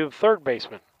grounder to the third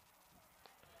baseman.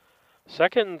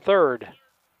 Second and third.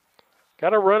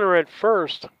 Got a runner at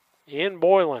first in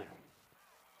Boylan.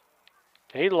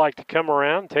 He'd like to come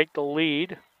around, take the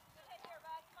lead.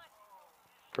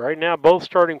 Right now, both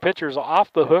starting pitchers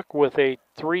off the hook with a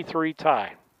 3-3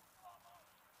 tie.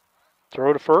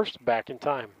 Throw to first, back in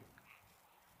time.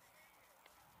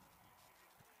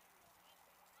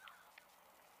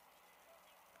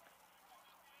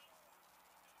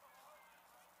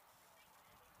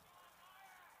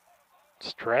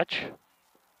 Stretch.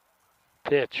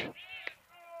 Pitch.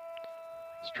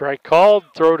 Strike called,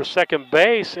 throw to second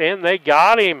base, and they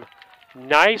got him.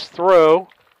 Nice throw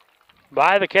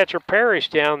by the catcher Parrish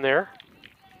down there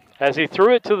as he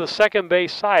threw it to the second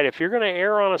base side. If you're going to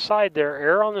err on a side there,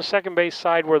 err on the second base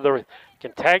side where they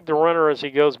can tag the runner as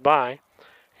he goes by.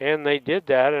 And they did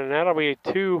that, and that'll be a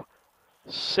 2-6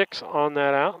 on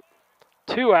that out.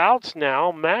 2 outs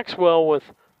now. Maxwell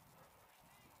with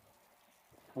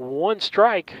 1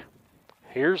 strike.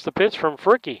 Here's the pitch from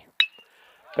Fricky.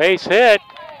 Base hit.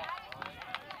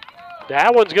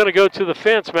 That one's going to go to the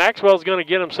fence. Maxwell's going to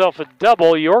get himself a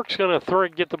double. York's going to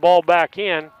get the ball back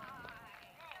in.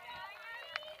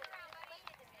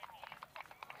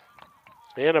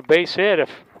 And a base hit if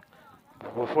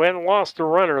we hadn't lost the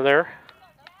runner there.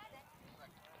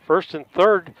 First and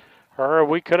third, or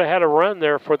we could have had a run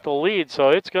there for the lead, so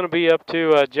it's going to be up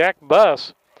to Jack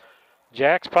Buss.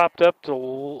 Jack's popped up to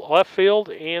left field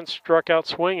and struck out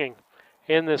swinging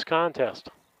in this contest.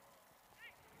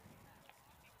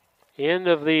 End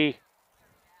of the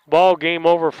ball game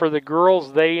over for the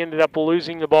girls. They ended up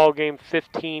losing the ball game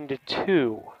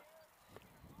 15-2.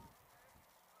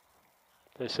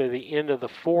 They say the end of the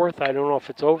fourth. I don't know if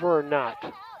it's over or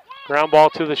not. Ground ball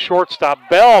to the shortstop.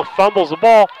 Bell fumbles the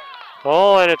ball.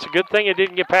 Oh, and it's a good thing it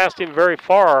didn't get past him very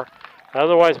far.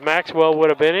 Otherwise, Maxwell would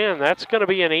have been in. That's going to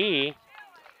be an E.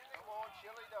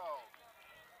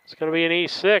 It's going to be an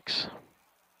E6.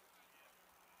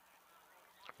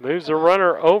 Moves the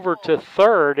runner over to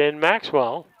third in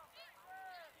Maxwell.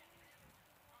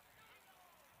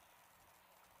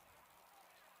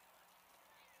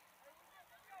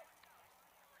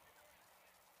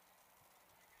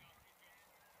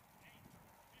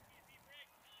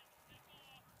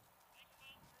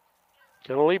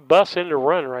 Going to leave Buss in to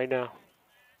run right now.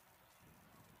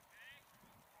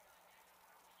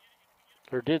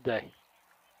 Or did they?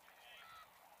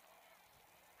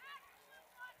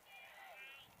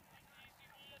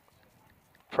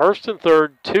 First and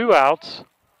third, 2 outs.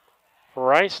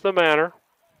 Rice the batter.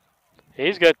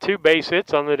 He's got 2 base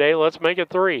hits on the day. Let's make it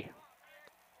 3.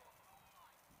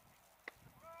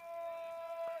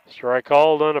 Strike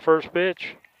called on the first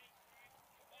pitch.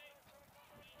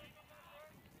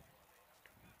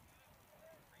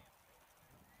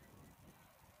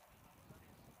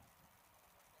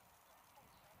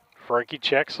 Frankie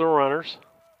checks the runners.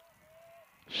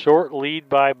 Short lead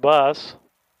by Buss.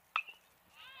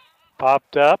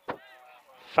 Popped up.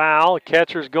 Foul.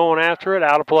 Catcher's going after it.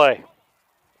 Out of play.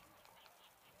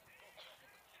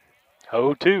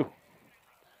 0-2.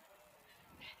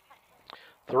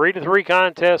 3-3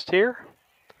 contest here.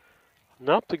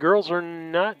 Nope, the girls are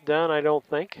not done, I don't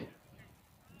think.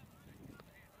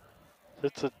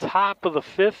 It's the top of the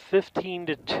 5th,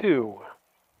 15-2.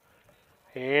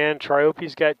 And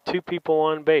Triopia's got 2 people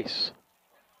on base.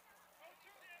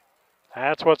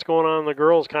 That's what's going on in the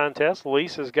girls contest.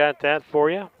 Lisa's got that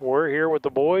for you. We're here with the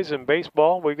boys in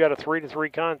baseball. We've got a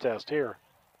 3-3 contest here.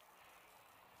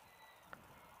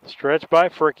 Stretch by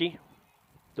Fricky.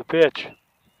 The pitch.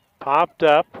 Popped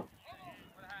up.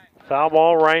 Foul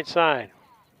ball right side.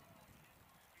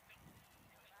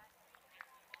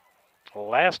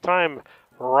 Last time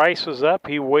Rice was up,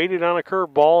 he waited on a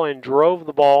curveball and drove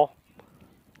the ball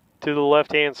to the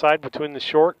left-hand side between the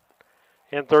short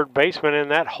and third baseman, and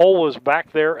that hole was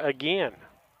back there again.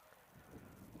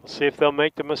 Let's see if they'll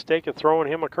make the mistake of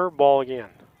throwing him a curveball again.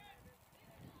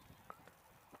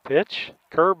 Pitch,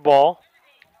 curveball.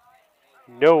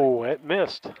 No, it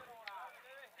missed.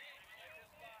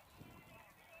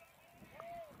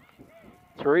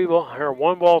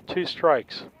 1 ball, 2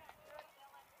 strikes.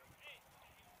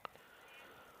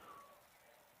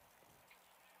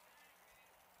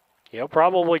 He'll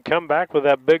probably come back with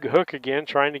that big hook again,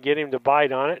 trying to get him to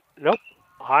bite on it. Nope.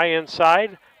 High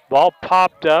inside. Ball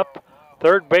popped up.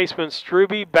 Third baseman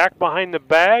Struby back behind the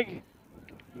bag.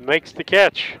 Makes the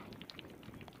catch.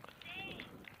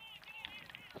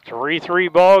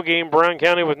 3-3 ball game. Brown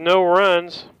County with no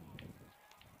runs.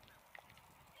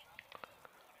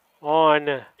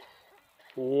 On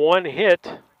 1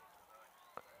 hit,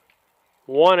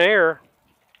 1 error,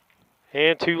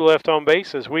 and 2 left on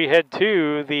base as we head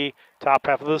to the top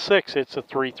half of the 6th. It's a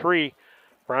 3-3.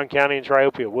 Brown County and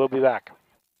Triopia. We'll be back.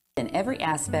 In every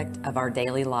aspect of our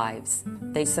daily lives,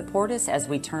 they support us as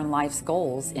we turn life's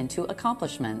goals into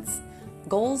accomplishments.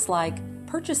 Goals like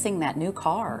purchasing that new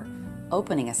car,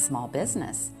 opening a small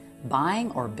business,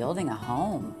 buying or building a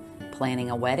home,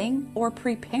 planning a wedding, or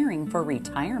preparing for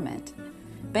retirement.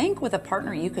 Bank with a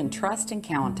partner you can trust and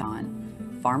count on.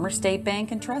 Farmer State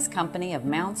Bank and Trust Company of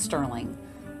Mount Sterling.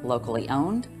 Locally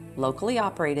owned, locally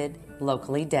operated,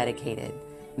 locally dedicated.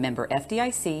 Member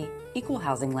FDIC, Equal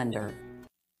Housing Lender.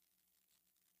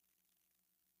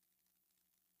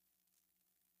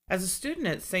 As a student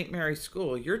at St. Mary's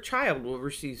School, your child will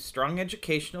receive strong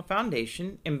educational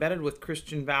foundation embedded with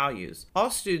Christian values. All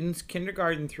students,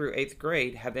 kindergarten through 8th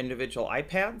grade, have individual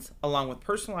iPads, along with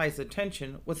personalized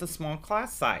attention with a small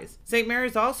class size. St.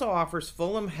 Mary's also offers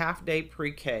Fulham half-day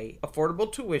pre-K, affordable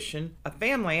tuition, a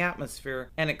family atmosphere,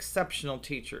 and exceptional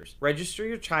teachers. Register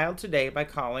your child today by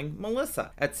calling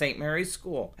Melissa at St. Mary's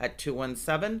School at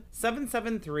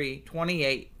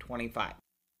 217-773-2825.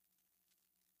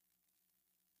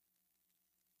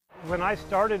 When I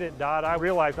started at DOT, I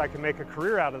realized I could make a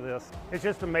career out of this. It's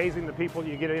just amazing the people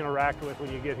you get to interact with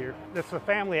when you get here. It's a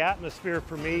family atmosphere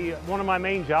for me. One of my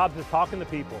main jobs is talking to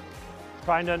people,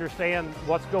 trying to understand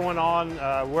what's going on,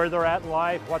 where they're at in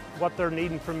life, what they're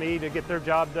needing from me to get their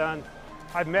job done.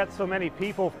 I've met so many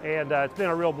people, and it's been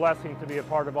a real blessing to be a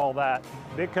part of all that.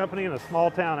 Big company in a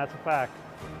small town, that's a fact.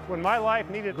 When my life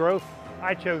needed growth,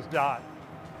 I chose DOT,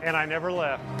 and I never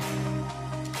left.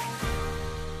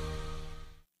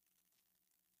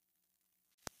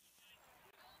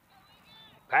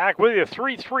 Back with you,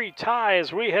 3-3 tie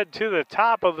as we head to the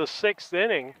top of the 6th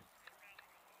inning.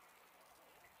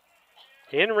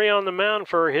 Henry on the mound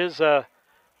for his,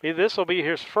 this will be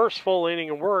his first full inning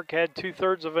of work. Had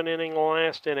 2/3 of an inning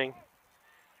last inning.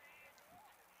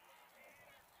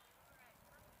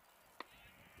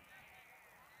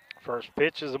 First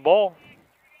pitch is a ball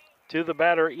to the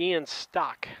batter, Ian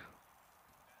Stock.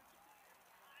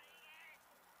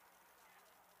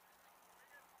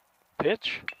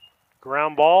 Pitch,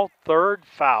 ground ball, third,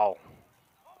 foul.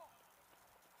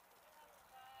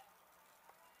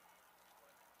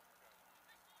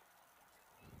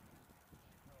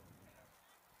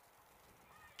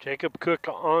 Jacob Cook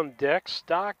on deck.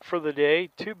 Stock for the day.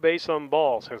 2 base on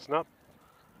balls. Has not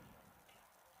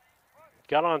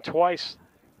got on twice.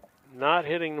 Not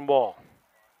hitting the ball.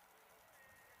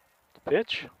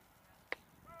 Pitch.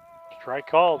 Strike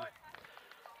called.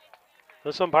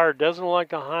 This umpire doesn't like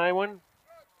the high one.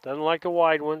 Doesn't like the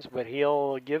wide ones, but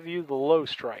he'll give you the low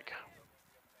strike.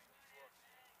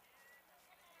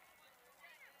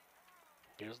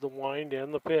 Here's the wind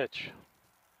and the pitch.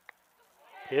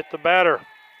 Hit the batter.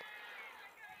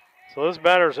 So this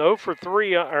batter's 0 for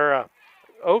 3, or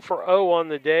 0 for 0 on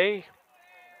the day.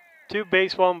 2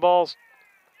 baseball balls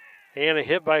and a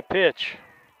hit by pitch.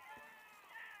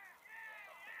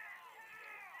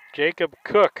 Jacob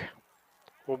Cook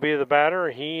will be the batter.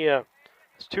 He has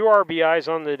 2 RBIs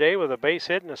on the day with a base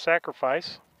hit and a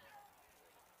sacrifice.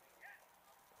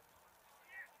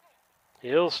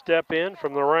 He'll step in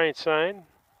from the right side.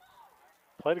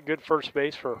 Played a good first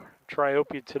base for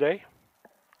Triopia today.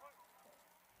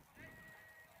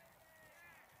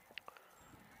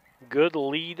 Good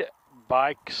lead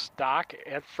by Stock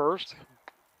at first.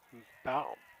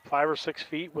 About 5 or 6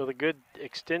 feet with a good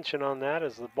extension on that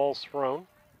as the ball's thrown.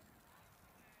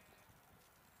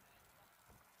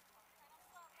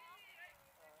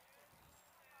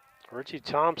 Richie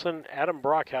Thompson, Adam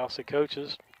Brockhouse, the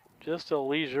coaches. Just a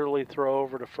leisurely throw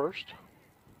over to first.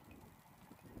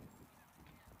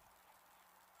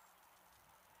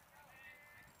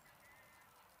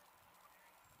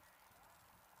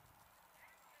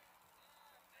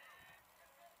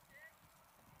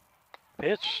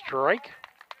 Pitch, strike.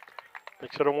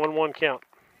 Makes it a 1-1 count.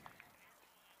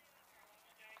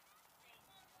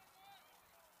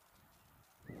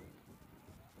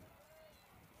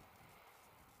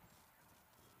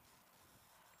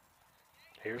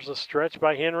 Here's a stretch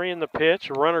by Henry in the pitch.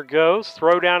 A runner goes.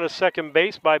 Throw down to second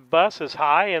base by Buss is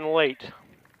high and late.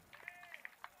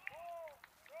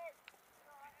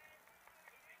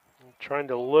 I'm trying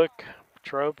to look.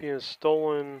 Triopia has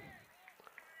stolen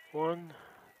 1,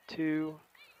 2,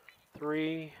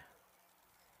 3,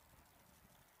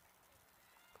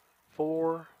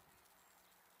 4,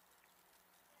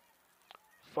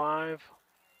 5.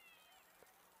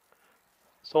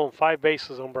 Stolen 5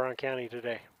 bases on Brown County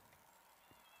today.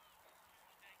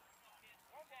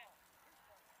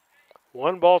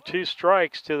 1 ball, 2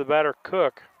 strikes to the batter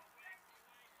Cook.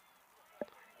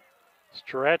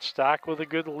 Stretch, Stock with a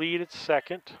good lead at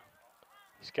second.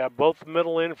 He's got both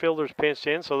middle infielders pinched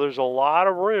in, so there's a lot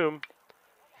of room.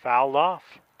 Fouled off.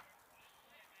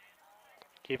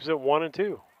 Keeps it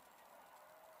 1-2.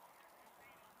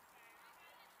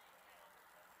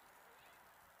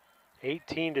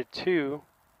 (18-2)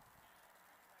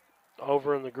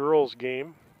 over in the girls'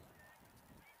 game.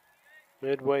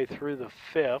 Midway through the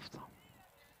 5th.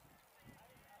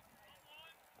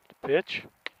 Pitch.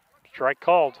 Strike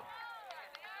called.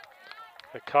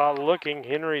 Caught looking.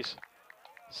 Henry's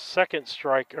second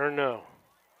strike, or no.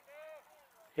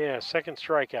 Yeah, second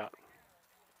strikeout.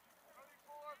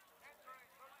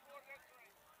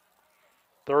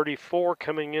 34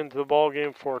 coming into the ball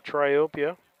game for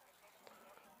Triopia.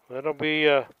 That'll be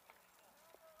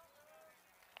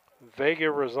Vega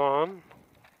Razan.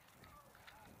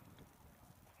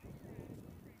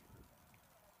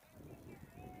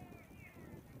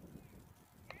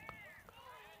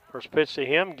 First pitch to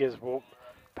him gives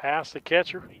past the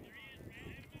catcher.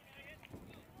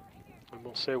 And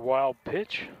we'll say wild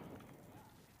pitch.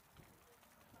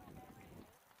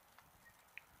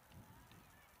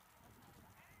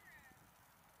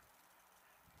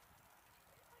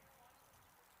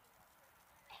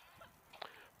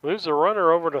 Moves the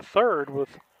runner over to third with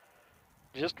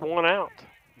just 1 out.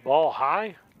 Ball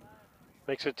high.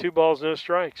 Makes it 2 balls, no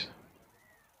strikes.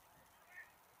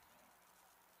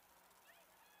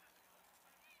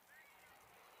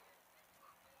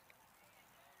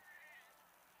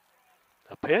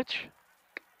 A pitch.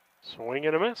 Swing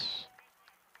and a miss.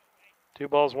 2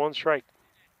 balls, 1 strike.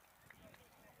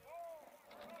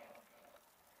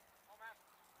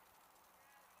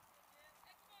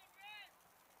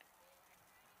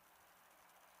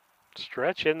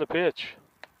 Stretch in the pitch.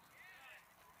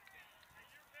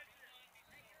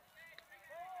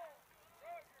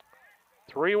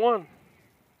 (3-1).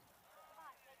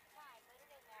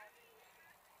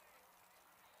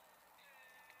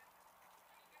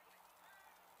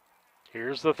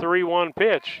 Here's the 3-1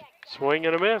 pitch. Swing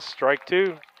and a miss, strike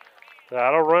two.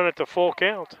 That'll run it to full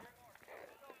count.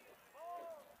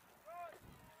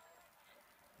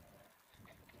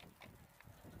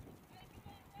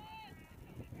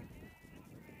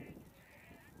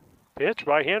 Pitch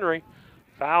by Henry.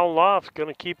 Foul off, going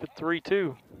to keep it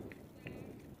 3-2.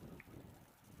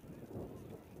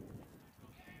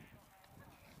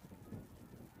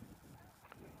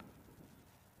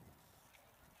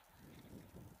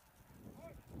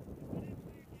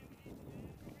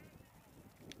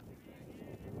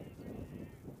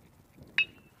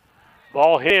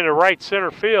 Ball hit into right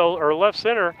center field, or left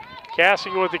center.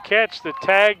 Casting with the catch, the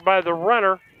tag by the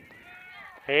runner.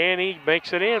 And he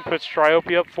makes it in, puts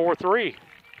Triopia up 4-3.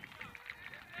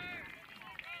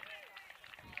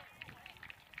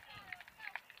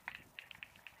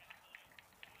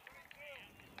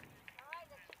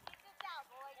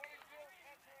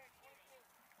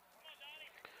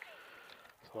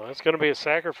 So that's going to be a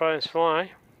sacrifice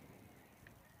fly.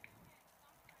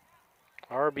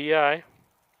 RBI.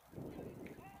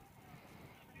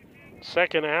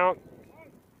 Second out.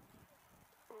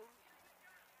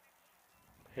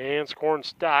 And scoring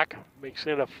Stock makes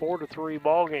it a 4-3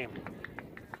 ball game.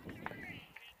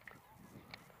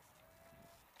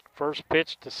 First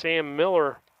pitch to Sam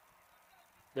Miller.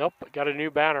 Nope, got a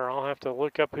new batter. I'll have to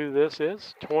look up who this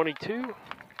is. 22.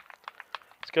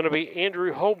 It's going to be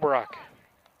Andrew Holbrook.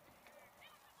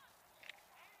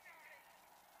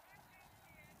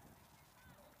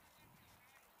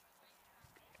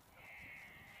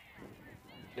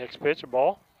 Next pitch, a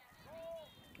ball.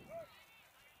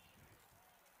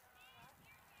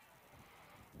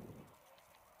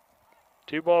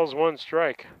 Two balls, one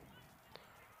strike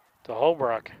to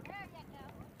Holbrook.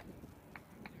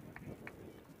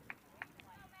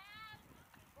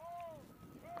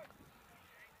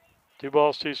 Two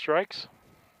balls, two strikes.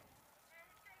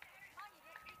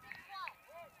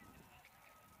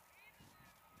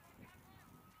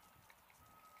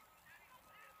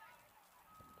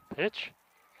 Pitch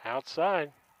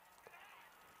outside.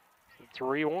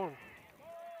 3-1.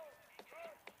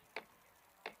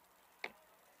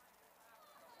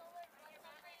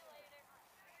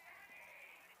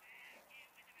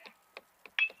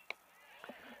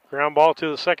 Ground ball to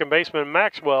the second baseman,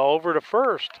 Maxwell, over to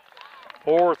first.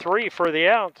 4-3 for the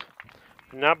out.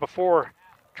 Not before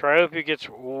Triopia gets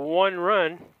one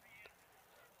run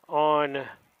on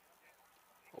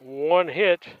one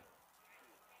hit.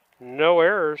 No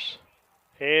errors.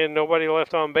 And nobody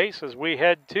left on base as we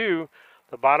head to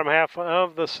the bottom half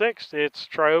of the sixth. It's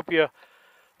Triopia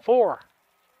 4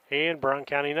 and Brown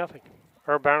County nothing.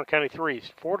 Or Brown County 3,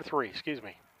 4-3, excuse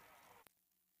me.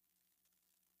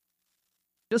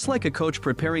 Just like a coach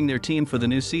preparing their team for the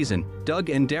new season, Doug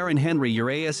and Darren Henry, your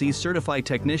ASE certified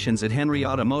technicians at Henry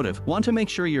Automotive, want to make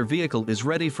sure your vehicle is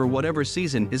ready for whatever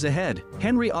season is ahead.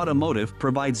 Henry Automotive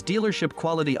provides dealership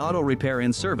quality auto repair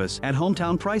and service at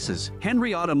hometown prices.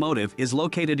 Henry Automotive is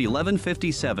located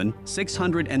 1157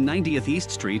 690th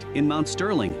East Street in Mount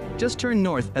Sterling. Just turn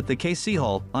north at the KC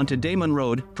Hall onto Damon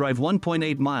Road, drive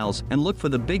 1.8 miles and look for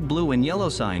the big blue and yellow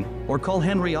sign, or call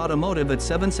Henry Automotive at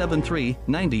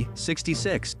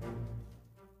 773-9066.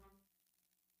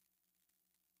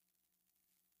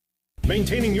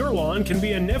 Maintaining your lawn can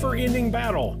be a never-ending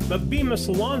battle, but Bemis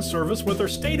Lawn Service, with their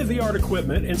state-of-the-art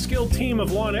equipment and skilled team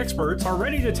of lawn experts, are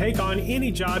ready to take on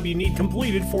any job you need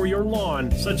completed for your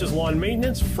lawn, such as lawn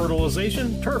maintenance,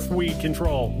 fertilization, turf weed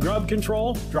control, grub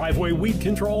control, driveway weed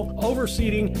control,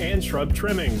 overseeding, and shrub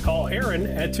trimming. Call Aaron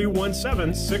at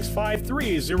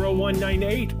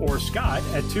 217-653-0198 or Scott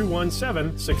at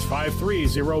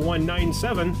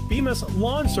 217-653-0197. Bemis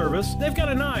Lawn Service, they've got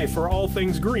an eye for all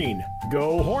things green.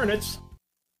 Go Hornets!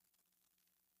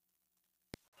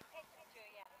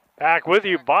 Back with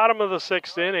you, bottom of the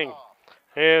sixth inning.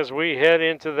 As we head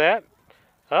into that,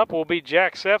 up will be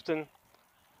Jack Sefton,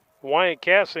 Wyatt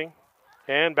Cassing,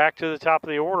 and back to the top of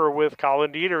the order with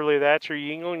Colin Dieterle. That's your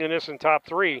Yingling and Nissen top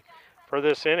three for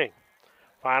this inning.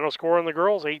 Final score on the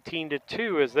girls,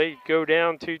 18-2 as they go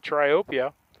down to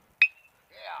Triopia.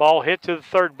 Ball hit to the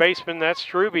third baseman, that's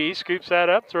Struby. He scoops that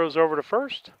up, throws over to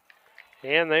first,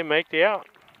 and they make the out.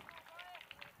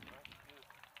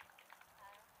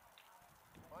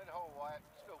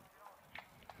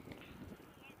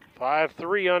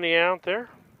 5-3 on the out there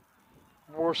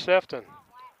for Sefton.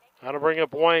 That'll bring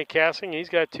up Wyatt Cassing. He's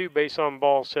got two base on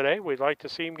balls today. We'd like to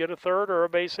see him get a third or a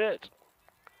base hit.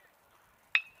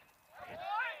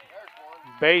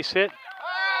 Base hit.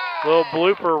 Little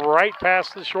blooper right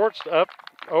past the shortstop,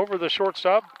 over the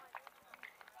shortstop.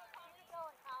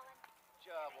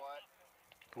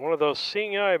 One of those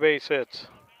seeing eye base hits.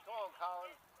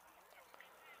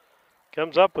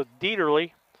 Comes up with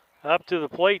Dieterle up to the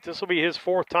plate. This will be his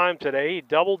 4th time today. He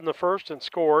doubled in the 1st and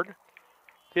scored.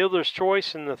 Fielder's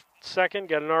choice in the 2nd,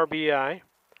 got an RBI.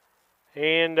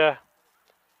 And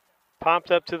popped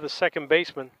up to the 2nd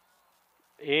baseman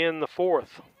in the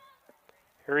 4th.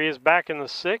 Here he is back in the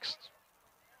 6th.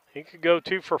 He could go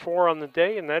 2 for 4 on the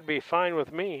day, and that'd be fine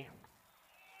with me.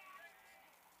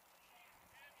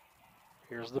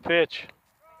 Here's the pitch.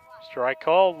 Strike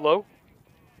called, low.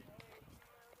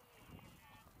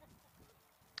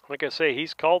 Like I say,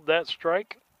 he's called that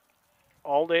strike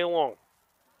all day long.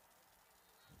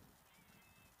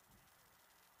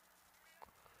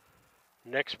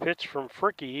 Next pitch from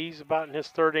Fricky. He's about in his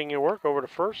 3rd inning of work, over to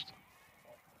first.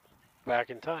 Back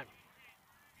in time.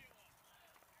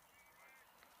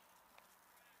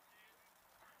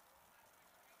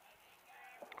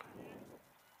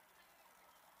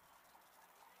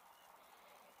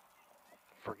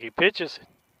 Fricky pitches.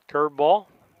 Curveball.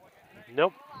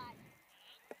 Nope.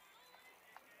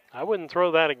 I wouldn't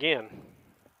throw that again.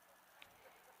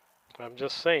 I'm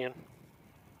just saying.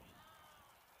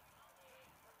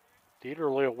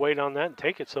 Dieterle will wait on that and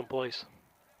take it someplace.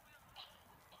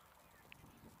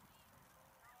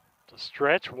 It's a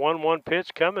stretch. 1-1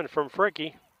 pitch coming from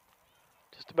Fricky.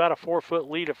 Just about a 4-foot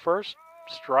lead at first.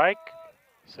 Strike.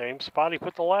 Same spot he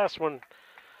put the last one.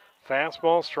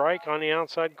 Fastball strike on the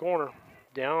outside corner.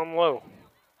 Down low.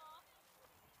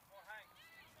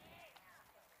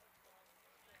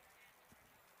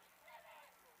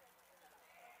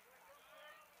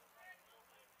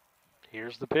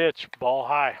 Here's the pitch. Ball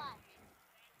high.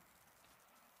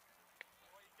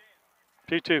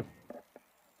 2-2.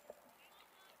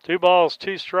 2 balls,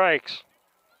 2 strikes.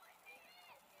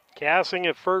 Cassing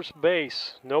at first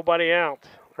base. Nobody out.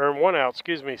 Or 1 out,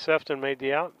 excuse me. Sefton made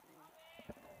the out.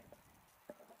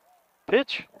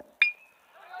 Pitch.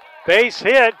 Base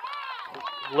hit.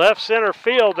 Left center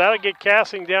field. That'll get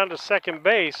Cassing down to 2nd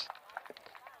base.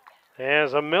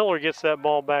 As a Miller gets that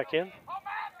ball back in.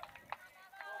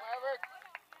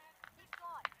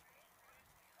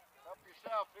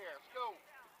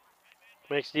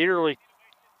 Makes Dieterle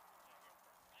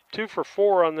 2 for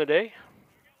 4 on the day.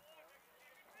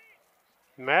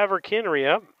 Maverick Henry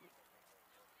up.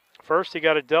 First he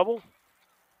got a double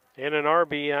and an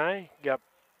RBI. Got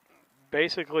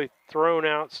basically thrown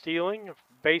out stealing.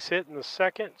 Base hit in the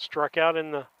 2nd. Struck out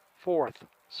in the 4th.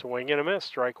 Swing and a miss.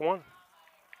 Strike 1.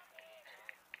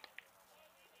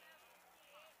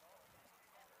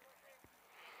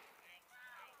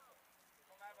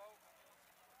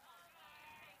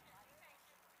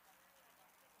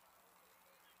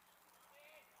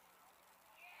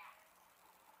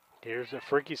 Here's a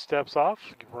Fricky steps off,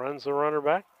 runs the runner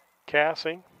back,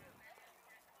 Cassing.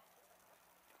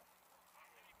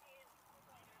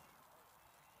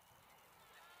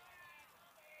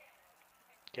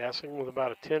 Cassing with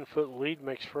about a 10-foot lead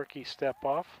makes Fricky step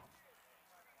off.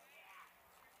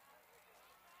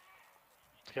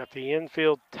 He's got the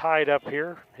infield tied up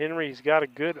here. Henry's got a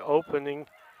good opening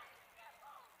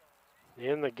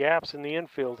in the gaps in the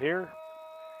infield here.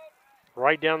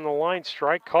 Right down the line,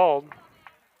 strike called.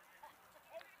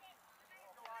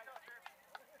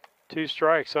 2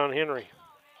 strikes on Henry.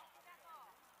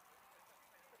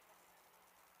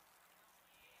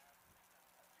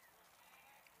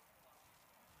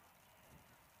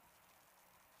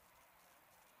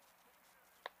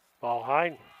 Ball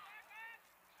high.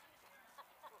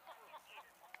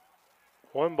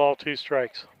 1 ball, 2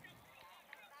 strikes.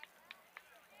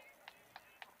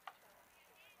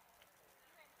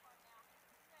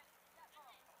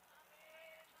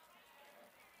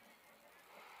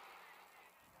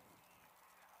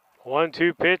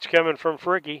 One-two pitch coming from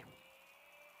Fricky.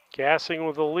 Cassing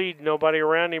with the lead, nobody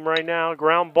around him right now.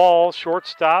 Ground ball,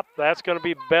 shortstop. That's going to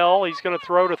be Bell. He's going to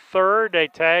throw to 3rd. They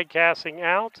tag Cassing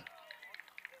out.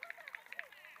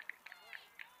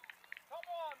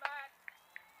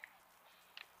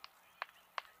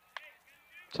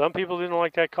 Some people didn't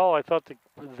like that call. I thought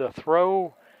the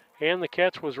throw and the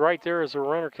catch was right there as the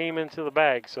runner came into the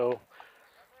bag, so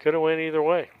could have went either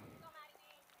way.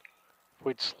 If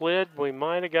we'd slid, we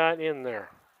might have got in there.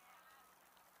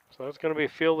 So that's going to be a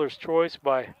fielder's choice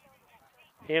by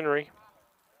Henry.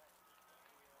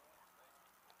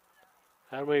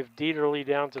 That'll move Dieterle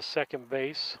down to 2nd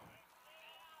base.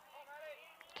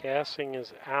 Cassing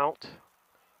is out.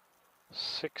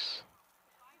 6-5.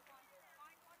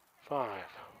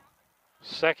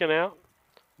 2nd out.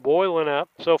 Boylan up.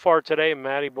 So far today,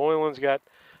 Matty Boylan's got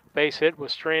base hit,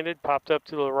 was stranded, popped up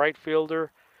to the right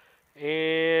fielder,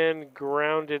 and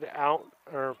grounded out,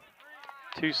 or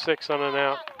 2-6 on an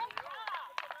out.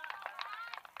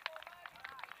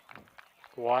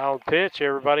 Wild pitch.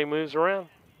 Everybody moves around.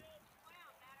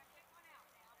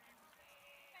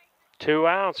 2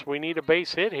 outs. We need a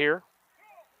base hit here.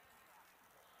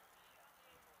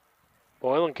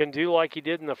 Boylan can do like he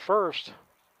did in the first.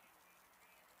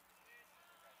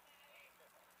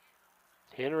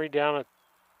 Henry down at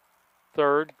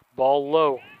third. Ball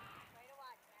low.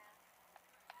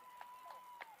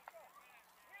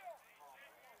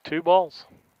 Two balls.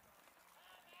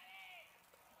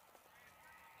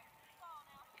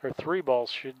 Or 3 balls,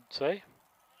 should say.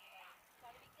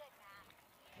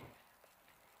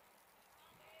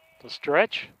 The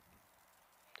stretch.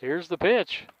 Here's the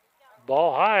pitch.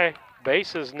 Ball high.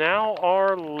 Bases now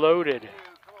are loaded.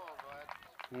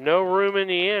 No room in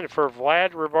the end for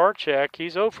Vlad Rybarczyk.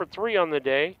 He's 0 for 3 on the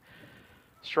day.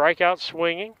 Strikeout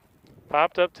swinging.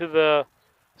 Popped up to the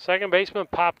second baseman,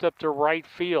 popped up to right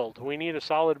field. We need a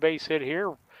solid base hit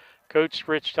here. Coach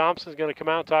Rich Thompson is going to come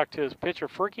out and talk to his pitcher,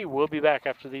 Fricky. We'll be back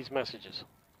after these messages.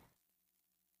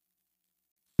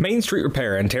 Main Street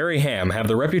Repair and Terry Ham have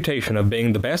the reputation of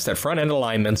being the best at front-end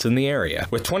alignments in the area.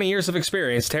 With 20 years of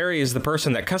experience, Terry is the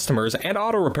person that customers and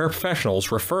auto repair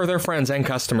professionals refer their friends and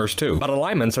customers to. But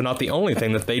alignments are not the only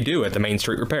thing that they do at the Main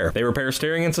Street Repair. They repair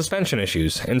steering and suspension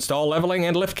issues, install leveling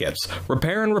and lift kits,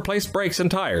 repair and replace brakes and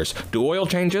tires, do oil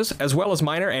changes, as well as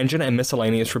minor engine and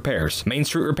miscellaneous repairs. Main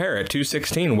Street Repair at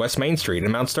 216 West Main Street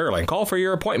in Mount Sterling. Call for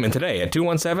your appointment today at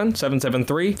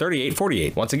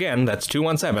 217-773-3848. Once again, that's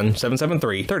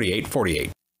 217-773-3848.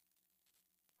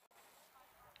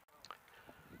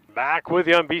 Back with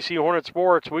you on BC Hornet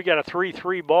Sports. We got a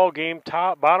 3-3 ball game,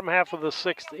 bottom half of the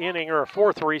 6th inning, or a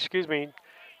 4-3, excuse me.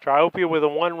 Triopia with a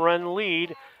 1-run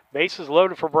lead. Bases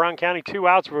loaded for Brown County, 2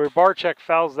 outs. Rybarczyk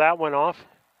fouls that one off.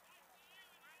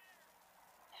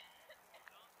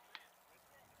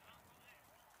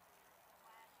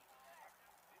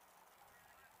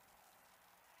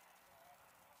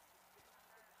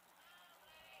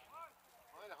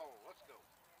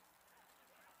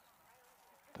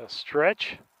 The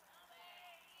stretch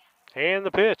and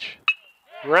the pitch.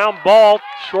 Ground ball,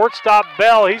 shortstop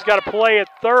Bell. He's got to play at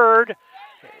third.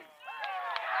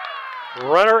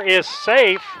 Runner is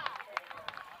safe.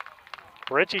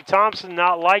 Richie Thompson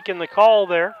not liking the call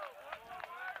there.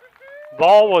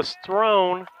 Ball was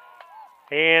thrown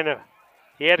and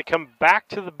he had to come back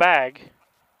to the bag.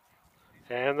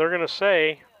 And they're going to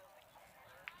say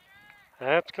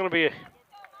that's going to be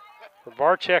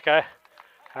Rybarczyk.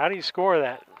 How do you score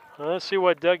that? Well, let's see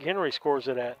what Doug Henry scores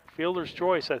it at. Fielder's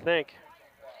choice, I think.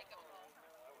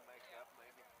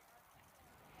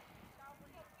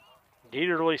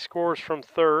 Dieterle scores from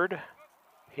third.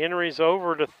 Henry's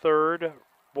over to third.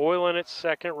 Boylan at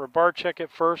second. Rybarczyk at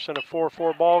first in a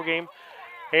 4-4 ball game.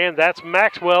 And that's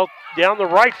Maxwell down the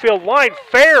right field line.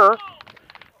 Fair.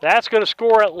 That's going to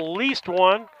score at least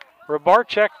one.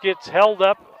 Rybarczyk gets held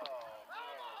up.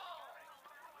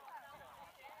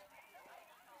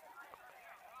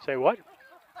 Say what?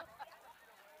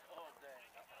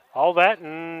 All that,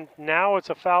 and now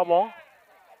it's a foul ball.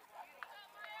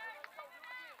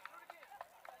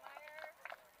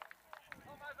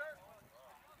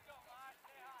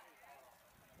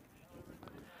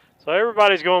 So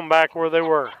everybody's going back where they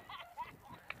were.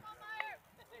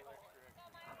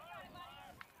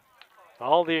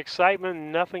 All the excitement,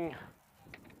 nothing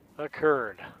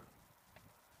occurred.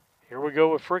 Here we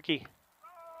go with Fricky.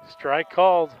 Strike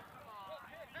called.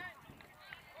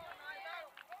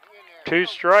 2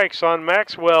 strikes on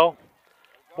Maxwell.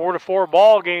 4-4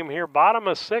 ball game here. Bottom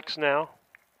of 6 now.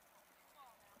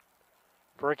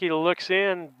 Fricky looks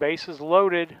in. Bases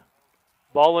loaded.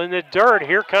 Ball in the dirt.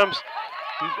 Here comes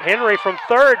Henry from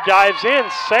third. Dives in.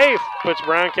 Safe. Puts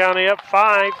Brown County up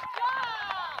 5.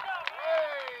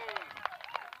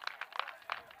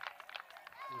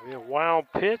 A wild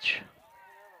pitch.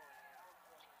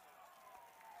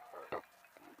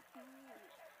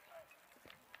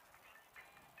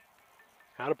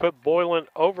 How to put Boylan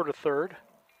over to third.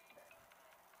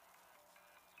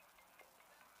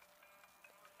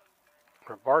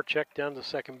 Rybarczyk down to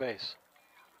second base.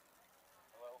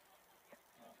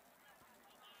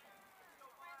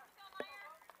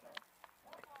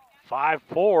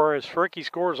 Five-4 as Fricky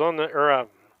scores on the,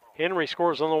 Henry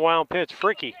scores on the wild pitch.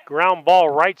 Fricky, ground ball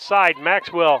right side.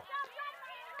 Maxwell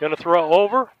gonna throw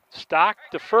over. Stock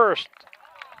to first.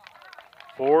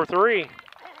 4-3.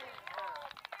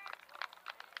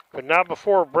 But not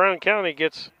before Brown County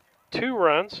gets 2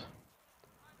 runs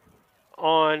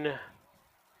on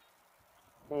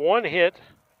 1 hit,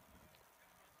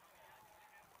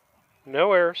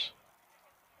 no errors,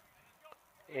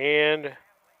 and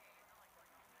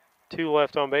 2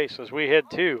 left on base as we head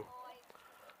to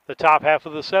the top half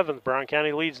of the 7th. Brown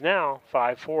County leads now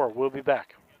 5-4. We'll be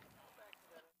back.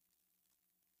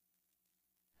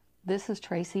 This is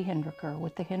Tracy Hendricker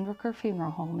with the Hendricker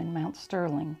Funeral Home in Mount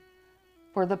Sterling.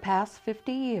 For the past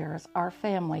 50 years, our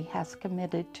family has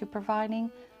committed to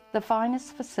providing the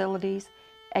finest facilities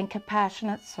and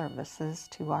compassionate services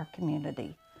to our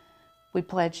community. We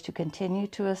pledge to continue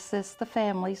to assist the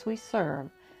families we serve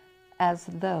as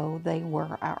though they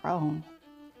were our own.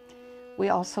 We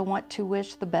also want to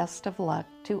wish the best of luck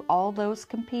to all those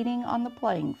competing on the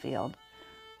playing field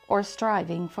or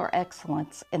striving for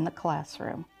excellence in the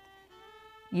classroom.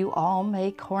 You all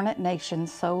make Hornet Nation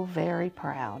so very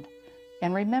proud.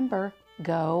 And remember,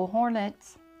 go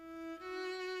Hornets!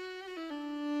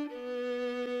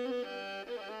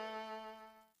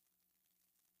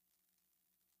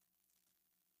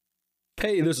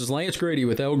 Hey, this is Lance Grady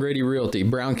with L. Grady Realty,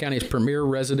 Brown County's premier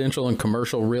residential and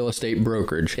commercial real estate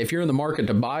brokerage. If you're in the market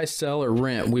to buy, sell, or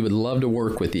rent, we would love to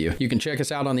work with you. You can check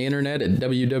us out on the internet at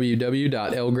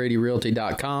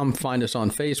www.lgradyrealty.com, find us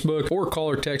on Facebook, or call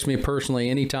or text me personally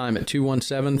anytime at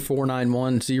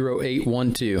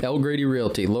 217-491-0812. L. Grady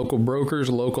Realty, local brokers,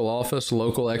 local office,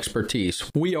 local expertise.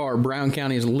 We are Brown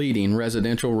County's leading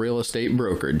residential real estate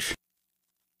brokerage.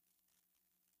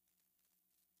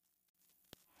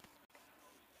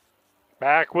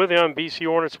 Back with you on BC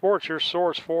Hornet Sports, your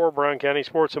source for Brown County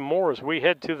sports and more as we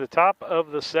head to the top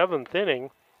of the 7th inning.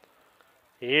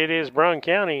 It is Brown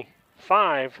County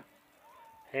 5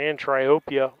 and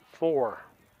Triopia 4.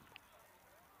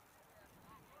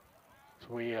 So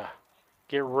we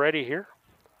get ready here.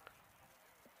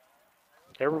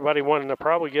 Everybody wanting to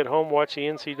probably get home, watch the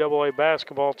NCAA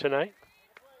basketball tonight.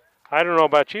 I don't know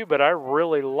about you, but I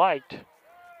really liked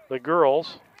the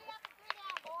girls.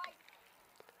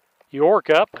 York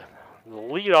up, the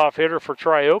leadoff hitter for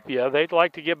Triopia. They'd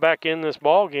like to get back in this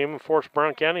ball game and force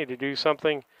Brown County to do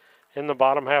something in the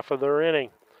bottom half of their inning.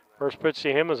 First pitch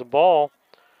to him is a ball.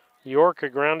 York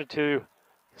grounded to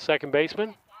second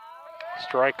baseman.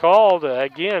 Strike called.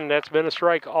 Again, that's been a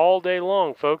strike all day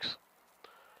long, folks.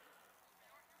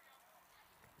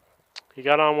 He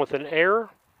got on with an error,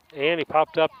 and he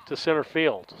popped up to center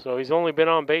field. So he's only been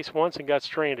on base once and got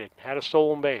stranded. Had a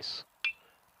stolen base.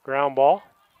 Ground ball.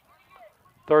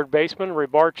 Third baseman,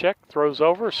 Rybarczyk, throws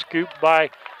over, scooped by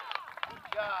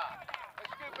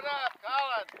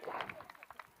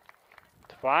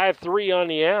 5-3 on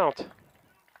the out.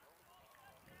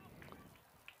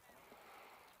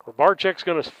 Rybarczyk's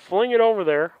going to fling it over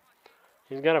there.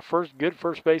 He's got a good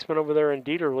first baseman over there in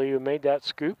Dieterle who made that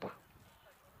scoop.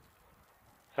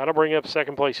 That'll bring up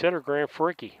second place hitter, Grant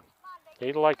Fricky.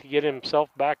 He'd like to get himself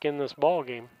back in this ball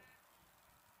game.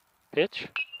 Pitch,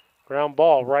 ground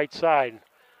ball, right side.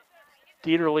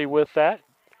 Dieterle with that.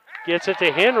 Gets it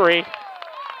to Henry.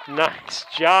 Nice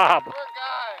job.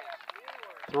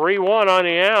 3-1 on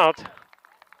the out.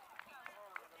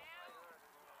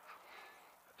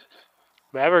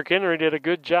 Maverick Henry did a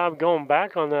good job going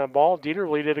back on that ball.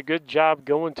 Dieterle did a good job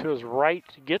going to his right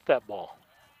to get that ball.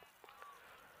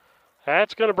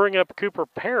 That's going to bring up Cooper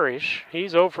Parrish.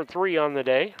 He's 0 for 3 on the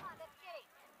day.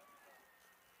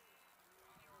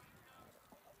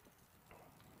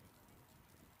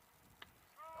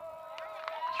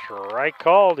 Strike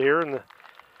called here, and the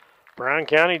Brown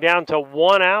County down to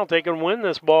 1 out. They can win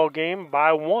this ball game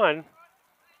by 1.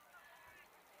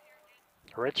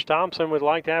 Rich Thompson would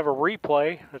like to have a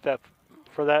replay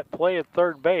for that play at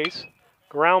third base.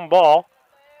 Ground ball.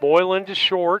 Boylan to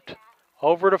short.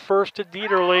 Over to first to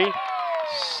Dieterle.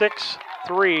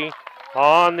 6-3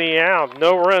 on the out.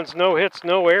 No runs, no hits,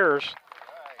 no errors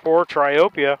for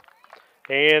Triopia.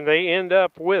 And they end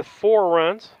up with 4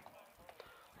 runs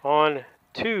on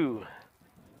 2,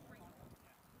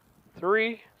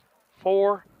 3,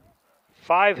 4,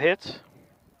 5 hits.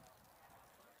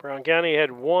 Brown County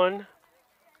had 1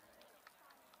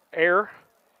 error,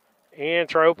 and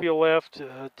Triopia left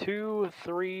 2,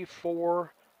 3,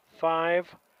 4,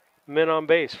 5 men on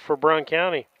base for Brown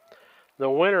County. The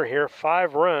winner here,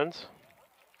 5 runs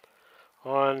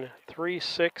on 3,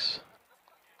 6,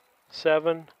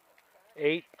 7,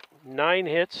 8, 9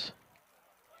 hits.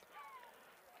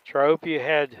 Triopia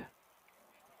had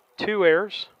 2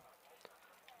 errors.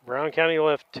 Brown County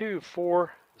left 2,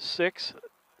 4, 6,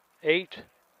 8,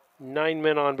 9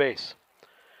 men on base.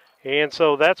 And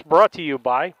so that's brought to you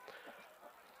by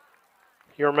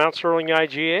your Mount Sterling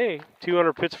IGA,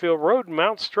 200 Pittsfield Road,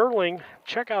 Mount Sterling.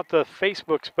 Check out the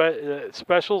Facebook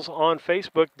specials on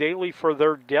Facebook daily for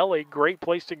their deli. Great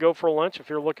place to go for lunch if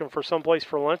you're looking for someplace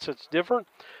for lunch that's different.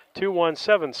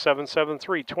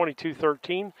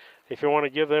 217-773-2213 if you want to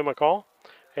give them a call.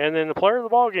 And then the player of the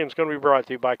ball game is going to be brought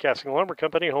to you by Casting Lumber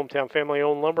Company, hometown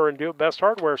family-owned lumber and do-it-best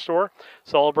hardware store,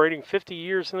 celebrating 50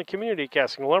 years in the community.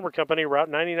 Casting Lumber Company, Route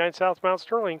 99 South Mount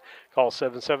Sterling. Call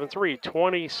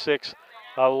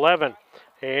 773-2611.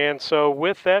 And so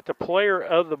with that, the player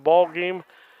of the ball game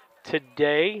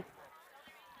today,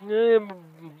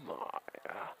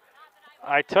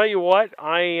 I tell you what,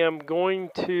 I'm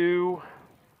going to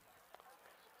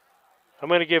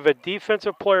give a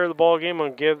defensive player of the ball game. I'm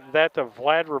going to give that to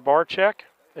Vlad Rabarchek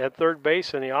at third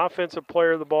base. And the offensive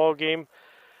player of the ball game,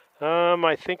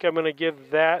 I think I'm going to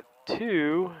give that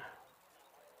to,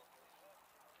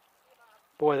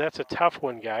 boy, that's a tough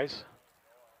one, guys.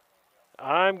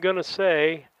 I'm going to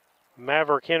say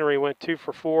Maverick Henry went 2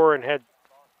 for 4 and had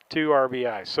 2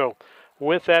 RBIs. So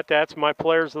with that, that's my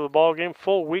players of the ball game.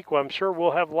 Full week. Well, I'm sure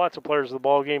we'll have lots of players of the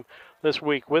ball game this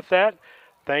week. With that,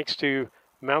 thanks to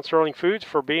Mount Sterling Foods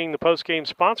for being the post-game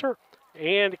sponsor,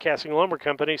 and Casting Lumber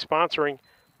Company sponsoring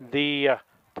the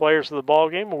players of the ball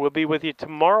game. We'll be with you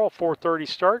tomorrow, 4:30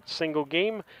 start, single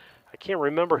game. I can't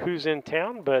remember who's in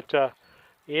town, but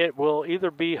it will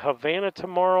either be Havana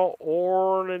tomorrow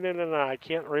or I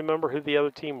can't remember who the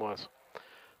other team was.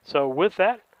 So with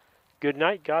that, good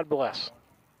night. God bless.